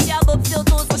with me. Your boobs still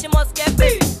toes, but she must get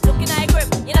beat. Looking at grip,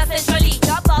 you know centrally.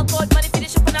 Drop out code money for the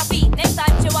ship on her feet. Next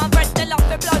time she want bread, they love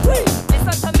the blood.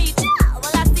 Listen to me,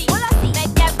 well I see.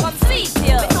 Make them come sweet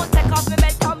you. We don't take off me,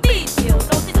 make them beat you.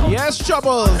 Yes,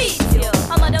 troubles. Beat you.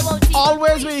 I'm on the won't teach.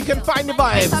 Always where you can find the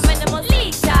vibes. I'm in the most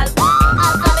lethal.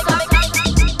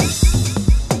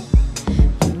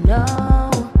 You know.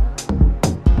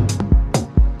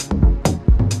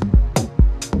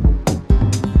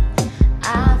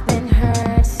 I've been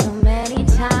hurt so many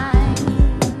times.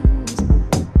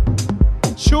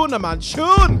 Tune, man,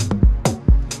 tune.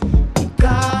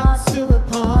 Got to a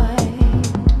point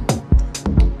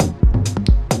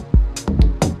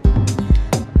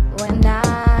when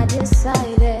I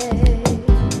decided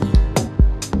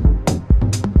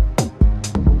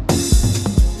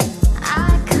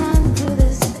I can't do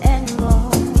this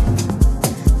anymore.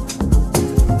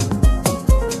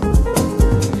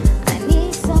 I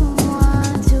need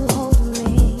someone to hold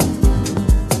me.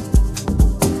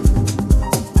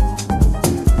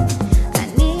 I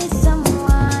need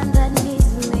someone that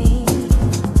needs me.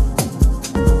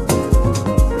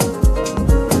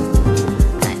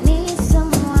 I need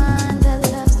someone that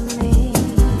loves me.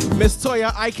 Miss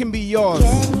Toya, I can be yours.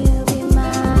 Can you be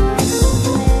my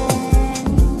Superman?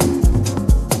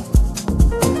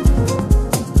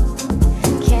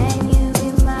 Can you be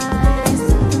my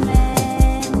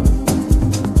Superman?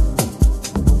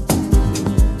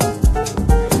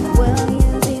 Will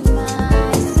you be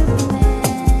my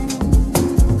Superman?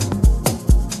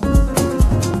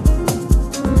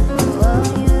 Will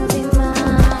you be my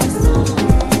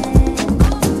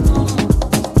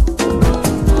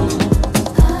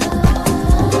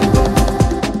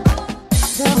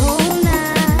the whole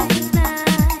night?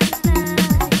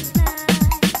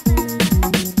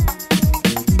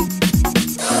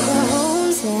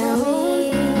 Tell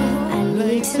me, I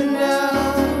need to know,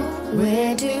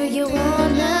 where do you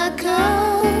wanna go?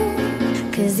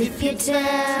 'Cause if you're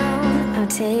down, I'll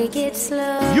take it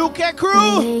slow. UK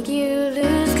crew. Make you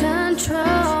lose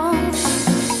control.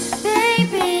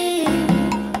 Baby,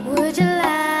 would you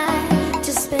like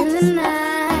to spend the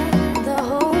night, the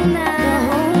whole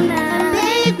night?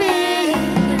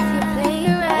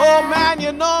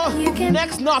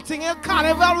 Notting Hill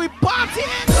Carnival, we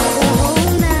partying.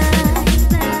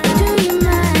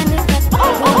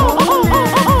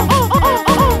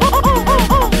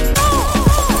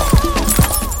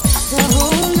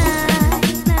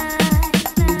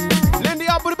 Lindy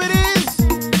up with the biddies.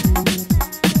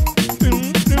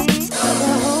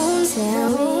 Tell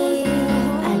me,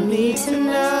 I need to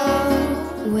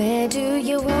know, where do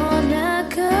you wanna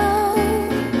go?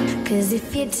 'Cause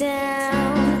if you're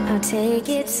down, I'll take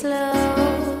it slow,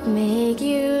 make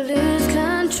you lose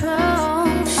control.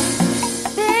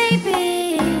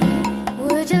 Baby,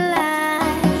 would you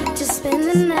like to spend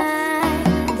the night,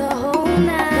 the whole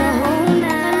night?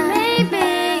 Maybe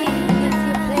if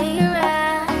you play it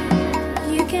right,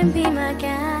 you can be my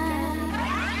guy.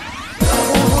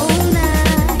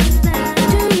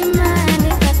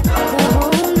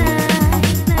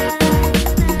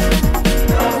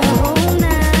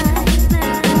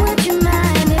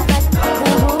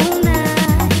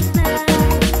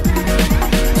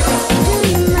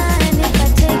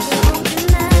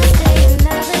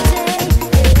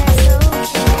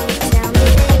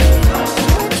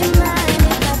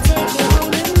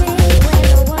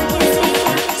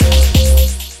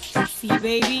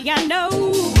 Baby, I know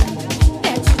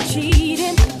that you're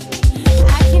cheating.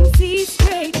 I can see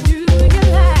straight through your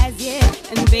lies,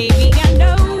 yeah. And baby, I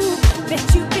know that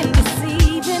you've been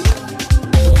deceiving.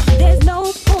 There's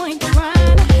no point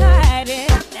trying to hide it.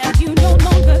 Now you no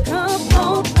longer come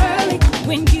home early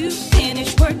when you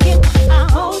finish working. I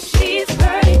hope she's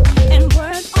hurting and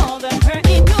worth all the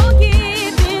hurting you're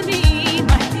giving me,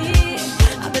 my dear.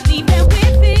 I believe that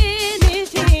we're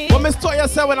finished here. What Miss Toya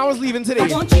said when I was leaving today. I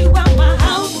want you out my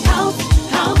house, house.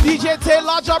 DJ Tay,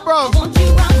 large up, bro. I want you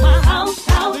out my house,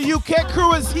 house. The UK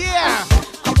crew is here.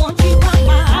 I want you out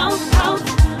my house, house,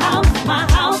 house, my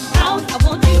house, house. I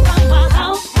want you out my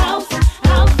house, house,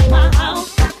 house, my house.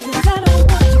 'Cause I don't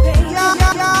want you, baby. Yo,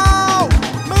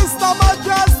 Mr.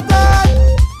 Mejustik.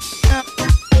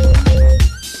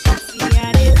 See,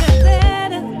 I deserve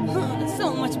better, so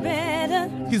much better.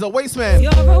 He's a waste man.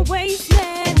 You're a waste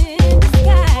man in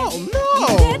disguise. Oh, no.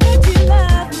 You said that you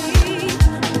love me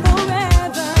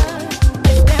forever.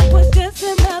 That was just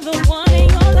another one in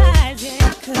your lies,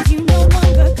 yeah. 'Cause you no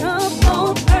longer come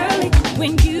home early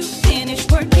when you finish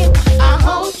working. I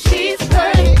hope she's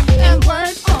hurting and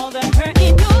worth all the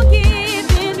hurting you're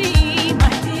giving me,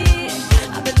 my dear.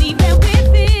 I believe that we're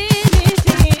finished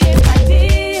here, my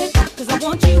dear. 'Cause I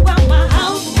want you out my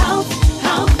house, house,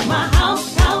 house, my house,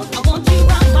 house. I want you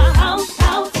out my house,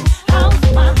 house, house,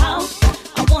 my house.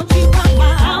 I want you out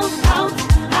my house, house,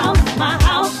 house, my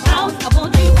house, house. I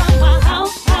want you out my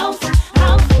house, house,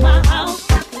 house, my house.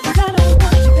 'Cause I don't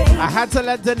want you, baby. I had to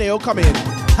let Daniel come in.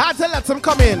 Had to let him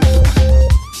come in.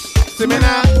 See me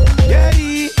now. Yeah,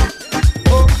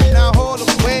 oh, now hold up,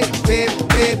 wait, baby,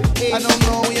 baby. I don't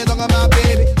know when you're talking about,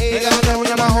 baby. I gotta know when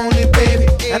you're my only baby.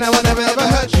 And I will never ever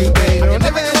hurt you, baby. I will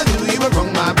never ever do you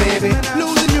wrong, my baby.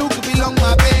 Losing you could belong,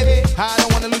 my baby. I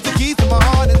don't wanna lose the keys to my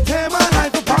heart and tear my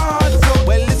life apart. So,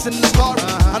 well, listen to the story.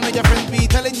 I know your friends be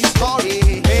telling you stories.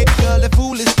 Hey, girl, the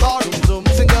fool is starting. So,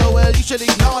 listen, girl, well, you should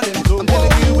ignore them. I'm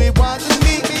telling you it wasn't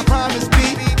me. Promise me,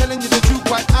 telling you the truth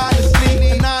quite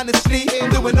honestly. And honestly,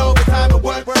 doing overtime at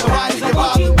work. So why did you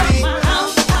bother me? My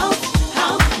house, house,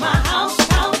 house, my house,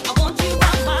 house. I want you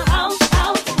out my house,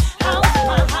 house, house,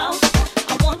 my house.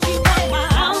 I want you out my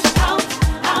house, house,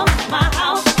 house, my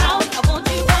house, house. I want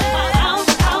you out my house,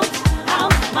 house,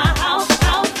 house, my house,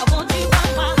 house. I want you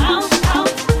out my house,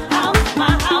 house, house,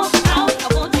 my house, house.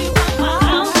 I want you out my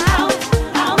house, house,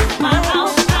 house, my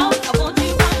house, house. I want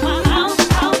you out my house,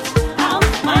 house,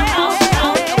 house, my house,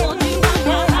 house. I want you out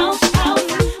my house, house,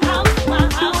 house, my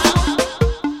house.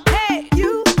 Hey,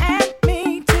 you and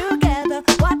me together,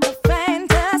 what a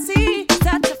fantasy,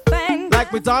 such a fantasy.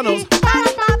 Like McDonald's.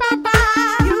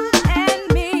 You and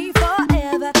me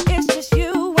forever, it's just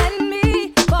you and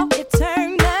me for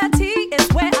eternity. Is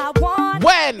where I want.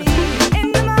 When?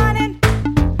 In the morning,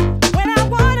 when I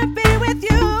wanna be with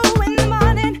you. In the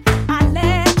morning, I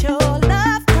let your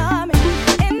love come in.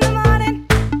 In the morning,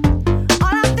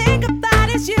 all I think about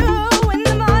is you. In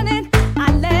the morning,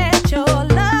 I let your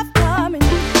love come in.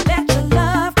 Let your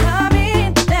love come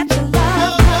in. Let your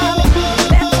love come in.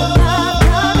 Let your love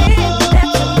come in. Let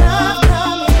your love come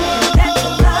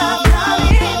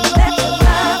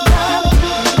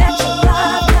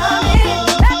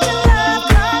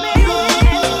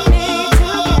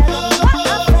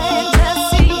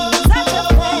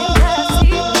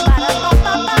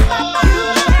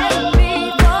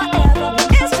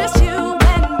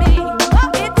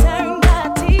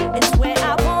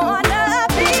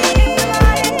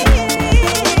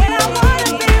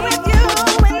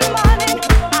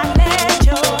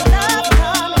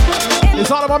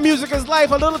Our music is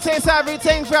life, a little taste of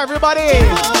everything for everybody.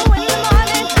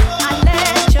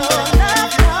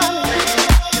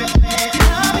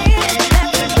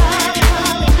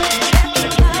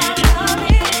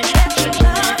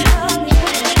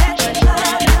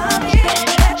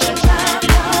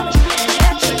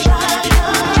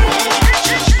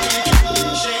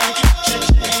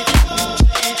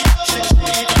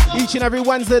 Each and every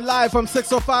Wednesday live from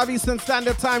 6:05 Eastern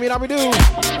Standard Time. You know what we do?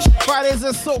 Fridays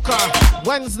is soca.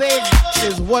 Wednesdays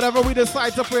is whatever we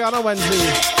decide to play on a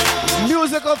Wednesday.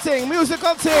 Musical thing,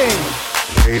 musical thing.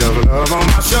 Weight of love on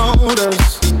my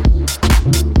shoulders.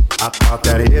 I thought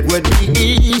that it would be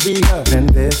easier than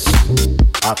this.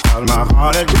 I thought my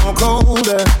heart had grown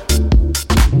colder.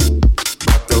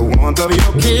 But the warmth of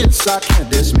your kiss I can't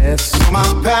dismiss. My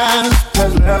past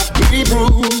has left me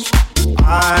bruised.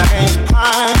 I ain't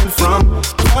hiding from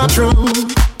the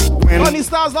truth. When Money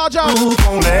Stars Larger, you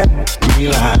won't let me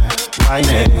lie right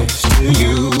next to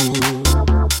you.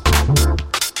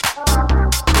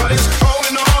 But it's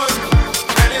holding on,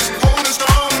 and it's holding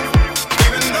strong.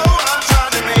 Even though I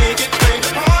tried to make it, play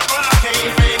the part, but I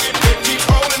can't fake it. It keeps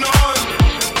holding on,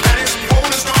 and it's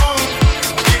holding strong.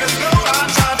 Even though I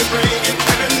tried to break it,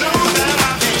 even know that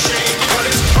I can't shake it. But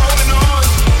it's holding on,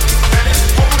 and it's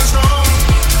holding strong.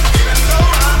 Even though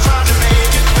I tried to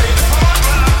make it, play the part,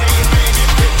 but I can't fake it.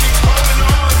 It keeps holding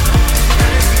on,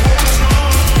 and it's holding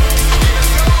strong. Even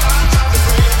though I tried to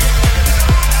break it, I can't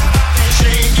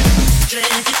shake it,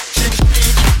 shake it.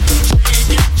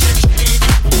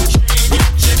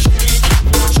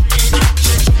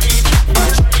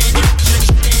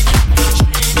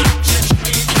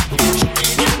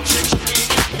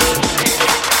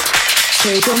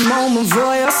 Take a moment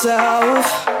for yourself.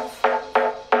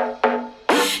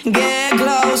 Get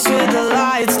close with the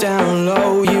lights down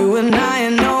low. You and I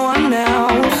and no one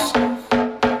else.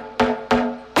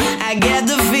 I get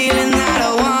the feeling that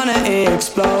I wanna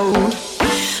explode.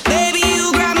 Baby,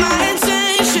 you grab my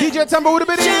attention. DJ Tembo with a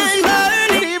bit of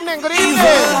good evening, good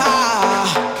evening.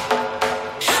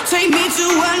 Take me to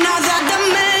another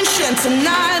dimension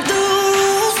tonight. The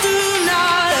rules do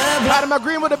not apply. Adam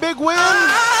agreeing with a big win.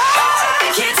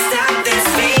 I can't stop this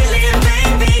feeling,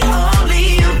 baby. Only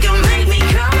you can make me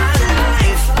come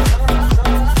alive.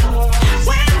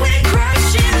 When we're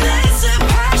crushing, there's a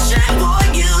passion. Boy,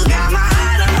 you got my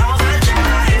heart on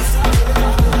overdrive.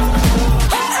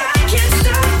 I can't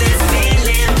stop this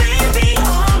feeling, baby.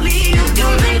 Only you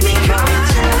can make me come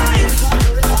alive.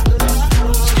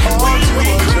 When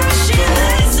we're crushing,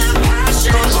 there's a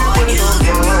passion. Boy, you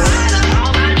got my heart on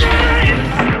overdrive.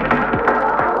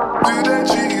 Do they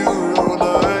treat you real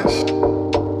nice?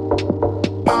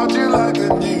 How'd you like a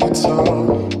new tone?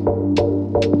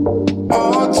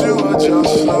 Or to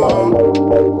adjust slow?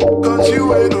 Cause you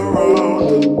ain't around.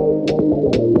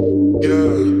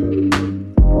 Yeah.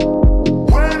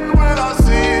 When will I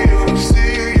see you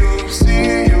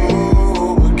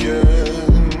again?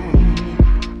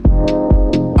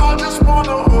 I just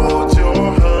wanna hold your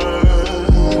hand.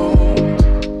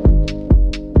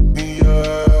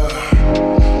 Yeah.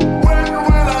 When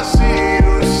will I see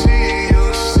you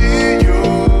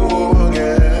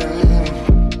again?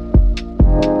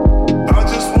 I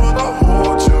just wanna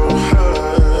hold your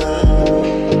hand.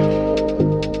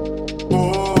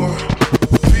 Oh,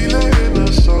 feel it in the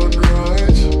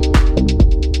sunrise,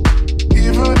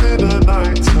 even in the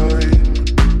nighttime.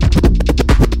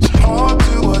 It's hard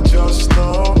to adjust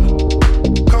now,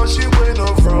 cause you ain't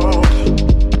around.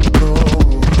 No.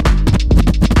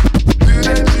 Do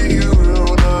they treat you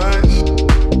real nice?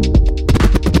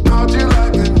 How'd you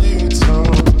like a new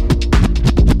tone?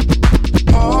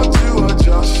 Hard to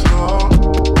adjust now,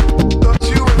 cause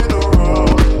you ain't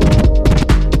around.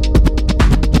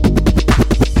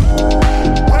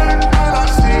 When will I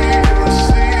see you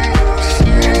again?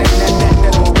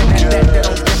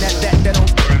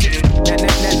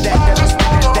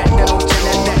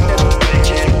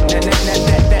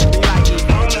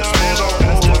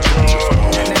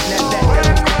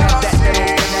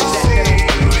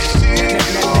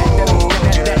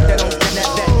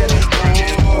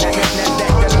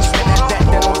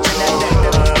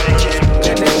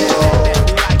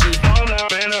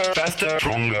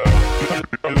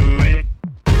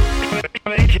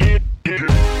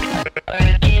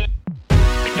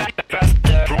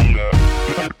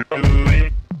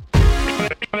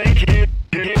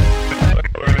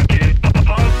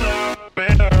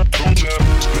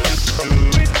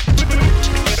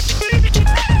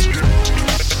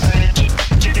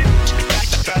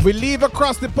 We leave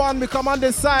across the pond, we come on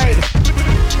this side,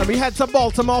 and we head to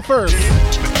Baltimore first.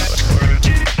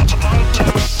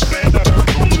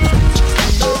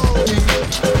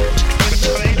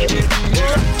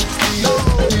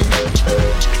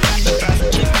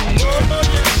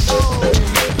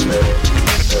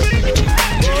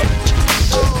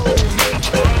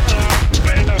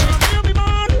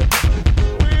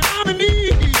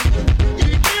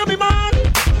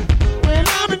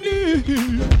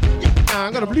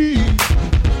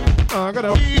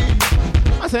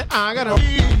 I said, I gotta.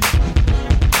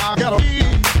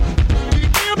 She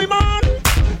give me money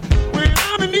when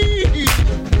I'm in need.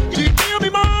 She give me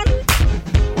money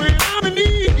when I'm in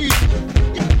need.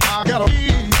 I gotta.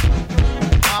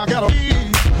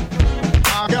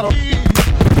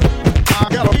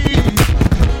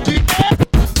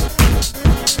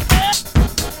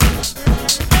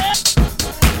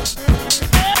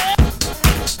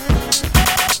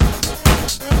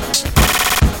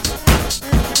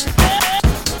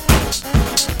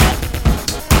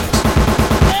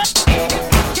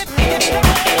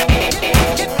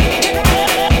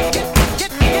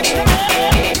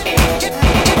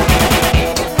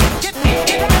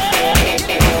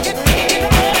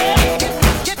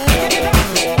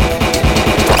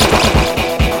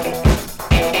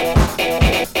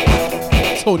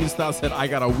 Tony Starr said, I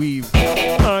gotta weave.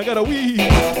 I gotta weave.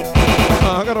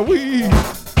 I gotta weave.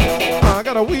 I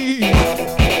gotta weave.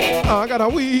 I gotta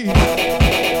weave.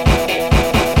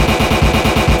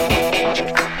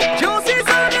 Josie's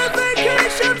on a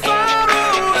vacation far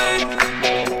away.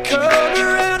 Come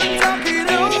around and talk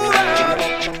it over.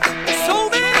 So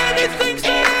many things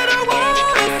that I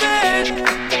wanna say.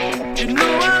 You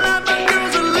know I like my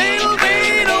girls a little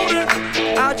bit older.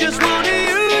 I just wanna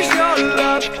use your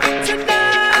love tonight.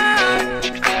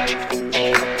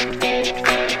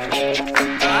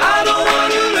 I don't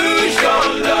wanna lose your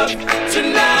love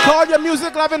tonight. Call your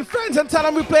music loving friends and tell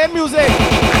them we playing music.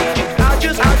 I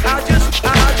just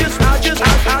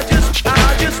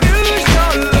use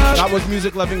your love. That was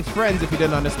music loving friends if you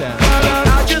didn't understand.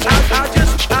 I just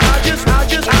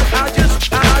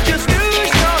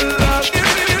use your love.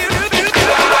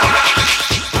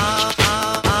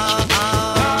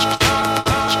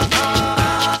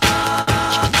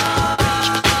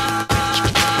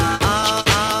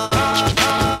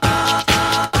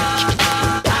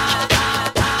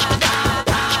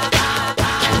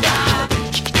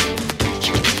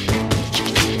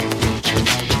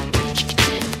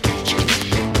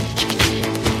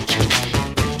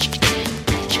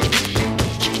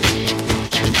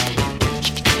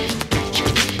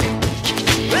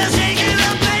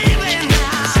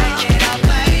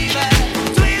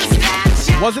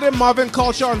 Was it in Marvin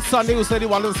Culture on Sunday who said he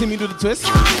wanted to see me do the twist?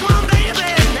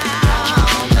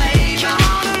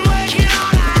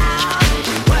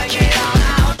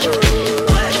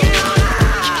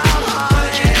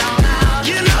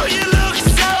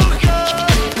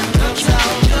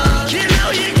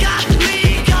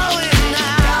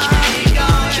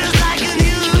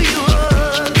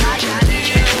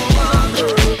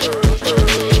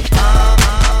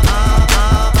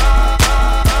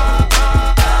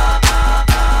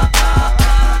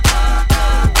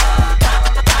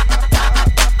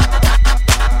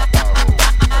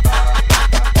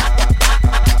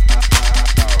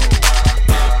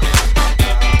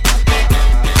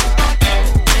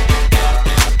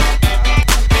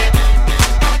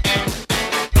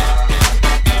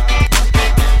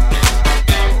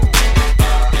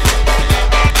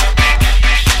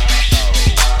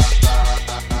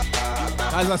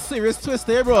 A serious twist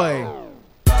there, boy.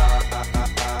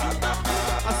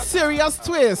 A serious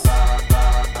twist.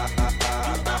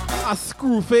 A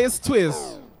screw face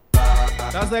twist.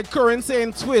 That's like current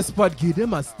saying twist, but give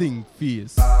them a stink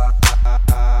face.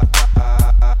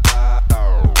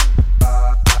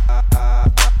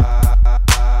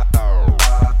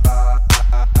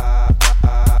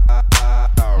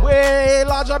 Way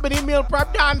large up in the meal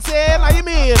prep dancing, how you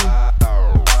mean?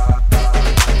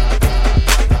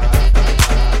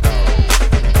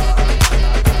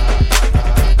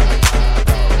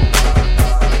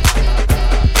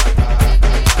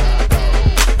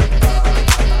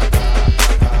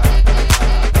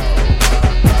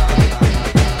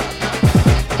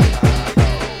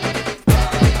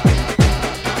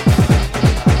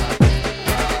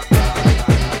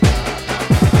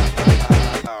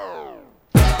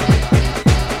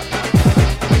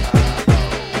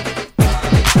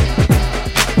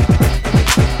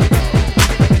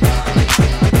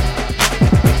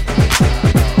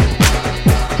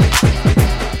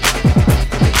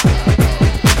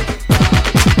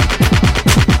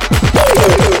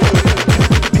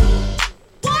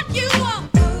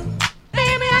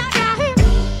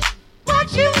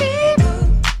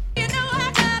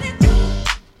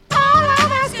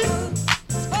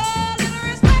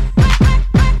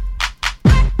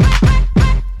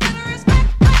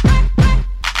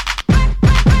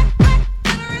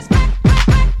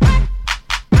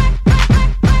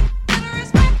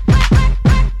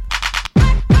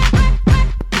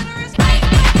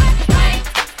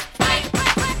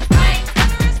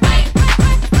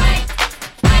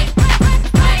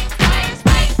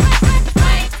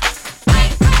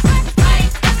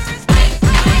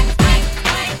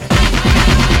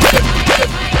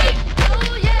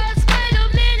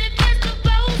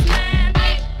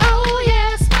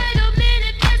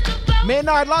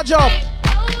 Maynard, lodge up.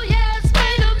 Oh yes,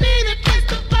 wait a minute,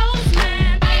 Mr.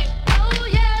 Postman. Oh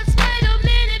yes, wait a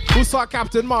minute. Who saw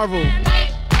Captain Marvel? Oh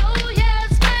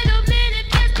yes, wait a minute,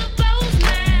 Mr.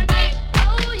 Postman.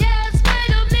 Oh yes,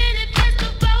 wait a minute, Mr.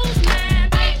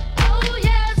 Postman. Oh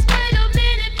yes, wait a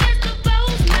minute, Mr.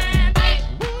 Postman.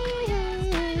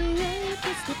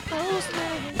 Mr.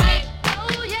 Postman.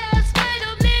 Oh yes, wait a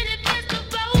minute, Mr.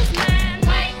 Postman.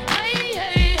 Hey,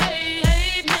 hey, hey,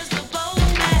 hey, Mr.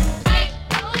 Postman.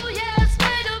 Oh yes,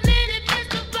 wait a minute,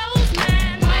 Mr.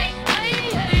 Postman. Hey,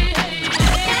 hey, hey, hey.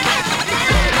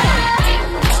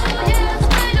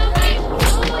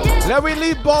 Let me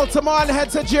leave Baltimore and head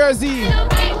to Jersey.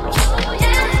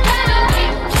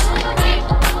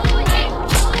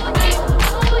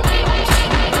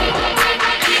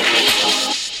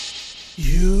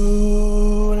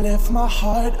 You lift my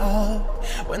heart up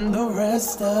when the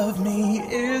rest of me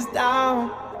is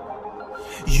down.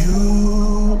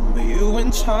 You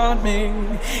enchant me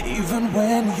even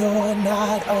when you're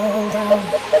not around.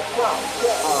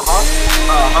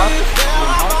 There are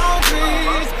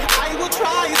boundaries, I will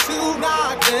try to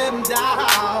knock them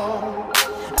down.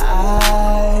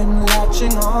 I'm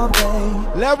latching on,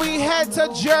 babe. Let me head to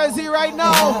Jersey right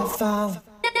now.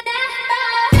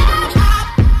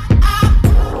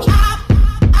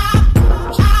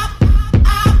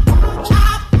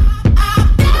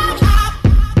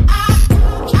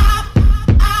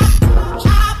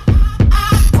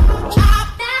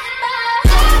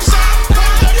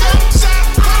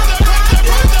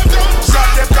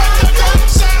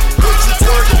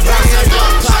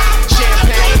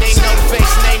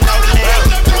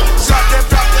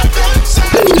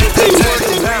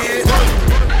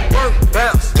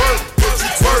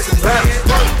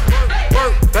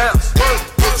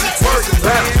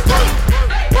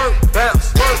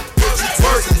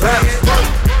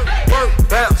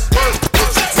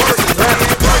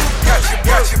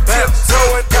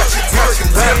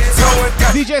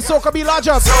 DJ Soca be large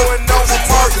up.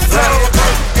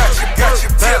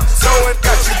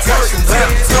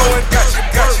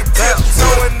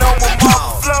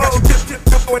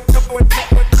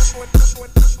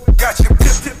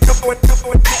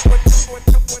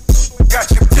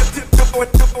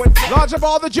 Large up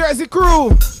all the Jersey crew.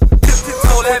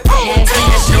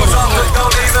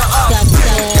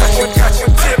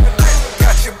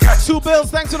 Two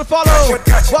bills, thanks for the follow.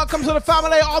 Welcome to the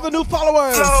family, all the new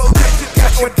followers.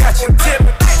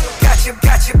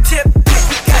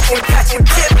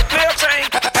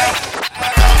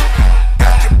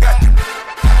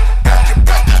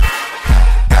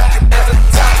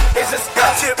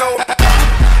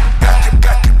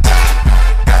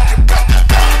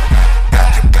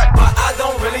 I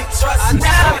don't really trust you.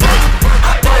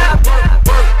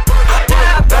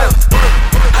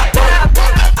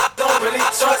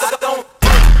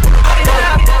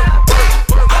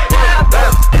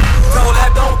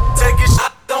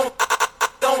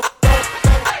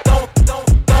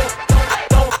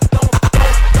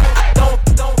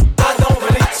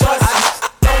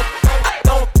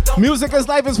 Music is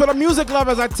life is for the music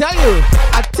lovers, I tell you.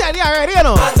 I tell you already, you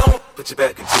know. Put your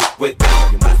back into it with me.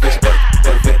 You move bitch back,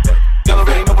 better fit that. Y'all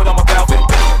already know what I'm about. You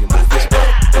move bitch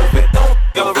back, better fit that.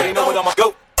 Y'all already know what I'm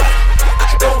about.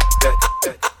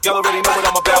 Y'all already know what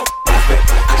I'm about.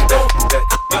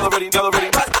 Y'all already.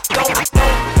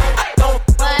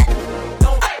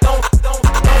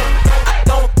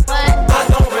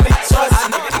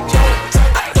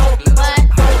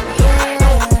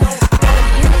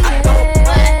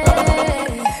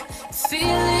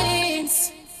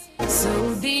 Feelings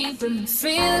so deep in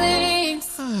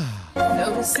feelings.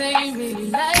 No, this ain't really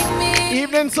like me.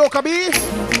 Evening, Soca B.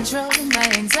 Control my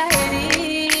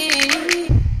anxiety.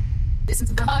 Listen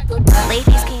to the heart go.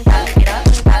 Ladies can back it up,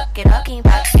 back it up,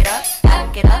 back it up,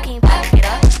 back it up, back it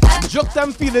up. Juke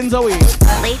them feelings away.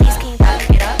 Ladies can back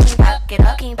it up, back it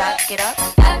up, back it up,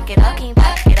 back it up,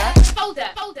 back it up. Hold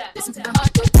that. Listen to the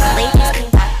heart go. Ladies can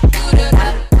back it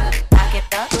up, back it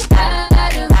up, back it up.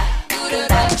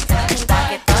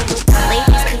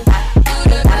 Ladies can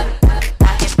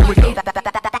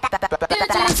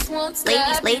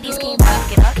ladies can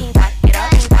back it up,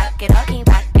 back it up,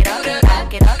 back it up, back it up,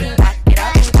 back it up, back it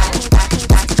up,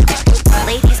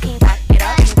 ladies can back it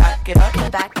up, back it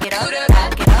up, back it up,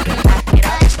 back it up, back it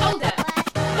up. Hold that.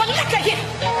 But look at here.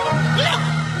 Look.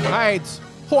 Alright,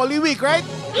 Holy Week, right?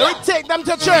 Let me take them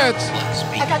to church.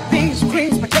 I got beans,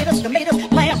 greens, potatoes, tomatoes,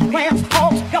 lambs, rams,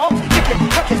 hogs, dogs, chicken,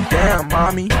 turkeys. Damn,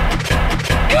 mommy.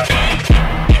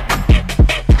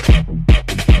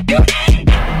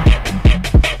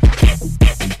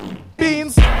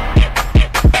 Beans.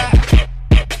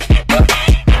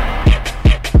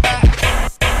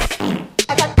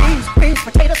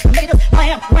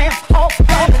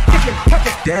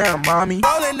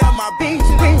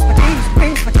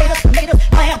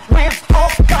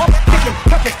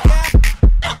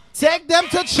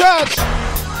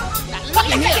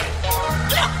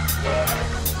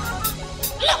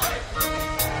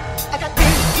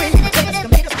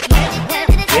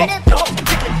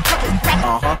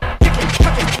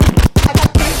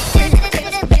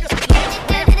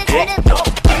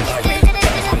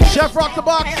 Chef, rock the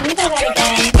box.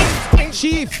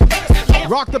 Chief,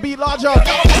 rock the beat larger.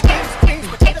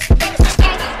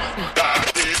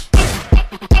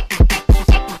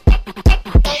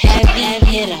 Heavy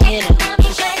hitter.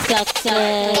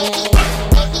 Success.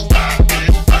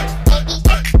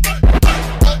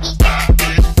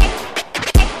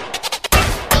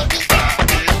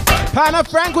 Pana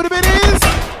Frank, what it is?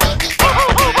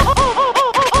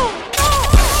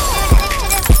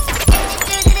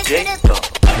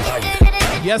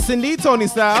 Yes, indeed, Tony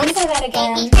Styles. Say that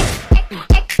again.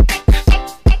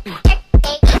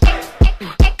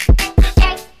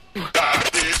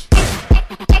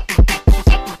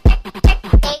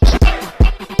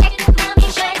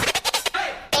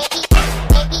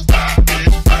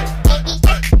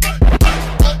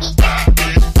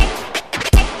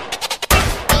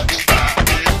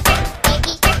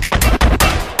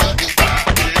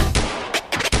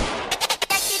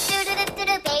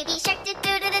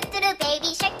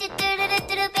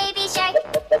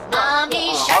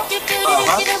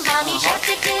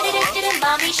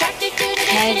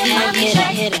 Heavy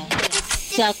hitter.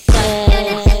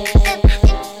 Success.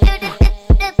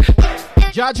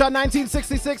 Jaja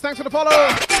 1966, thanks for the follow.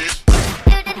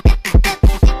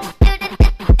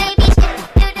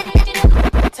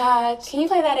 Todd, can you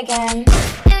play that again?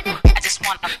 I just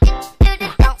want to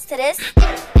bounce to this.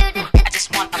 I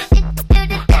just want to.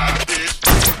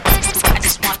 I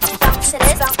just want to bounce to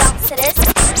this. Bounce to this.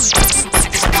 I just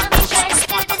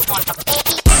want to.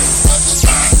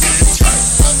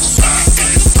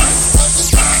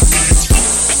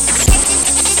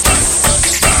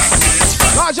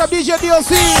 Large up DJ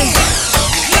DLC.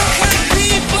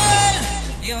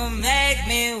 You make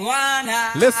me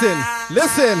wanna. Listen.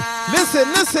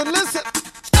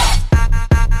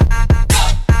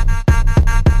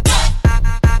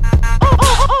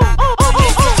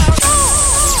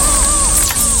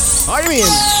 How you mean?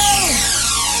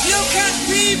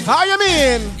 How you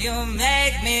mean? You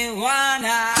make me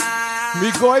wanna.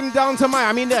 We going down to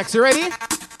Miami next. You ready?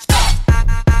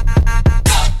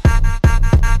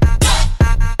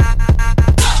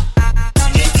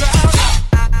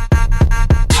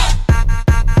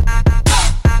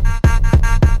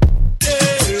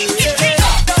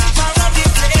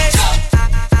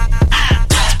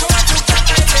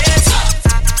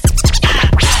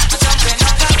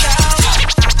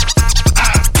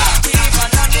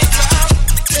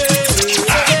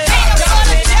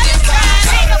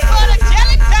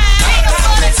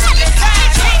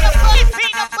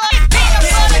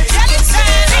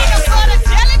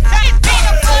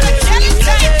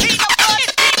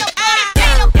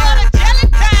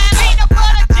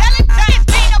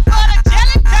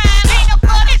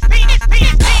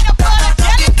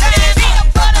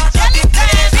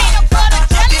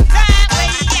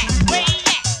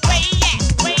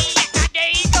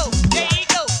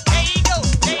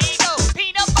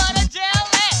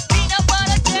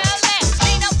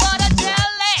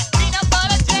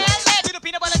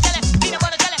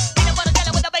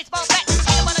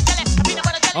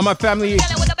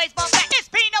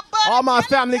 All my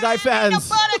Family Guy fans.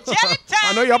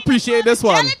 I know you appreciate this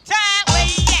one.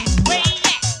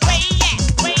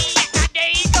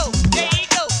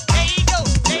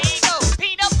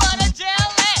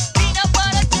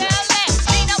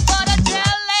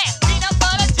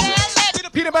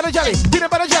 Peanut butter jelly, peanut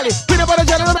butter jelly, peanut butter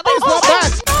jelly on the baseball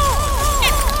bat.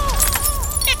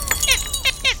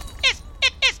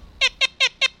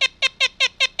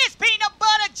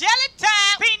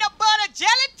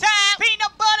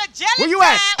 Where you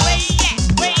at?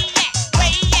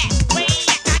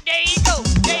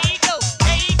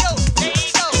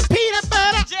 Peanut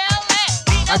butter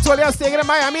jelly. I told you I was staying in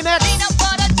Miami next. Peanut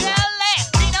butter jelly.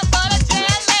 Peanut butter jelly.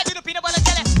 Do the peanut butter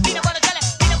jelly. Peanut butter jelly.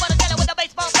 Peanut butter jelly with a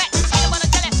baseball bat. Peanut butter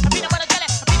jelly. Peanut butter jelly.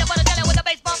 Peanut butter jelly with a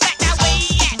baseball bat.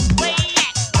 Now where you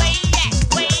at? Where you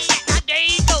at? Where you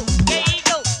at? Where you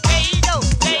at? Now there you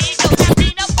go. There you go.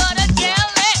 There you go. There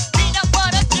you go. Now peanut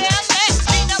butter jelly. Peanut butter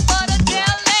jelly.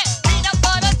 Peanut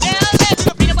butter jelly.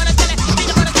 Peanut butter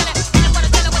jelly. Do the peanut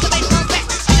butter jelly. Peanut butter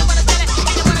jelly. Peanut butter jelly with a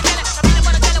baseball bat. Peanut butter jelly. Peanut butter jelly. Peanut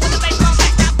butter jelly with a baseball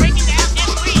bat. Now break it down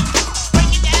and freeze.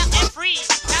 Break it down and freeze.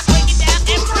 Now break it down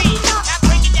and freeze. Now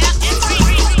break it down and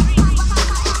freeze.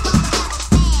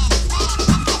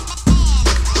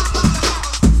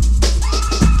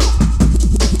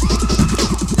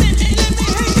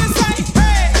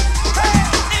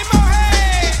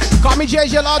 Call me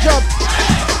JJ Large up.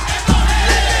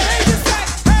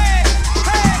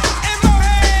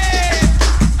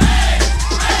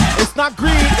 It's not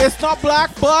green, it's not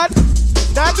black, but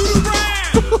that do the brand.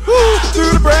 Do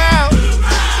the brown.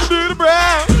 Do the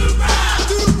brown.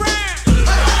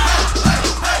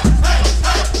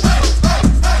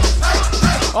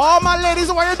 All my ladies,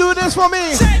 why you do this for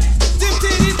me? Shake them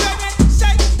titties, baby.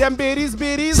 Shake them bitties,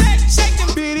 bitties, shake them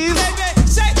bitties, baby.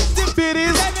 Shake them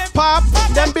bitties, baby. pop,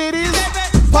 them bitties,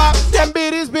 pop, them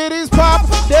bitties, bitties, pop,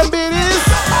 them bitties.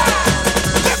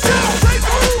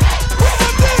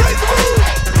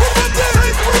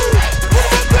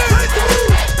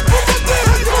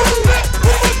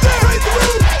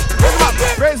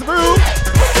 Raise the broom,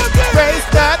 raise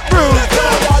that broom. Come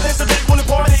on, y'all, it's a big bullet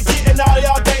party, getting all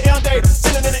y'all day and day.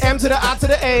 Chilling in the M to the I to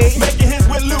the A. Making hits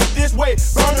with loot this way.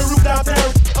 Burn the roof down, tear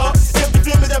it up. If you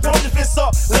feel me, then pump your fists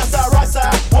up. Left side, right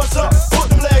side, what's up?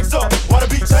 Put them legs up. Wanna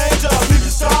beat change up. Leave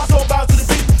your star, so bounce to the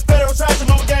beat. Federal traction,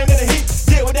 move game in the heat.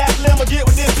 Get with that slim or get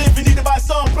with this. If you need to buy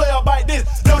some, play or bite this.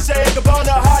 No shade,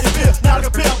 Gabbana, how you feel? Now like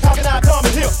a pimp, talking out,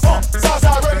 coming here.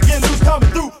 Southside record, getting loose, coming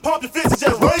through. Pump your fists and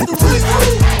just raise the roof.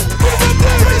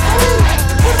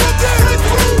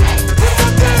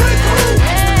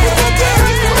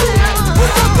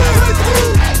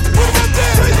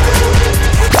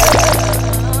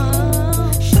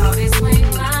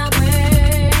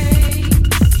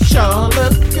 Sure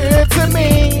look good to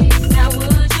me. Now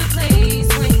would you please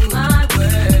swing my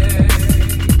way?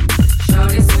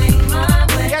 Shorty, swing my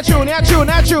way. Not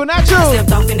you. I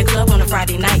stepped off in the club on a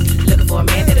Friday night, looking for a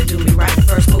man that'll do me right.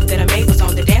 First move that I made was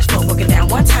on the dance floor, working down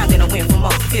one time, then I went for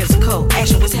more physical.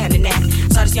 Action was happening that.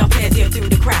 Saw this young player dip through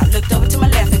the crowd, looked over to my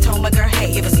left and told my girl,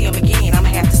 hey, if I see him again, I'ma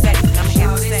have to say.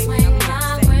 Swing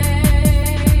my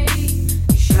way.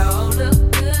 Sure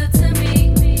look good to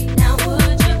me. Now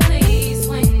would you please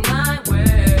swing my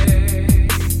way?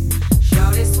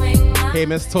 Shorty, swing my way. Hey,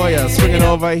 Miss Toya, swinging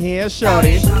over here,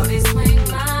 shorty. Shorty, swing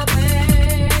my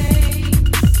way.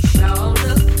 Sure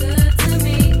look good to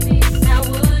me. Now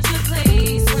would you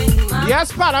please swing my way?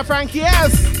 Yes, Pata Frank,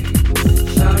 yes.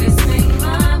 Shorty, swing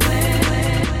my way.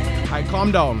 Alright,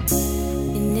 calm down.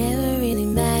 It never really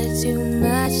mattered too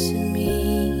much to me.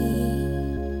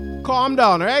 Calm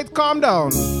down, alright? Calm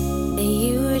down. And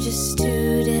you were just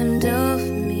too damn dull for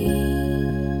me.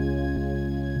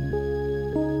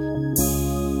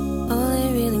 All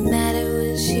that really mattered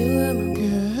was you were my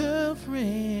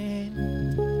girlfriend.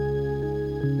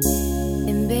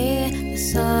 And baby,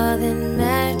 that's all that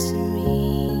mattered to me.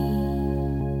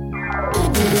 And I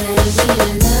need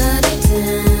another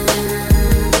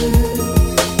time.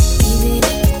 Even if it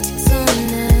takes all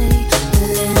night.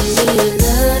 Let me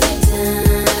another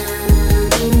time.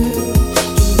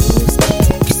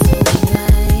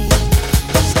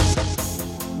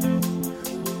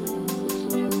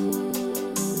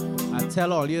 I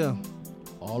tell all you,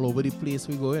 all over the place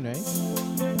we going, right?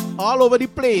 All over the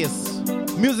place.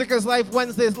 Music is Life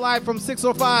Wednesdays live from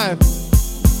 6:05.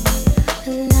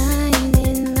 Lying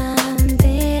in my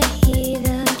bed, hear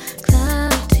the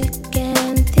clock tick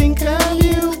and think of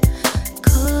you.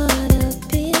 Caught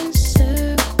up in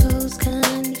circles,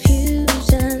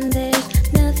 confusion.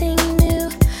 There's nothing new.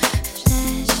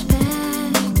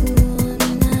 Flashback,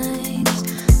 warm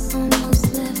nights,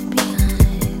 almost left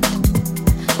behind.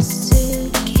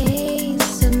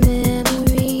 Suitcase of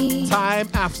memories. Time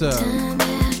after.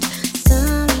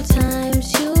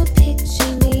 Sometimes you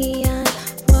picture me, I'm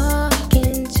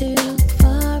walking too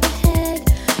far ahead.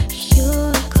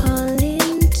 You're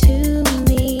calling to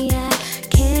me, I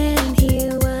can't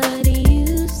hear what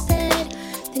you said.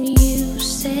 Then you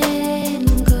said,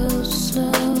 go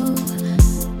slow,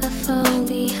 I fall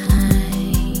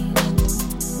behind.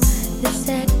 The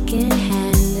second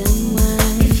hand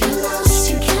unwind. If you're lost,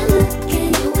 you can look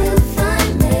and you will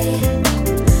find me.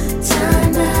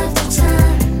 Time after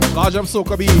time. Large up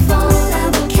soca beat.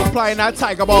 Applying that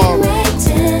tiger bomb. Time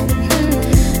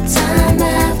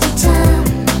after time.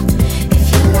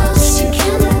 If you're lost, you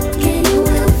can look and you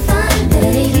will find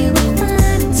me. You will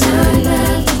find time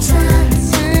after time.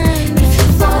 If you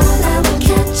fall, I will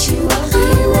catch you. I'll be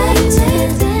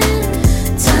waiting.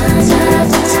 Time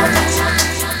after time.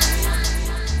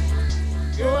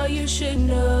 Boy, you should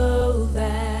know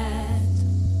that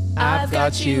I've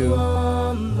got you.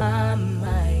 on my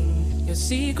mind. Your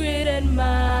secret and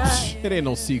mine. It ain't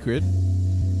no secret.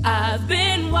 I've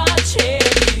been watching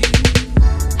you.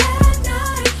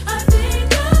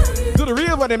 To the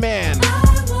real money man.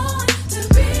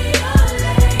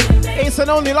 Ace and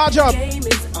only large up. Game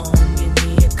is on, give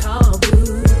me a call,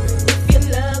 boo. If your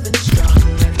love is strong,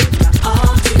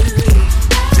 I'll do.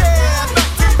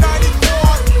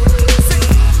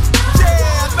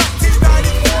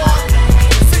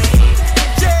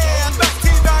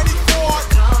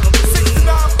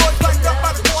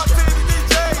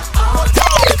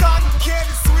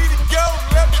 Candy, sweetie, go,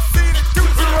 let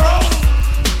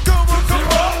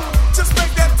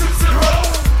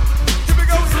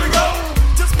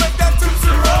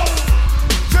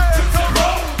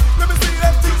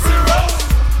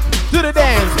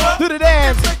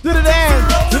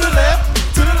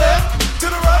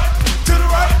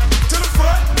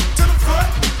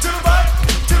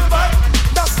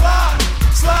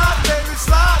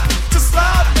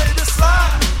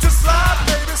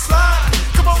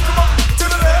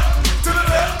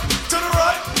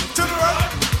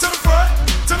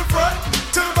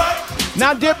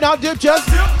Now dip, just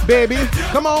baby.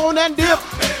 Come on and dip.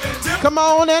 Come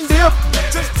on and dip.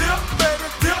 Just dip, baby,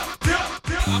 dip, dip,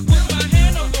 dip.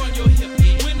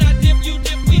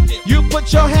 You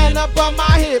put your hand up on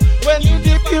my hip. When you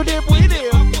dip, we dip.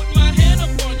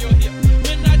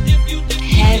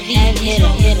 Heavy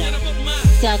hitter.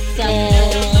 Sucker.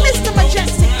 Mr.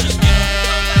 Mejustik.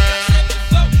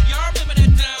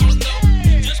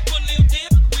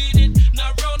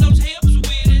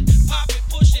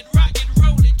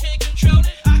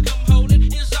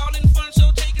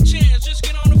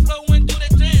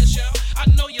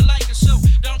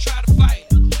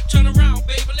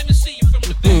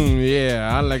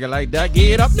 Yeah, I like it like that.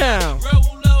 Get up now.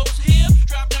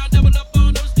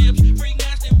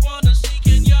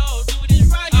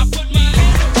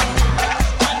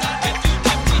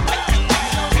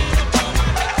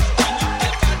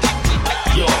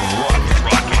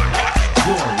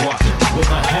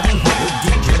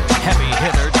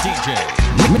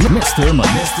 Mr.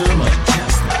 Mejustik.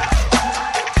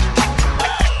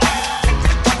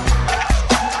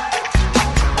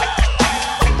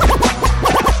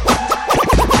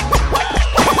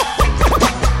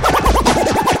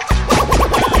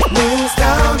 Moves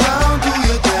down, down, do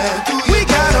your dance. We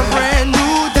got a brand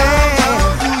new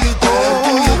dance. Do your dance,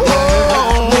 do your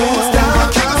dance. Moves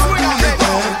down, down, do your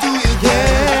dance. Do your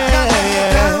dance.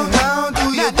 Down, down, do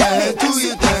your dance. Do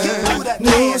your dance.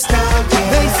 Moves down,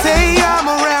 they say I'm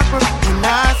a rapper, and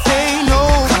I say no.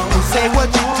 You say what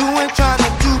you doing, trying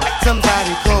to do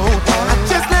somebody cold. I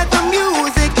just let the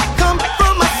music come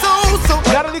from my soul. So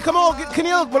Natalie, come on,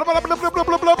 Camille.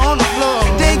 on the floor,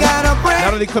 they got a brand.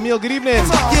 Natalie, Camille, good evening.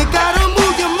 You gotta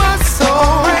move your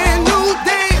muscle. Brand new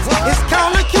dance. It's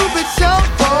called a Cupid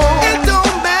shuffle. It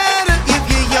don't matter if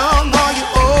you're young or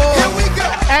you're old. Here we go.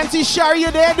 Auntie Shari,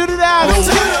 you there? Do the dance.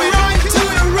 To the right, to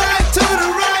the right, to the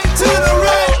right, to the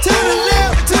right, to the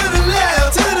left, to the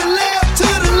left, to the left, to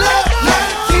the left.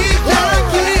 Knock it,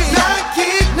 knock it, knock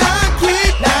it, knock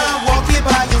it. Now walk it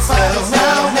by yourself.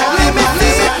 Now, let me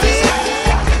see.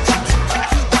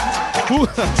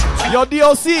 Yo,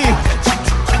 DOC,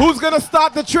 who's gonna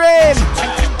start the train?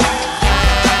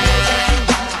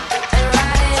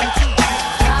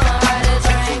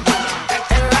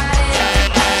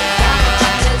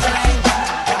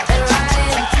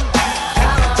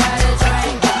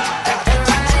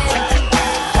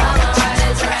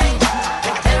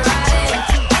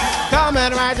 Come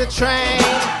and ride the train.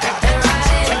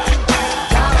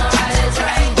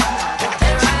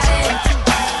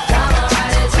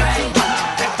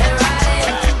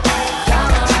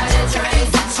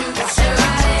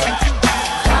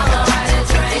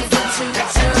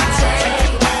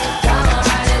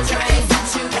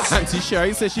 Auntie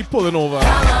Sherry says she pulling over.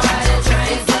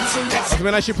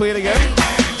 When I should play it again?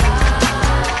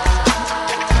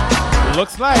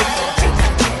 Looks like.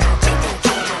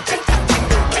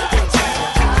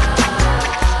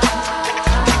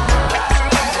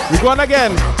 We're going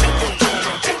again.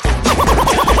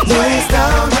 Waist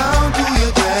down, down, do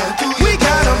your dance. We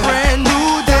got a brand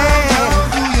new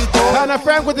dance. Kind of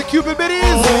Frank with the Cupid biddies.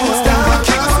 Waist down,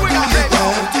 kick a swing on that.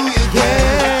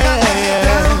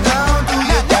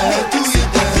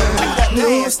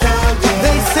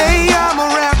 They say I'm a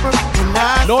rapper, and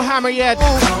I no hammer yet.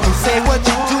 You say what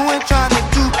you doing, trying to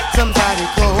do somebody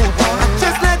cold. I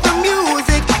just let the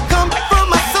music come from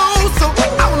my soul, so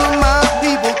all of my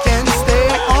people can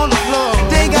stay on the floor.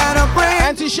 They got a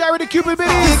brand. Auntie Sherry, the Cupid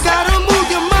biddies. You gotta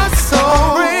move your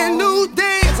muscle. Brand new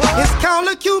dance. It's called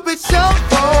a Cupid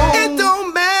shuffle. It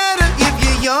don't matter if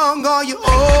you're young or you're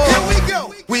old. Here we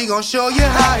go. We gon' show you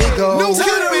how it goes. To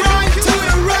the right, to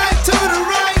the right, to the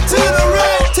right, to the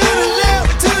right, to the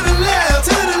left, to the left,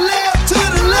 to the left, to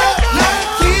the left.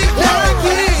 Knock it, knock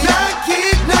it, knock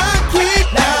it, knock it.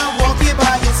 Now walk it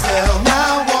by yourself.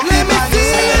 Now walk it by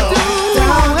yourself.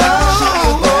 Down, down, show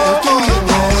your dance, do your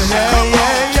dance. Yeah,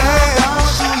 yeah, yeah. Down,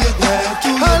 show your dance,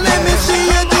 do your dance. Let me see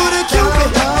you do the Cupid.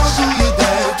 Down, show your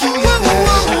dance, do your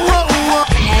dance.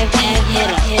 Heavy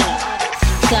hitter.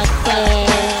 Sucker.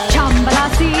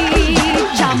 Chambalasi,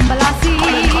 chambalasi,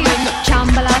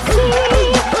 chambalasi,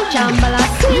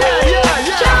 chambalasi,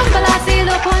 chambalasi.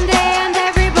 Look one day and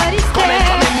everybody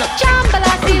stare.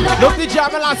 Chambalasi, Look the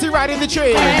Jambalasi riding the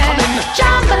train.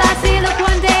 Chambalasi, look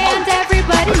one day and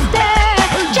everybody stare.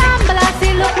 Chambalasi,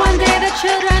 look one day the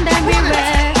children then we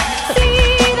wear.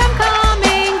 See them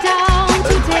coming down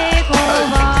to take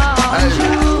over on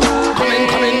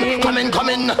Tuesday.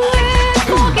 Coming. With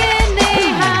smoke in their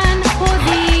hand,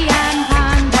 Posy and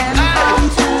Pan them come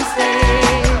to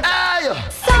stay.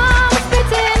 Some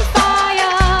spitting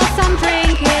fire, some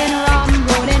drinking rum,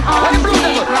 rolling on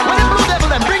the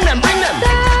ground. Bring them.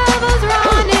 Devils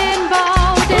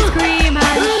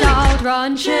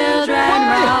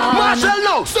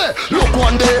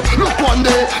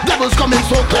bubbles coming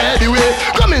so clear the way.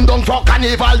 Coming down for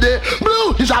carnival day.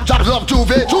 Blue, the jab jabs of Juve.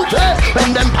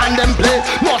 When them pan them play.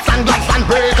 No sunglass and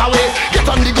break away. Get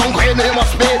on the gun, when they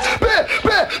must pay. Pay,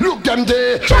 look them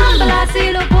day.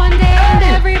 Jambalasi, look one day and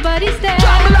everybody stay.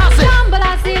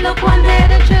 Jambalasi, look one day,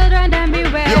 the children them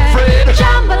beware. You're afraid.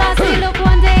 Jambalasi, look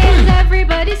one day and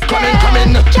everybody stay. Come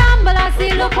in.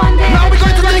 Jambalasi, look one day. Now we're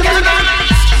going to the game.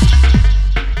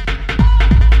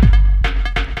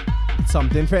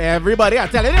 Something for everybody, I'm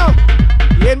telling you.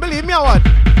 You ain't believe me or what?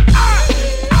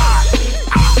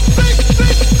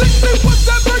 What's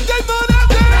that birthday man out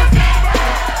there?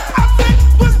 I think,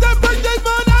 what's that birthday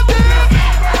man out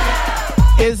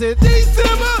there? Is it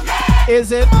December?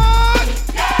 Is it March?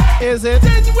 Is it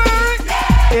January?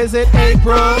 Is it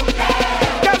April?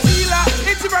 Go Sheila,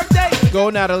 it's your birthday. Go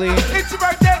Natalie. It's your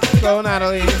birthday. Go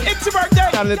Natalie. It's your birthday.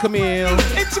 Natalie Camille.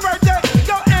 It's your birthday.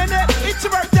 Go Annette. It's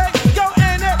your birthday. Go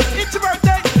Annette. It's your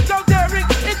birthday. Go Derek.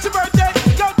 It's your birthday.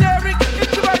 Go Derek.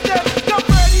 It's your birthday. Go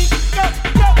Freddie. Go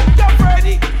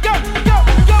Freddie. Go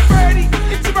Freddie.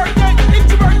 It's your birthday. It's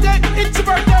your birthday. It's your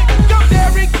birthday. Go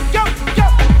Derek. Go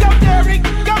Derek.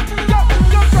 Go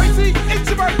Tracy. It's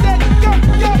your birthday. Go.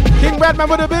 King Batman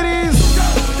with the biddies.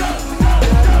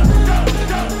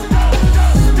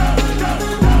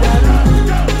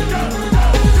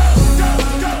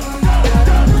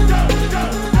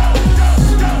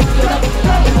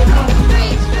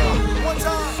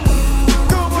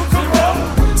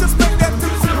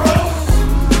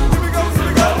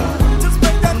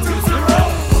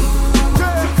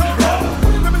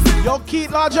 Yo,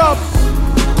 Keith, large up.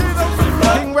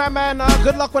 King Batman,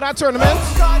 good luck with that tournament.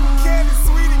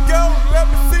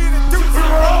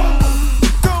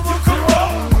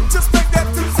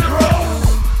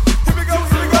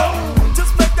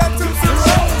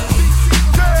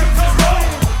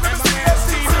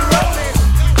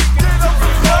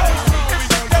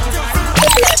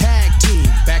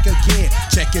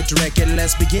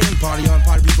 Let's begin. Party on,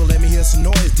 party people, let me hear some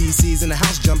noise. DC's in the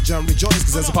house, jump, rejoice.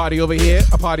 Cause there's a party over here,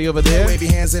 a party over there. Wave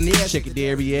your hands in the air, shake it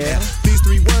there, yeah. These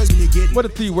 3 words when you get. What are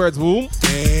 3 words, boom?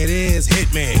 There it is,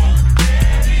 hit me.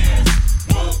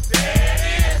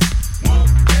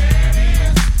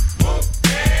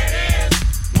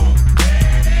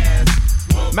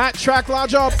 Matt Track,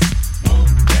 large up.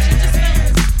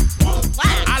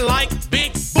 I like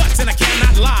big butts and I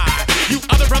cannot lie. You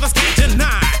other brothers can't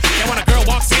deny. And when a girl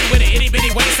walks in with an itty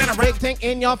bitty waist and a big thing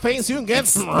in your face, you can get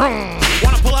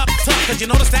wanna pull up tough, cause you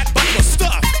notice that butt was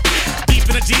stuffed. Deep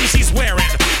in the jeans she's wearing.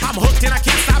 I'm hooked and I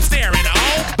can't stop staring.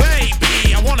 Oh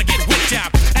baby, I wanna get whipped up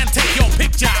and take your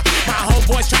picture. My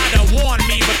homeboys tried to warn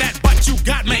me, but that butt you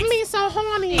got makes me so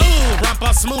horny. Ooh,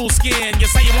 rumpa smooth skin. You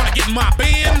say you wanna get in my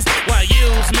bins? Well,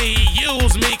 use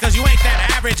me, cause you ain't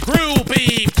that average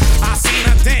groupie. I seen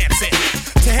her dancing.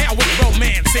 To hell with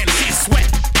romancing. She's sweat,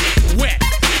 wet.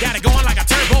 Got it going like a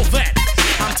turbo vet.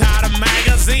 I'm tired of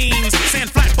magazines saying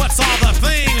flat butts all the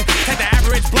thing. Take the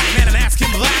average black man and ask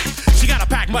him that. She gotta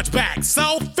pack much back.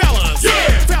 So fellas,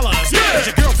 has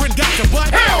your girlfriend got your butt?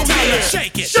 Hell Tell yeah. her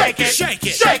shake it, Shake it. shake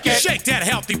it, Shake it. shake that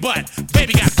healthy butt.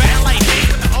 Baby got ballet feet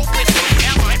with the open.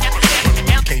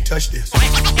 Can't touch this.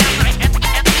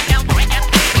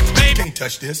 Can't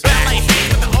touch this.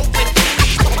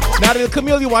 Natalie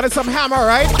Camille, you wanted some hammer,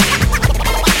 right?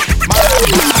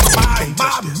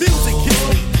 My music hits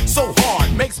me so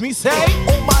hard. Makes me say,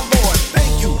 oh my Lord,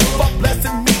 thank you for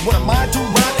blessing me. What am I to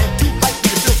rhyme and do like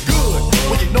it feels good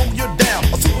when you know you're down.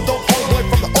 A super dope homeboy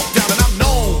from the Oak Town, and I'm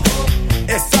known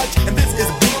as such. And this is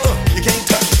a beat you can't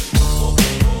touch.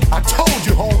 I told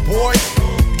you, homeboy,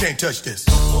 you can't touch this.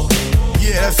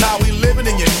 Yeah, that's how we living,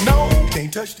 and you know you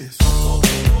can't touch this.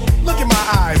 Look in my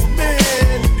eyes,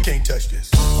 man, you can't touch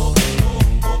this.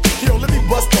 Yo, let me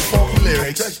bust the funky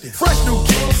lyrics. Fresh new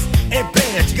kicks and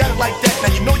bands, you got it like that. Now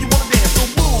you know you wanna dance, so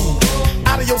move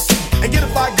out of your seat and get a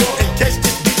fire girl and catch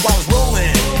this beat while it's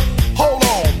rolling. Hold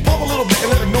on, pump a little bit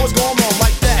and let them know what's going on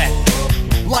like that,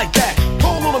 like that.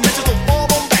 Hold on a minute, don't fall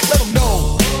on back. Let them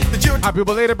know that you're happy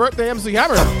belated birthday, MC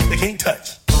Hammer. They can't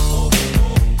touch.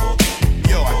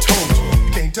 Yo, I told you,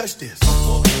 you can't touch this.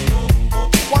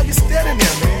 Why you standing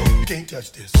there, man? You can't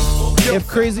touch this. If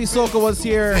Crazy Soca was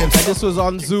here and this was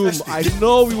on Zoom, I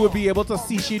know we would be able to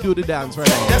see she do the dance right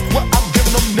now. That's what I'm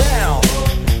giving them now.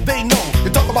 They know. You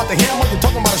talk about the hammer, you're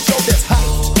talking about a show that's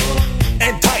hyped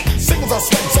and tight. Singles are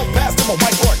sweating so fast, them a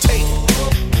white or tape.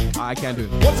 I can't do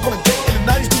it. What's it gonna take in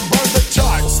the 90s to burn the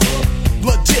charts?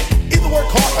 Legit. Either work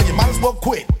hard or you might as well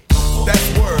quit. That's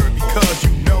word because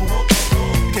you know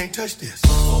you can't touch this.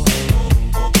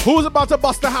 Who's about to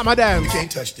bust the hammer dance? You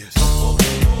can't touch this.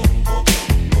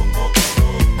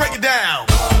 Break it down.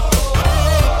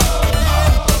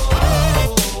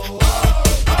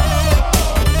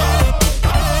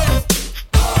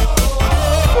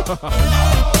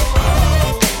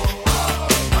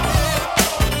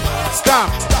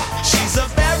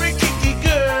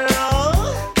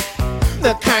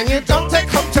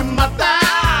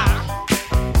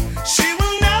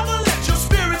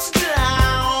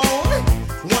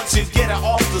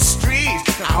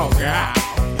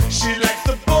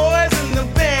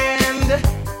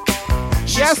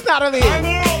 Natalie. I'm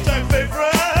her all-time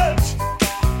favorite.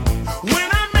 When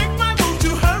I make my move to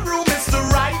her room, it's the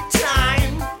right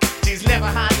time. She's never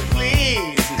hard to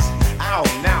please. Oh,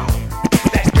 no.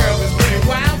 That girl is really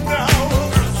wild, though.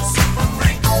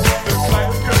 The kind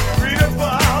of girl you read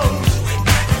about.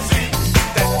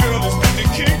 That girl is really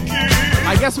kinky.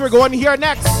 I guess we're going here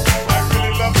next. I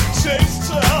really love to taste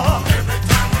her.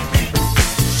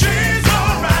 She's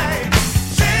alright.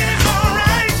 She's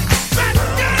alright. That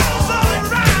girl's alright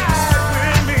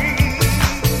with me.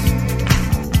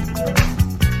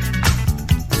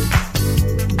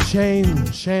 Shame,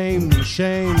 shame,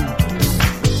 shame.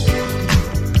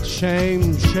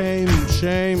 Shame, shame,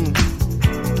 shame.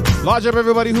 Large up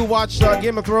everybody who watched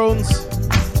Game of Thrones.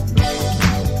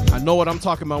 I know what I'm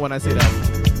talking about when I say that.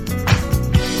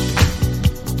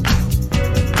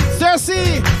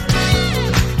 Cersei!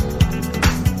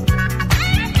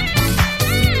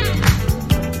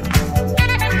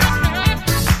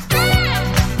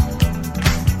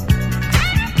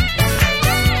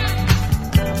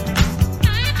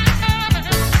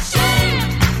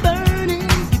 Burning,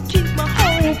 you keep my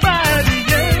whole body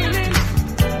yearning.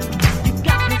 You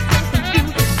got me so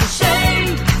confused.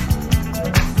 Shame.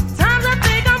 Sometimes I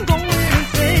think I'm going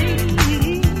insane.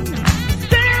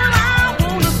 Still, I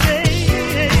wanna stay.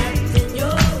 In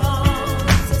your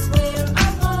arms is where I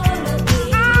wanna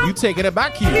be. You taking it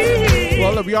back, Keith.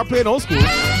 Well, we are playing old school.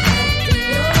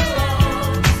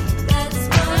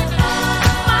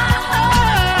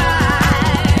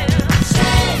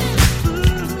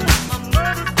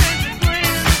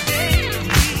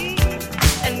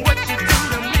 And what you do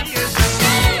to me is a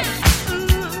shame.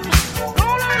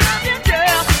 Gonna love you,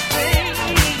 girl,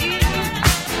 baby.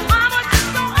 Mama just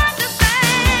don't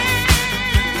understand.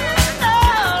 No,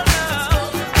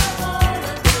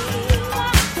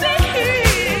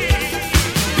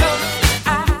 Your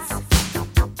eyes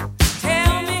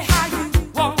tell me how you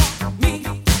want me.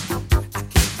 I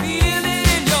can feel it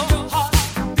in your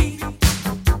heartbeat.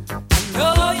 I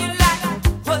know you like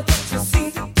what you see.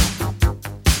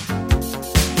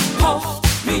 Hold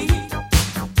me,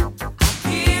 I'll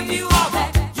give you all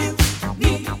that you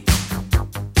need.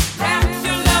 Wrap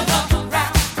your love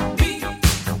around me.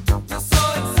 You're so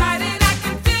excited, I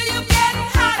can feel you getting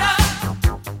hotter.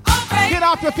 Oh, baby. Get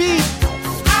off your feet.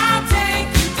 I'll take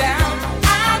you down.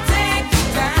 I'll take you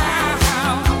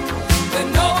down. Where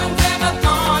no one's ever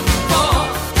gone before.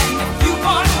 And if you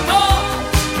want more,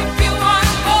 if you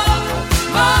want more,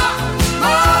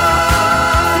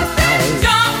 then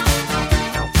jump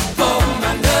for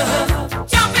my love.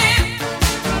 Jump in.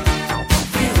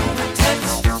 Feel my touch.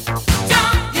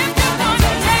 Jump if you want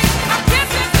to take my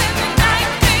kisses in the night.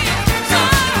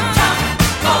 Jump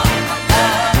for my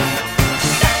love.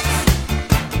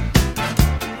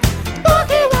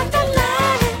 Boogie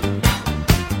Wonderland.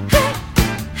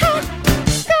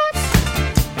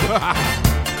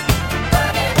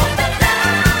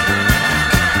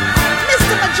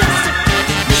 Mr. Mejustik.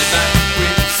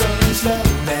 With some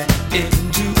snowman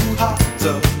into hearts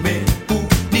of men who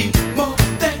need more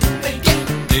than they get.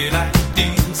 Daylight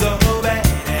is so bad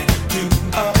to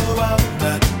a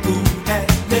woman who has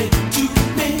made too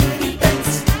many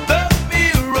bets. The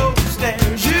mirror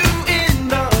stares you in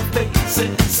the face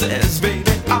and says,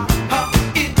 baby,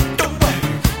 it don't work.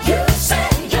 You say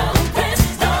you're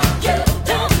pressed, no, you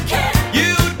don't care.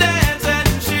 You dance and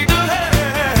shake your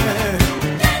head.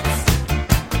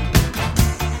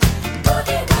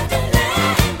 Boogie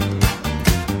Wonderland.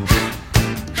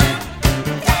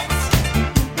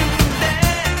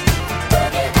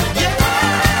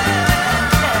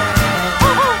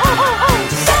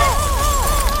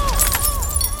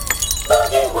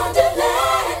 Boogie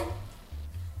Wonderland.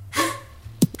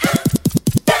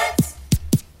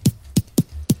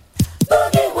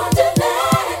 Boogie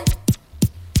Wonderland.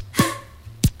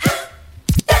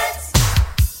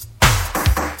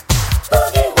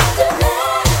 Boogie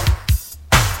Wonderland.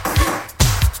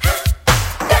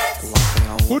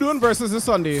 Who doing versus this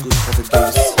Sunday?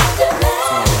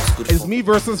 It's me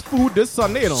versus food this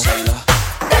Sunday, you know.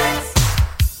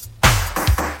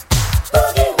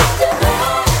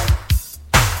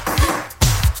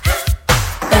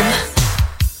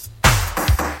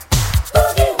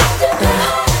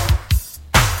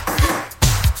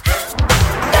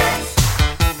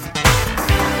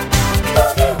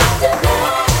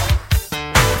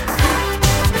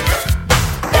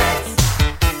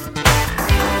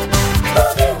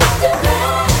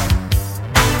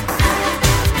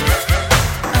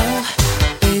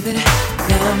 Baby,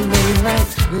 love me right.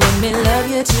 Let me love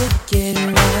you till you get it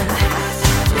right.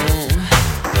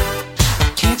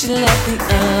 Can't you let the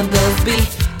others be?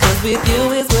 'Cause with you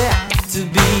is where I got to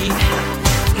be.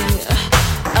 Yeah.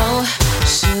 Oh,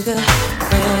 sugar,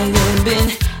 where you been?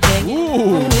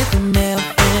 Hanging with the male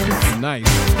friends.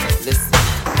 Nice. Listen,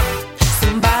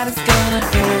 somebody's gonna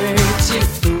hurt you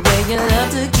the way you love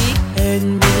to keep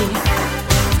hurting me.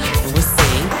 And we'll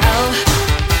sing, oh,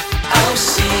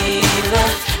 Sheila,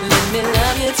 let me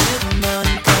love you till the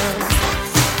morning comes.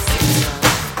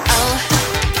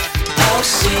 Oh,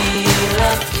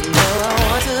 Sheila, you know I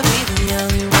want to be the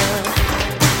only one.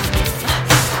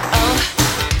 Oh,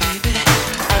 baby,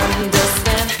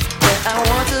 understand that I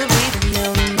want to be the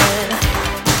only man.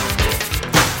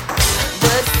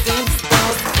 But things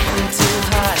don't seem too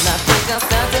hard, and I think I'll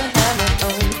start to have my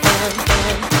own fun.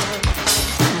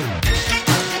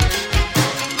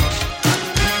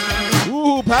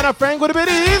 Ooh, Pana Frank with a bit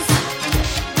of ease.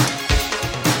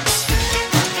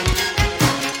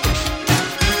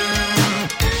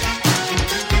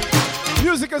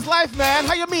 Music is life, man.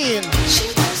 How you mean? She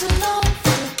was alone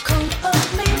for a coat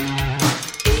of me,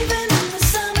 even in the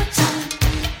summertime.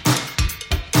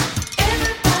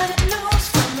 Everybody knows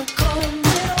from the cold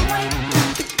middle way,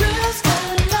 the girl's got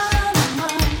a lot of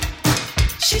mind.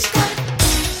 She's got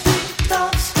big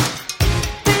thoughts,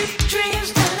 big dreams,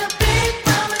 and a big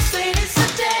Mercedes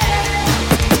sedan.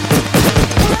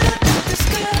 What about this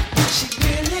girl? She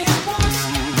really wants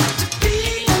to be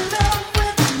in love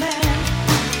with a man.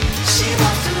 She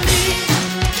wants to lead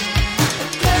a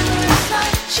glamorous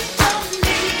life. She don't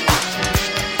need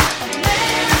a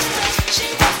man's touch. She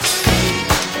wants to lead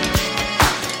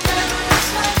a glamorous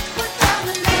life without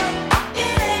a love.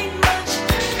 It ain't much.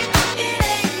 It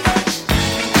ain't much.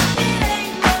 It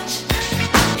ain't much.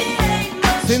 It ain't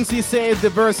much. Since he saved the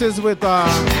verses with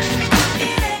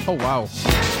oh wow,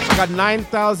 I got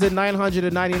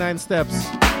 9,999 steps.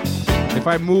 If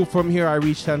I move from here, I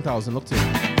reach 10,000. Look to it.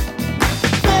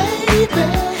 Baby,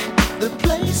 the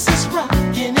place is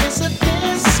rocking. It's a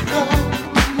disco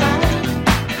night.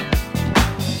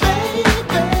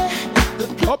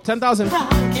 Baby, Oh, 10,000.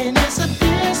 rocking. It's a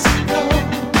disco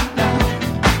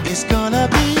night. It's gonna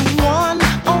be one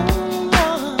on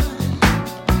one.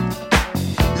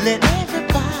 Let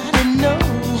everybody know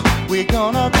we're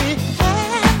gonna be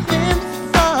having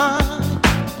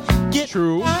fun. Get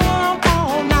True. down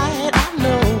all night. I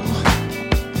know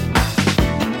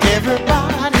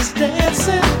everybody's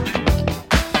dancing,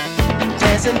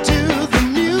 dancing to the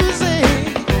music,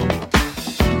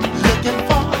 looking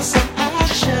for some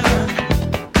action,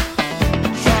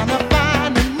 trying to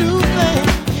find a new thing.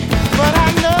 But I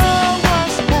know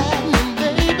what's happening,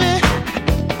 baby.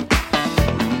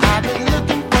 I've been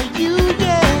looking for you,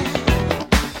 yeah.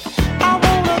 I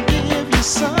wanna give you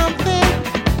something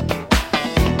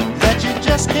that you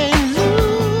just can't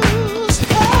lose.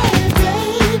 Hey,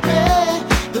 baby,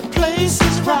 the place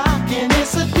is rocking.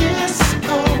 It's a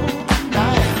disco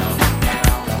night.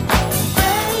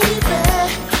 Baby,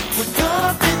 we're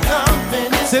gonna be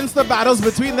thumping. It's Since the battle's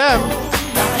between them,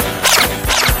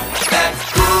 Let's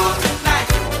groove tonight.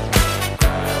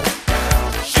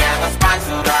 Share the spice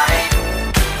of life.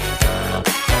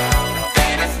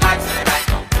 Ain't it nice tonight?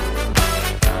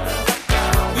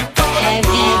 We gonna Heavy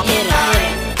groove hitter,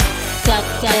 tonight.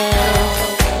 sucker.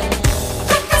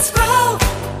 Let us grow,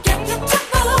 get you to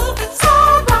move. It's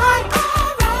alright,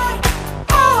 alright,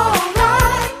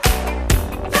 alright.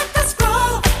 Let us grow,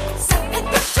 sit in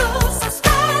your shoes, so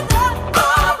stand up.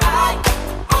 Alright,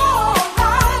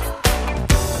 alright.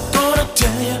 gonna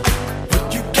tell you what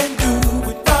you can do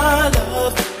with my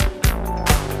love.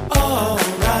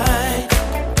 Alright,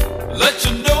 let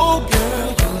you know, girl,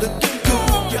 you're looking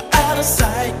good. You're out of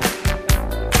sight.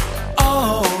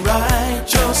 Alright,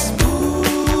 just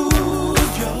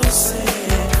move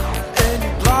yourself and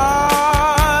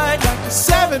glide like a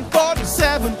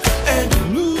 747, and you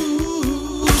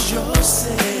lose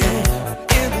yourself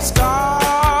in the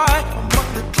sky among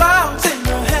the clouds in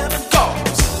the heaven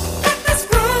goes. Let us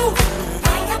grow,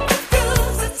 right up the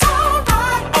fuse. It's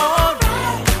alright,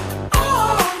 alright,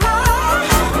 alright.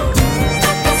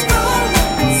 Let us grow,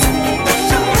 sit in your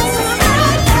shoes, so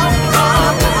stand up.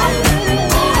 Alright,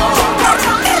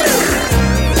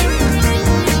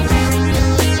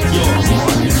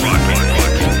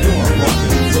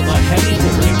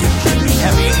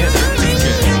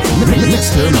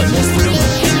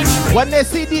 when they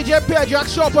see DJ Pedro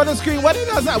show up on the screen, what it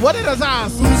does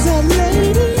ask? Who's that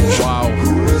lady? Wow.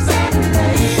 Who's that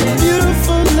lady?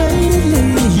 Beautiful lady.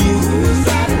 Who's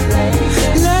that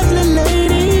lady? Lovely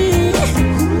lady.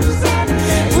 Who's that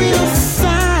lady? Real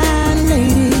fine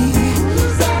lady.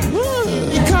 Who's that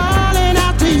lady? You're calling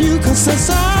out to you 'cause that's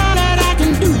all that I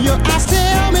can do. Your eyes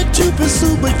tell me to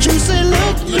pursue, but you say,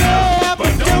 look, yeah,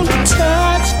 but don't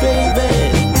touch,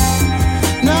 baby.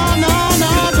 No, no,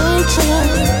 no, don't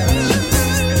touch.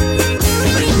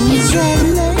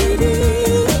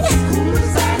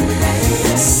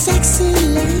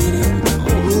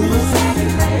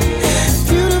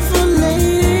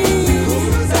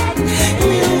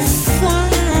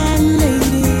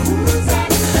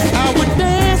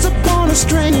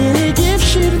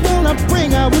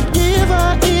 thing. I would give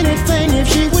her anything if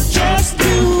she would just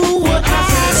do what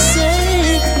I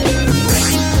say.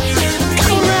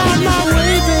 Come around my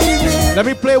way, baby. Let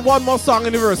me play one more song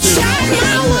in the verses.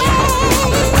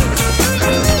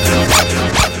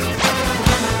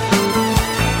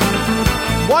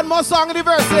 One more song in the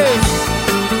verses.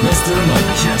 Mr.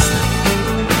 Mejustik.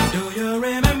 Do you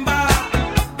remember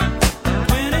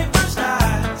when it first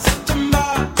started? September,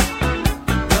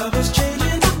 love was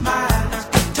changing the minds,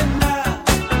 tender,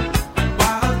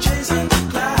 while chasing the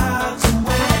clouds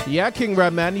away. Yeah, King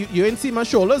Red Man, you ain't see my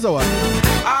shoulders or what?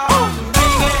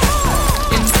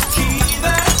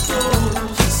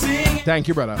 Thank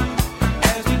you, brother.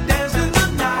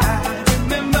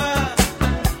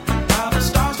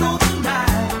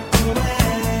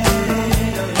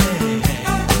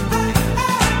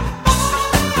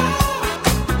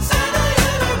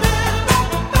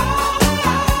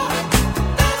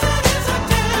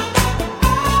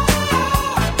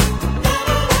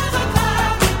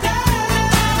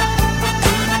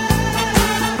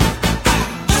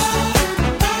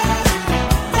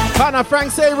 Hannah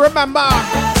Frank say, remember.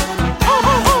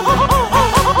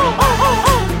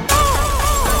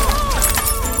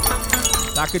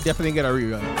 That could definitely get a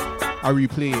rerun, a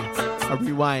replay, a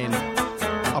rewind,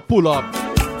 a pull up,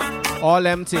 all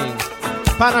them things.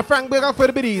 Hannah Frank, big up for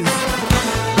the biddies.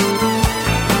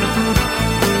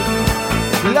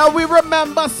 Now we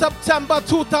remember September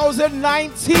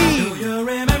 2019. Do you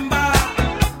remember?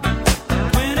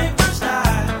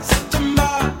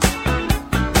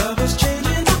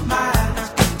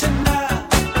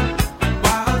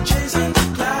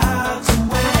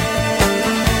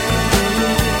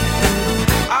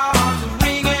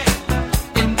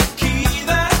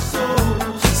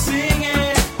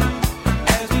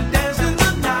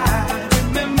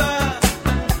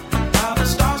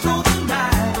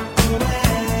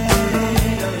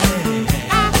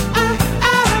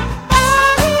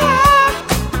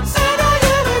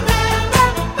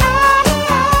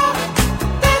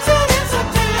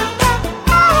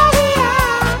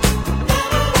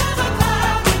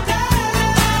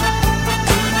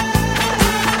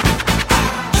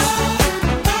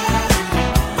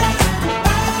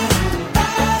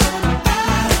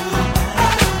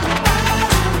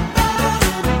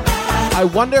 I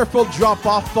wonder if we'll drop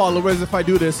off followers if I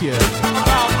do this here.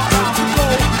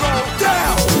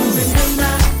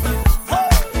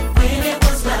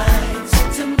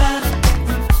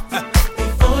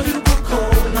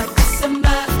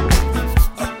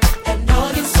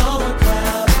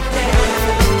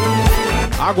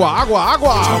 Agua, agua,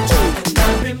 agua.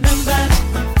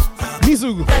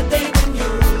 Mizu.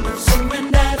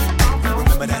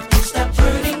 Remember that. You stopped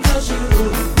hurting 'cause you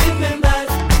remembered.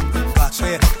 God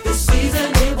said. This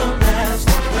season it won't last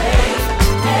away.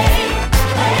 Hey,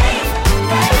 hey,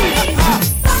 hey.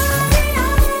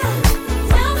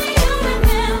 Tell me you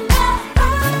remember.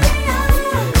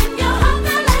 Your heart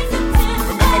felt like September.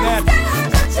 Remember that.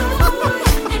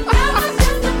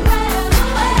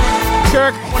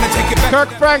 Kirk, Kirk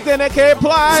Franklin, aka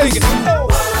Plies.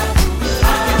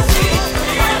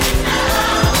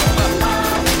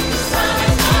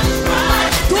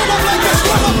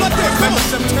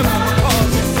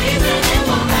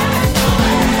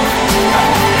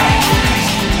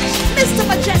 Mr.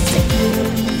 Mejustik.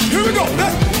 Here we go.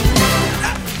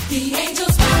 The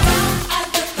angels bow down at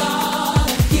the thought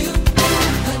of you.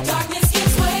 The darkness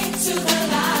gives way to the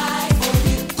light for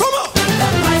you. Come on. The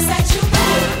price that you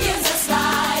pay gives us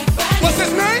life. What's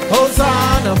his name?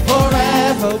 Hosanna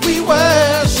forever, we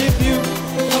worship you.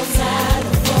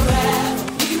 Hosanna forever,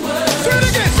 we worship. Say it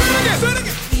again, say it again, say it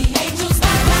again. The angels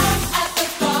bow down at the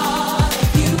thought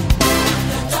of you.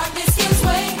 The darkness gives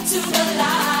way to the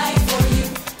light for you.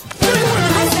 The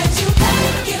price that you pay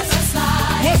gives us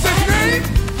life. What's his name?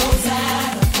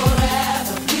 Hosanna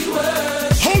forever, we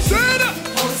worship. Hosanna.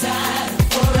 Hosanna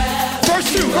forever. Verse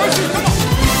 2, come on.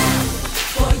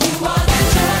 For you are the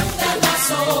gem that my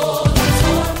soul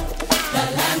adore. The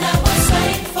lamb that was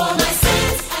slain for my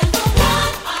sins, and the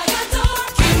one I adore.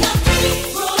 King of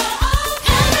kings, ruler of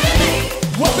everything.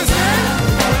 What's his name?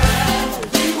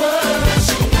 We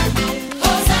worship.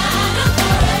 Hosanna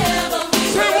forever, we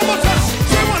Say it one more time.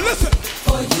 Say one, listen.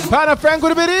 Hannah Frank,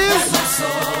 what it is? my soul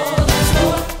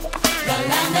adore. The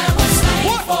lamb that was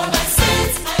slain for my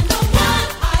sins, and the one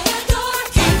I adore.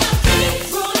 King of kings,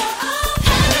 ruler of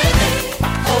everything.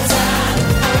 Hosanna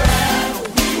forever,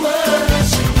 we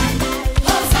worship.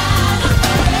 Hosanna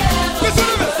forever. Listen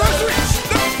to this. Verse 3.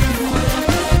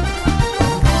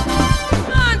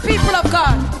 Come on, people of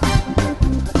God.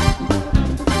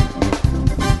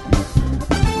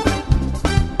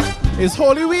 It's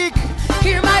Holy Week.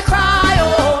 Hear my cry,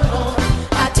 oh Lord.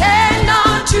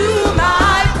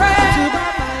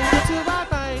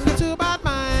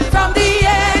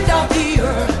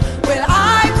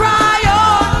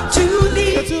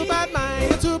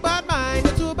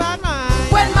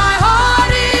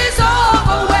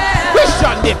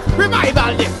 it,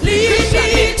 revival it. Lead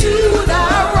me to the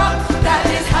rock that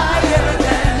is higher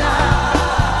than I.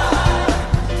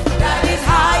 That is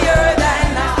higher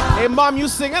than I. Hey, mom, you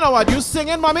singing or what? You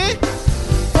singing, mommy?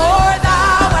 For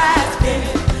thou hast been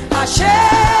a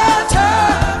shelter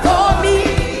for me.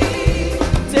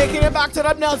 Taking it back to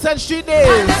that Nelson Street days.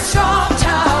 And a strong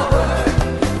tower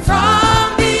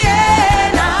from the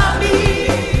enemy.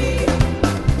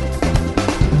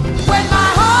 When my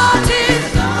heart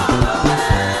is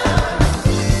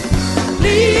overwhelmed,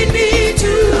 lead me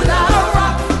to the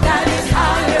rock that is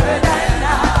higher than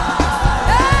I.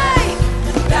 Hey,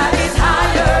 that is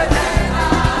higher than I.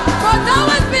 For thou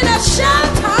hast been a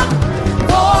shelter,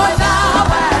 for thou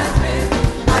hast been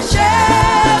a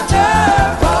shelter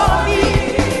for me.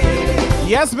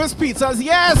 Yes, Miss Pizzas,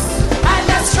 yes. And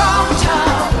a strong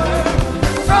tower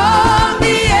from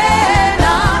the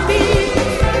enemy.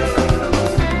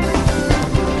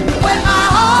 When my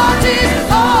heart is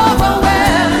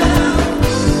overwhelmed,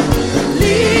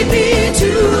 lead me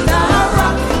to the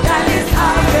rock that is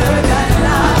higher than I.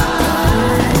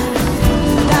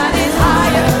 That is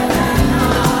higher than I.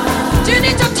 Do you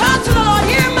need to talk to the Lord?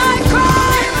 Hear my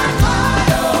cry.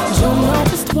 Don't know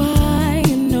just why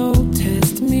you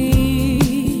noticed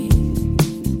me.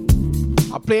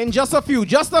 I'm playing just a few,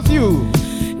 just a few.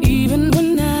 Even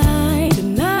when I did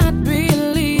not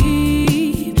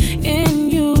believe in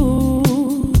you,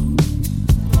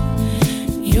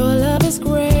 your love is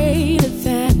greater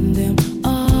than them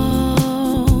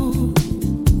all.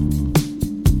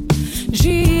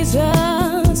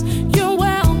 Jesus, you're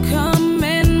welcome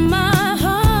in my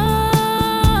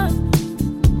heart.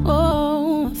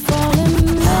 Oh, I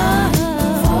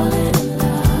fall in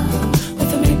love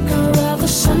with the maker of the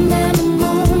sun and the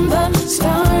moon, the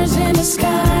stars in the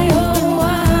sky. Oh,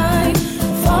 I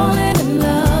fallen in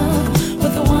love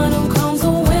with the one who calms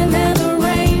the wind and the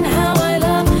rain. How I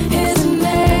love his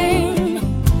name.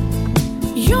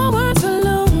 Your words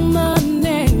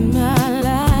illuminate my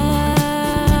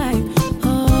life.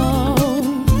 Oh,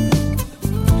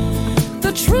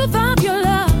 the truth of your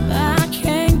love I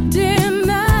can't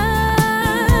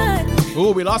deny.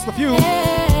 Oh, we lost a few.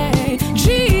 Hey,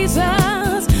 Jesus,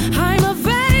 I'm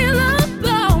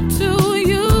available to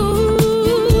you.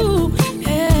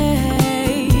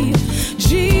 Hey,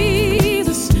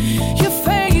 Jesus, you're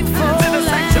faithful In the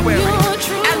sanctuary. and you're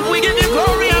true. And we give you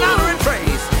glory and honor and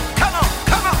praise. Come on,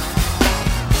 come on.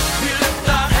 We lift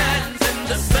our hands in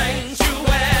the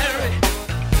sanctuary.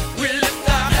 We lift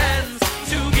our hands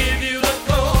to give you the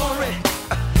glory.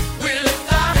 We lift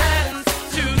our hands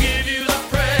to give you the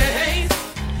praise.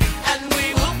 And we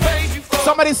will praise you for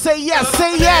Somebody say yes,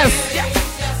 say yes. yes.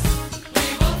 We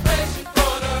will praise you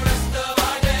for the rest of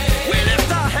our days. We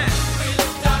lift our hands. We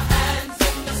lift our hands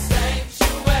in the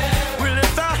sanctuary. We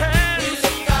lift our hands. We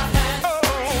lift our hands to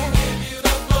give you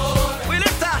the glory. We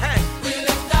lift our hands. We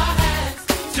lift our hands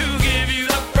to give you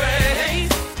the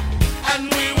praise. And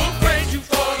we will praise you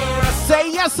for the rest. Say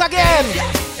yes again.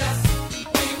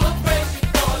 We will praise you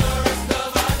for the rest of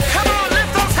our days. Come on,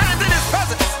 lift those hands in his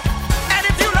presence. And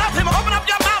if you love him, open up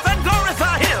your mouth and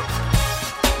glorify him.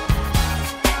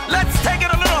 Let's take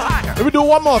it a little higher. Let me do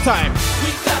one more time.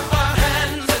 We clap our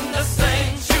hands in the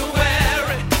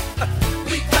sanctuary.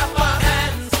 We clap our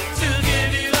hands to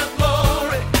give you the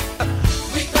glory.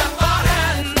 We clap our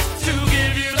hands to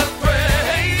give you the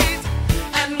praise.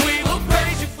 And we will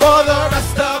praise you for the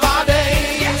rest of our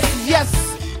days. Yes.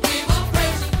 We will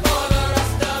praise you for the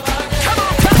rest of our days. Come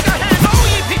on, clap your hands, all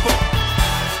ye people.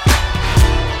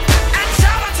 And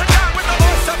shout unto God with the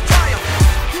voice of triumph.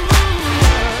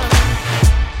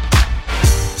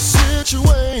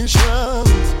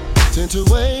 Situations tend to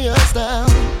weigh us down,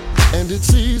 and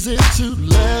it's easy to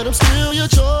let them steal your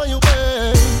joy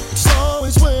away. It's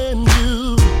always when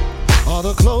you are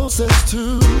the closest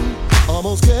to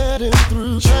almost getting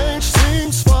through. Change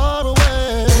seems far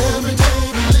away. Every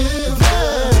day we live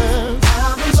there,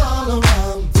 problems all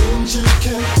around, things you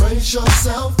can't brace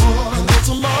yourself for. And though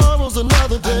tomorrow's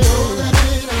another day, I know that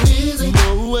it ain't easy.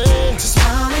 No way to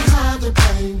smile and hide the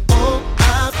pain. Oh,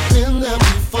 I've been there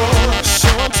before, so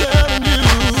I'm telling you.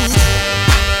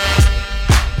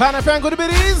 Pan Frank, good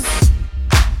biddies.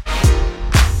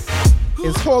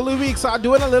 It's Holy Week, so I'm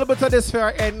doing a little bit of this for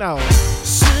our end now.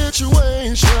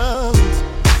 Situations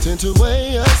tend to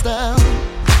weigh us down,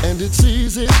 and it's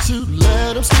easy to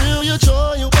let them steal your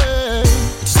joy away.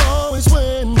 It's always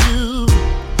when you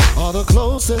are the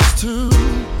closest to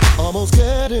almost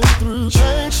getting through.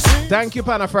 Change seems Thank you,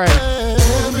 Pan Frank.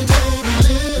 every day we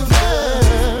live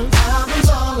there, problems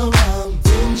all around,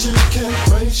 things you can't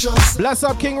brace yourself. Bless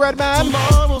up, King Redman.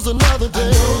 Tomorrow's another day.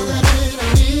 I know that it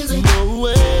ain't easy. No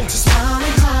way to smile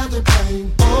and hide the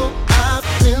pain. Oh,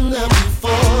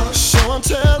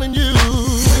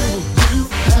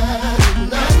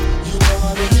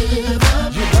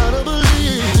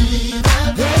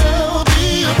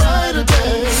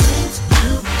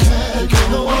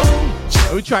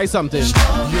 Let me try something. You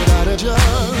gotta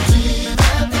just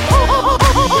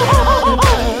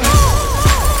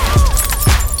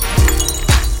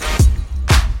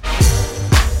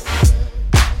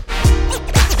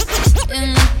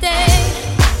in the day,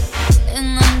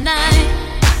 in the night,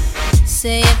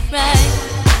 say it right,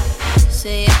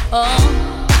 say it all.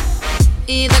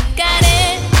 Either got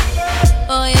it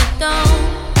or you don't.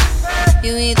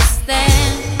 You either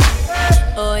stand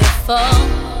or you fall.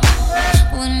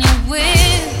 When your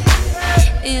will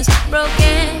is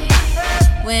broken,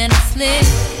 when it slips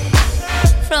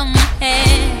from your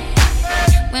head,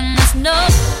 when there's no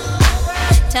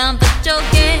time for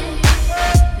joking,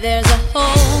 there's a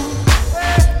hole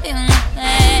in the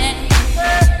head.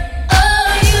 Oh,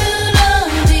 you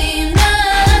don't mean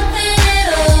nothing at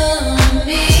all to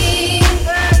me.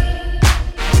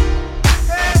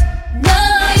 No,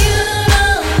 you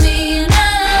don't mean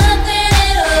nothing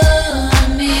at all to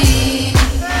me.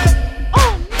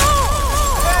 Oh no!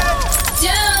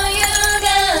 Do you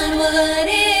got what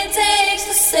it takes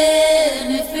to set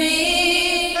me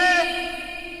free?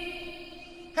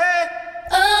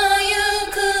 Oh, you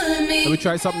could mean Let me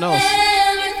try something else.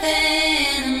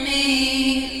 everything to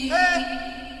me.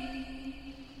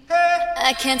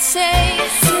 I can't say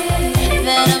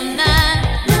that I'm not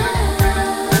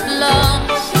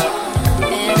lost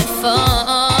and at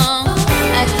fault.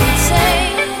 I can't say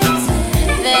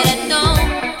that I don't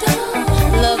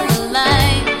love the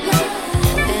light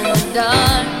and the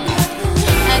dark.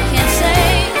 I can't say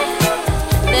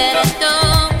that I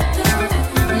don't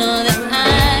know that I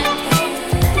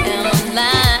am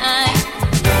alive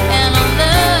and I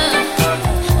love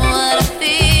what I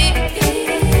feel.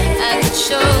 I could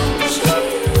show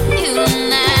you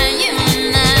and I.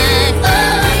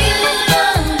 Oh, you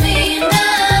don't mean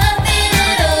nothing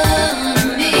at all to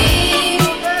me.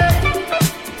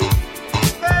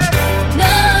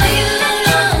 No, you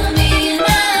don't mean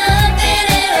nothing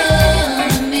at all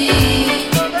to me.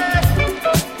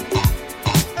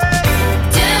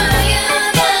 Do you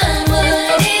got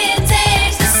what it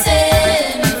takes to set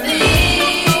me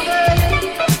free?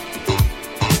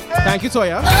 Thank you,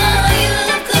 Toya. Oh, you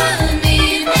could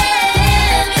mean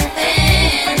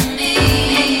everything to me.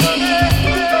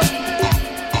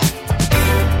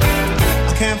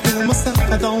 I can't fool myself,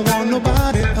 I don't want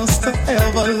nobody else to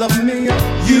ever love me.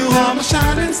 You are my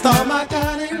shining star, my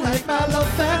guiding light, my love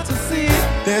fantasy.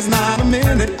 There's not a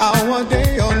minute, hour,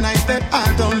 day or night that I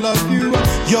don't love you.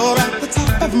 You're at the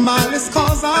top of my list,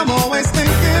 cause I'm always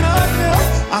thinking of you.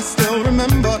 I still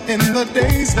remember in the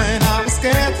days when I was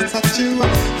scared to touch you,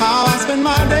 how I spent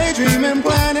my day dreaming,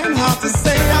 planning how to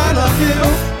say I love you.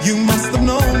 You must have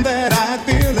known that I had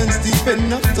feelings deep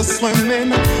enough to swim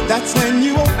in. That's when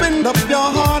you opened up your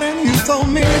heart and you told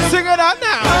me to sing it out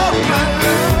now. Oh my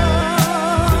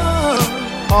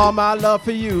love, all my love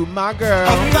for you, my girl.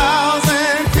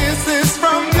 1,000 kisses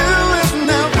from you is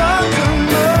never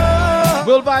enough.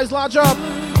 Will Vibes Lodge up.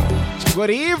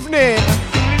 Good evening.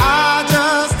 I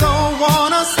just don't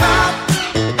wanna stop.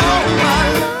 Oh my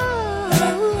love,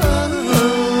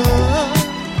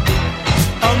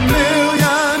 a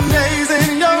million days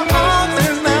in your arms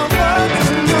is never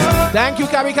enough. Thank you,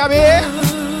 Kabi Kabi.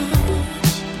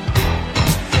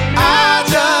 I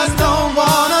just don't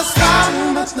wanna stop.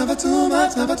 Too much, never too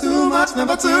much, never too much,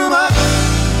 never too much.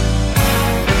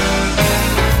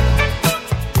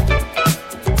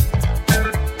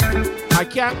 I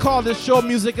can't call this show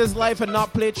Music is Life and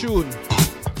not play tune.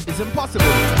 It's impossible.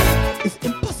 It's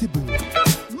impossible.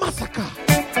 Massacre.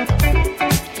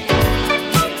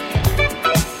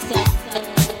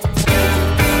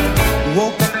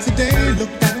 Woke up today,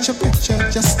 looked at your picture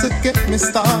just to get me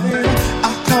started.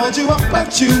 I called you up,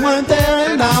 but you weren't there,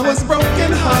 and I was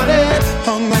broken hearted.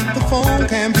 Hung up the phone,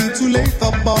 can't be too late.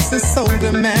 The boss is so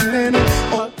demanding.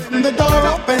 Opened the door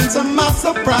up, and to my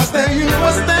surprise, there you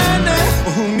were standing.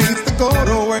 Who needs to go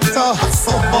to work to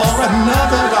hustle for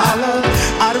another dollar?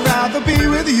 I'd rather be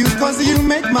with you, cause you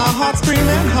make my heart scream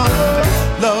and holler.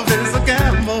 Love is a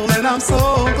gamble, and I'm so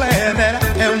glad that I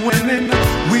am winning.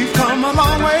 We've come a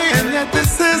long way, and yet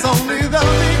this is only the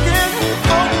beginning.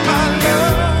 Oh my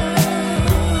love,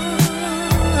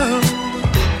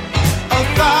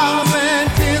 1,000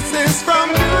 kisses from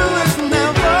you is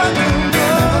never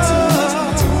enough.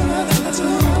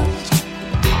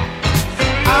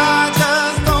 I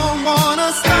just don't wanna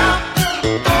stop.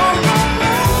 Oh my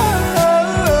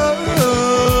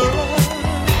love,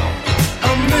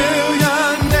 a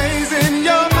million days in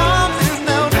your arms is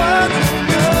never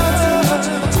enough.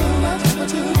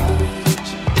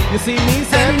 You see me,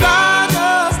 Sam? And I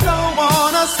just don't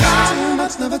wanna stop. Too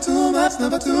much, never too much,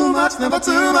 never too much, never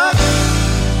too much.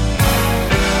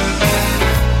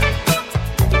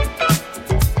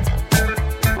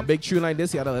 big tune like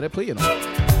this, you gotta let it play, you know.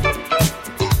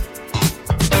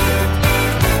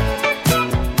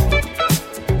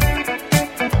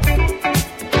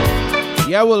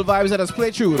 Yeah, well, vibes, let us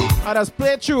play tune. Let us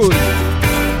play tune.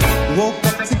 Woke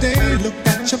up today, looked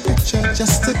at your picture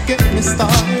just to get me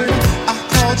started. I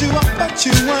called you up, but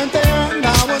you weren't there, and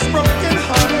I was broken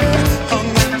hearted. Hung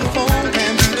up the phone,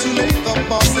 can't be too late, the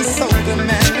boss is so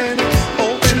demanding.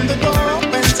 Opened the door up,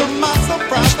 and to my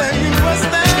surprise, there you were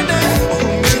standing. Who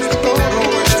needs to go to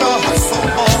work to hustle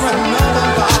for another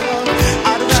dollar?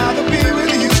 I'd rather be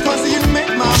with you, cause you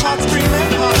make my heart scream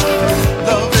and holler.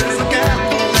 Love is a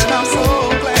gamble, and I'm so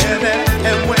glad that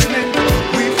and winning.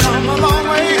 We've come a long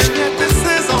way, and yet this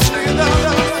is only the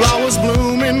flowers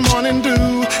bloom in morning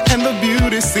dew, and the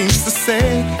beauty seems to say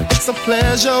it's a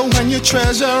pleasure when you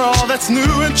treasure all that's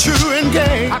new and true and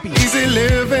gay. Easy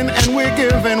living, and we're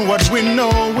giving what we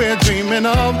know we're dreaming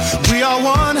of. We are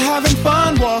one, having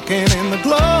fun, walking in the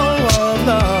glow of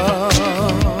love.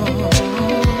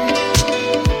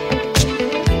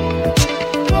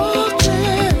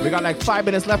 We got like 5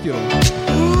 minutes left, you know.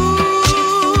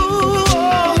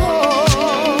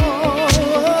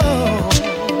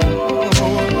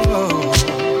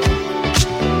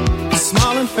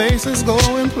 Smiling faces,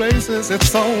 going places, it's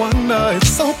so wonder, it's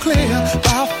so clear.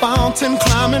 By a fountain,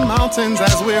 climbing mountains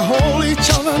as we hold each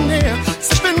other near.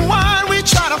 Sipping wine, we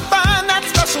try to find that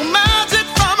special magic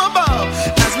from above.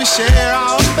 As we share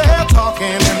our affair, talking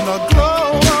in the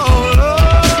glow of love.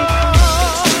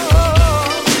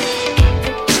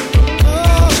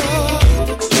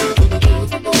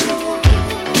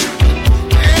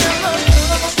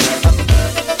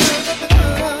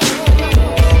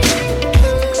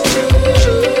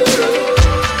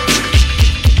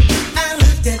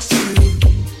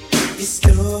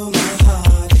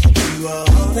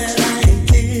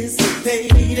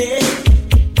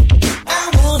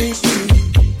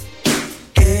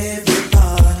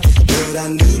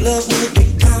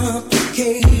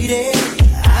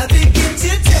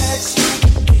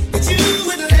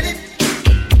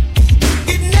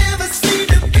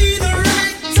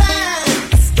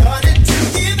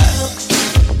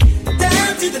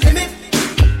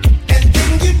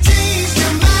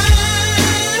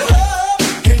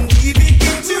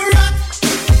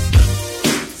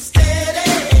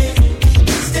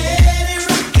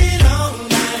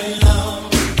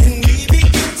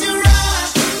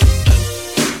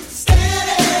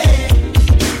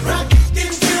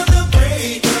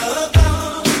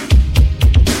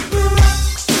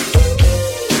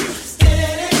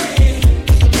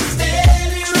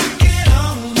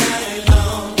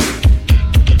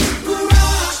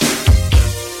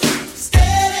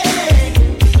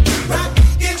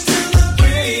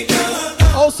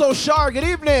 Shar, good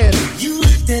evening. You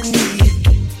looked at me,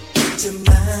 to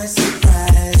my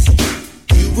surprise.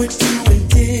 You were too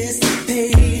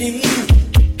anticipating.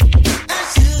 I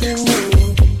should have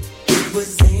known it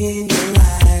was in your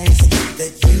eyes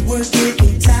that you were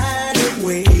getting tired of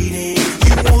waiting.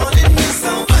 You wanted me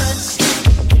so much,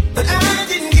 but I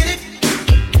didn't get it.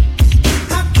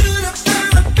 How could I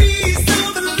find a piece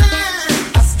of the line?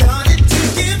 I started to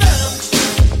give up,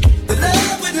 but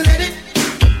love wouldn't let it.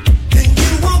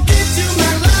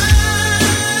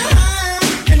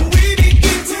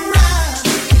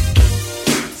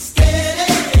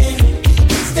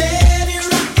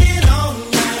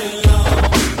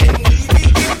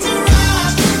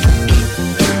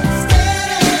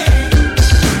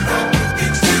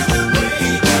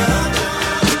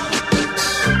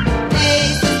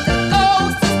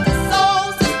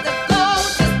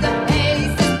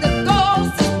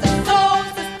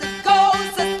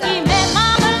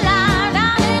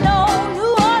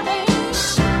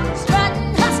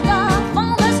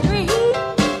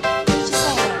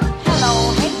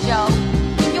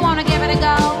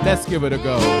 Let's give it a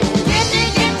go.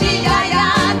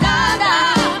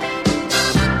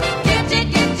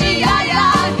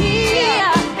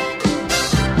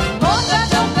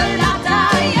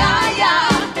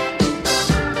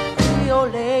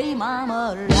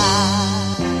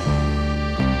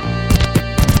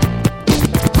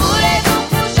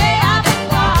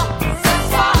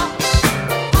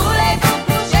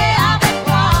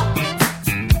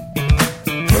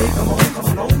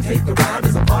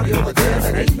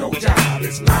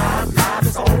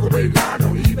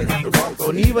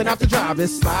 Don't even have to drive.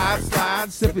 It's slide,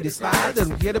 sippity slide.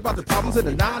 Doesn't forget about the problems in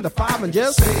the 9 to 5 and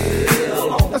just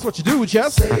sail on. That's what you do,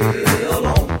 just sail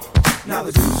on. Now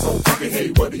the dude's so funky,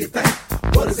 hey, what do you think?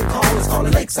 What is it called? It's called a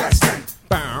lakeside stank.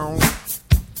 Bow.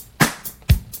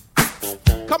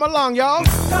 Come along, y'all.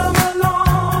 Come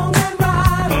along and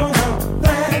ride on a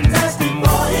fantastic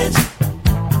voyage.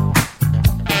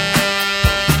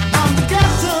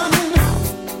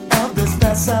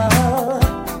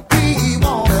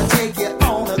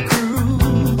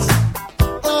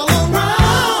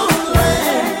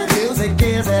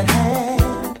 at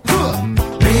hand.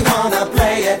 We wanna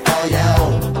play it for you.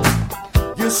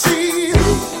 You see,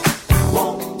 we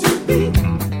want to be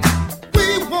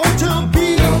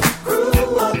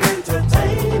crew of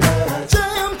entertainers.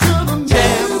 Jam to the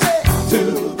music, to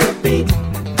the beat.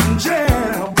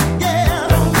 Jam, yeah.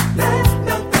 Don't let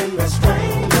nothing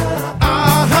restrain us.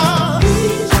 We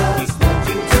just want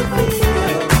you to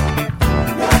feel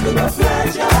nothing but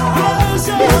pleasure.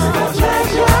 Musical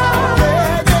pleasure.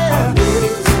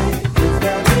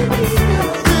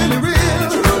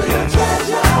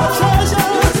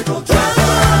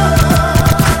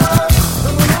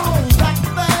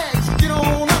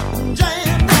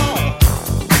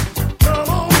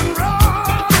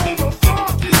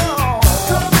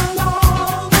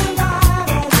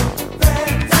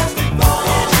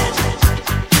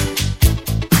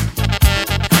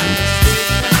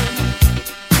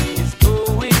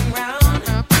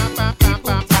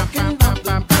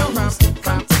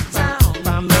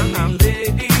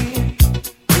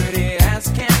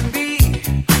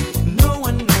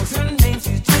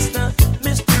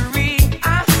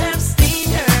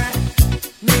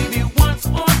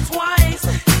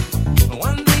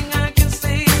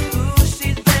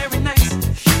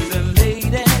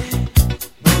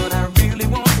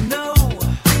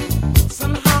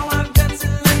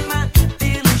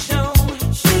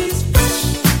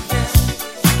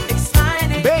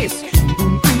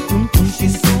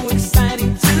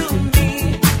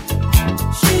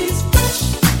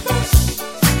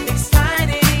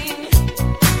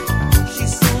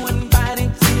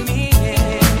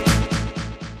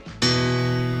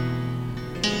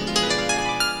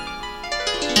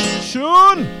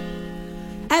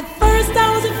 At first I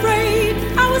was afraid,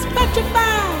 I was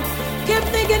petrified. Kept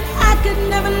thinking I could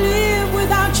never live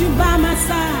without you by my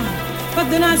side. But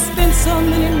then I spent so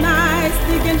many nights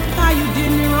thinking how you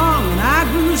did me wrong, and I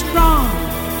grew strong.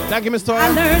 Thank you, Miss Tora. I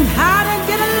learned how to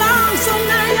get along, so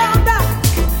now you're back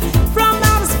from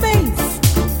outer space.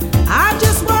 I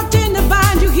just walked in to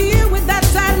find you here with that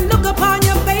sad look upon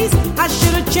your face. I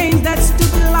should have changed that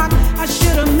stupid lock. I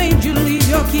should have made you leave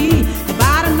your key. If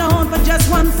I'd have known for just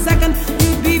 1 second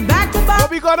you'd be back to back.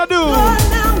 What we gonna do? Go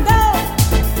now, go.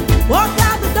 Walk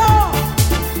out the door.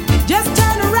 Just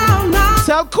turn around now.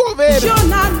 Tell COVID. You're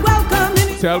not welcome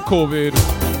anymore. Tell COVID.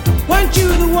 Weren't you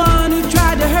the one who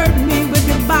tried to hurt me with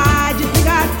goodbye? Do you think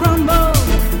I'd crumble?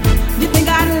 Do you think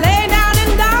I'd lay down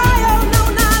and die? Oh no,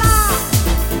 not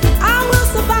I will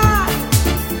survive.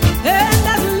 And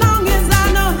as long as I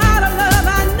know how to love,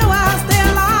 I know I'll stay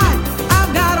alive.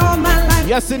 I've got all my life.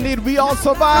 Yes, indeed, we all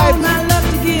survived. All my love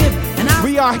to give, and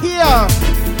we are here.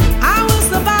 I will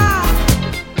survive.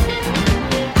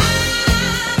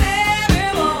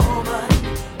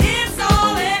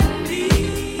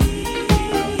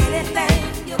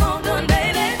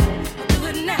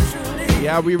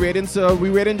 Yeah, we reading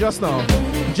just now.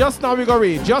 Just now we go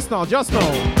read. Just now.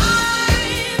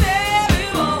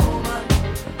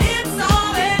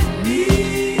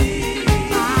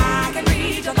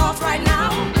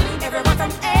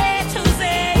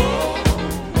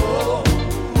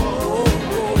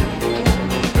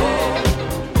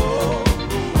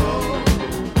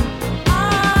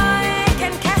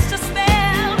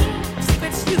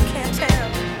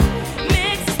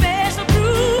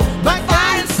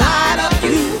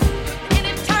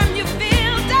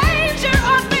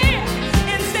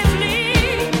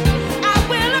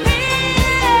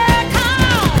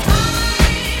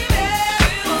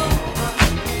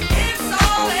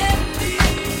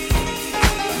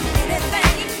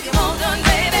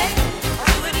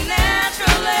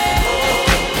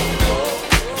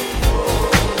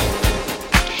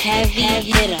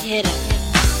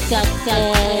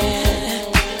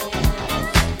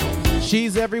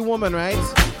 She's every woman, right?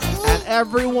 And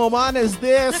every woman is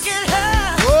this. Look at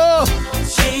her. Whoa.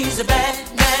 She's a bad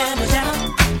man,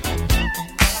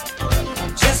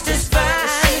 just as fine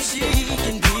as she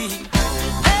can be.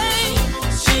 Hey,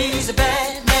 she's a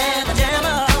bad man,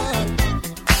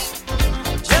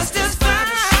 just as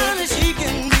fine as she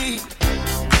can be.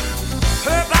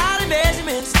 Her body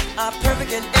measurements are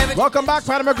perfect in every. Welcome back,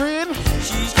 Panama Green.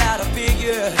 She's got a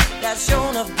figure that's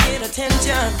shown of great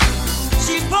attention.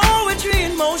 She's poetry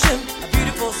in motion, a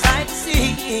beautiful sight to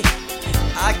see.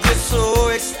 I get so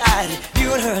excited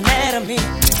viewing her anatomy.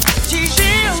 She's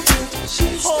real,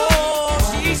 she's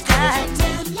tight,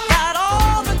 got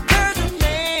all the curves a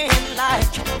man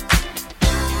like.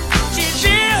 She's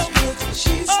real,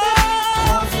 she's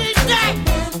tight,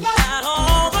 got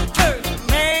all the curves a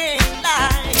man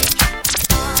like.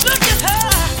 Look at her,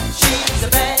 she's a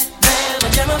bad man,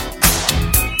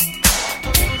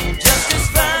 just as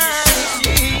fine as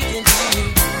she can be.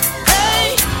 Hey,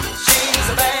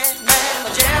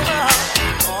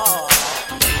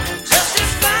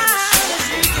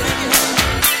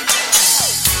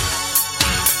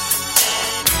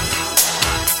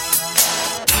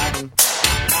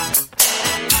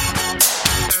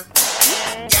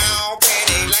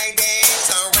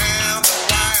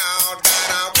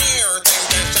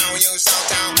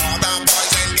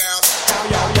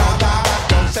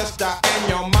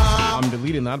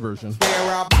 that version.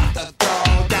 We're about to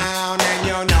throw down, and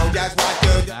you know just what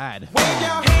to do. Bad. Wave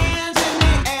your hands in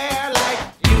the air like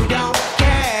you don't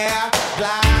care.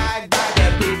 Glide by the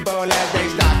people as they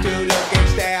stop to look and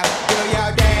stare. Do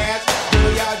your dance, do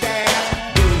your dance,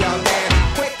 do your dance.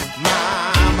 Quick,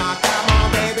 mama, come on,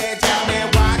 baby, tell me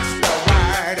what's the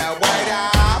word. Word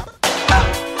up.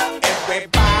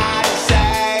 Everybody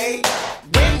say,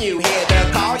 when you hear the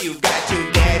call, you got to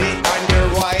get it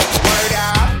underway. Word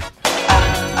up.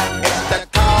 It's the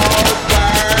code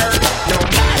word. No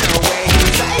matter where you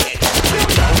say it, you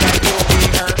know that you'll be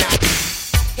heard.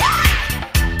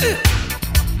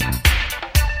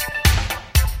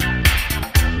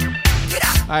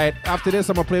 Alright, after this,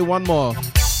 I'm gonna play one more.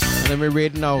 And then we're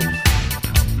raiding out.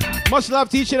 Much love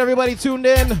to each and everybody tuned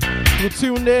in. Who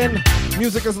tuned in.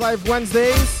 Music is Live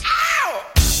Wednesdays.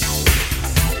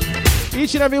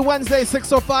 Each and every Wednesday,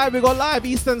 6:05, we go live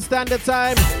Eastern Standard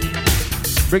Time.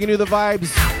 Bringing you the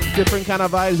vibes, different kind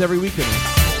of vibes every weekend.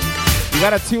 You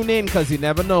gotta tune in because you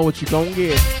never know what you're gonna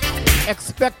get.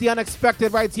 Expect the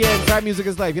unexpected right here inside Music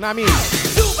is Live. You know what I mean?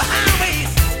 Super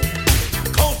highways,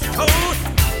 coast to coast,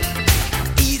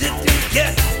 easy to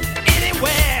get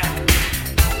anywhere.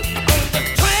 On the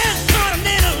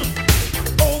transcontinental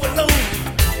overload,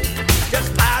 just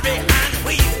lie behind the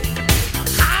wheel.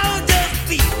 How does it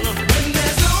feel when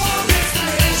there's no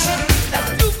destination?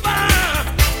 That's too far,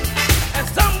 and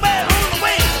somewhere on the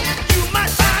way, you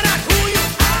might find out who you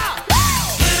are.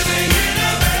 Living in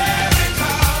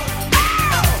America,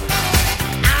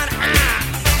 out of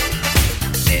eyes,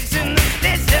 listen to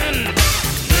listen.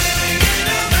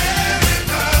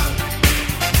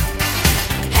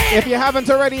 If you haven't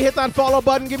already, hit that follow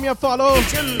button. Give me a follow.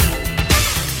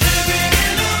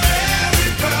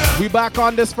 We back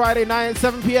on this Friday night at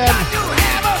 7 p.m.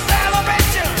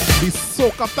 The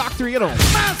Soca Factory, you know.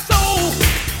 My soul.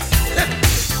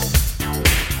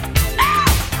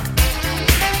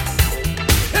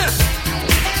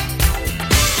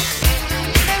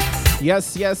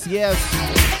 Yes, yes, yes.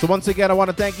 So once again, I want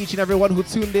to thank each and everyone who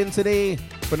tuned in today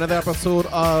for another episode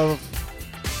of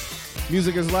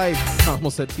Music is Live. I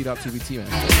almost said T.TVT, man.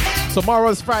 Tomorrow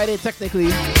is Friday, technically.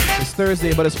 It's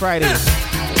Thursday, but it's Friday.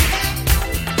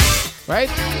 Right?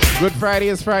 Good Friday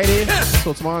is Friday.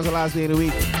 So tomorrow's the last day of the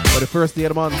week. But the first day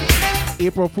of the month.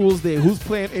 April Fool's Day. Who's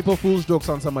playing April Fool's jokes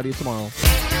on somebody tomorrow?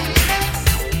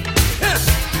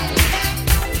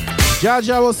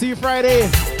 Jaja, we'll see you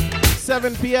Friday,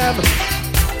 7 p.m.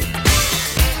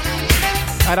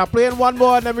 And I'm playing one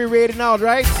more and then we're raiding out,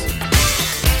 right?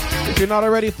 If you're not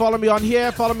already, follow me on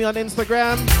here. Follow me on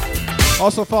Instagram.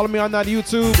 Also follow me on that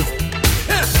YouTube.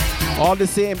 All the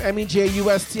same,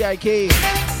 MEJUSTIK.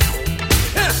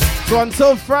 So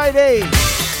until Friday,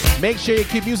 make sure you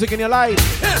keep music in your life.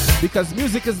 Because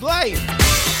music is life.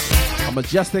 A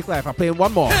majestic life. I'm playing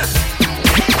one more.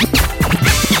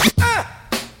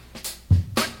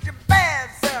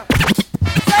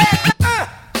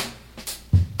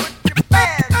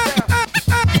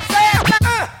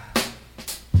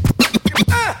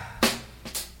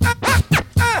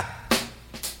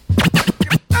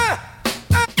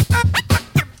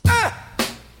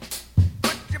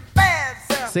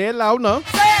 Say it loud now.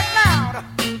 Say it loud.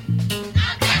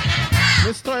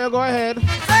 Miss Toya, go ahead.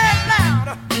 Say it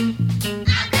loud.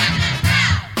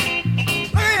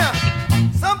 Look here.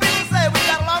 Some people say we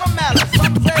got a lot of malice.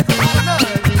 Some say it's a lot of love.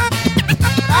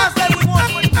 But I say we want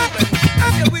to move it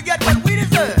until we get what we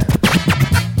deserve.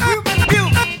 We've been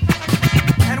abused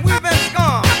and we've been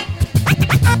scorned.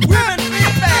 We've been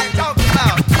free bag talked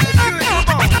about. As you and your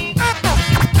bone.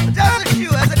 Just as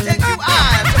you as it takes you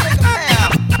eyes to make a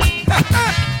pair.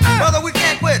 Brother, we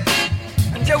can't quit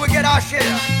until we get our share.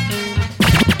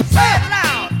 Say it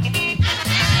loud.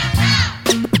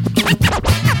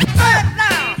 Say it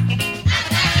loud.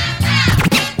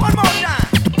 One more time.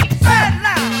 Say it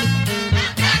loud.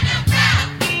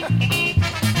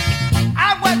 I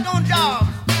worked on jobs.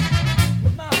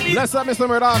 Bless up, Mr.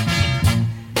 Murdoch.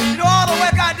 You know, all the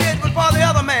work I did was for the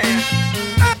other man.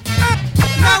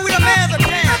 Now we the man's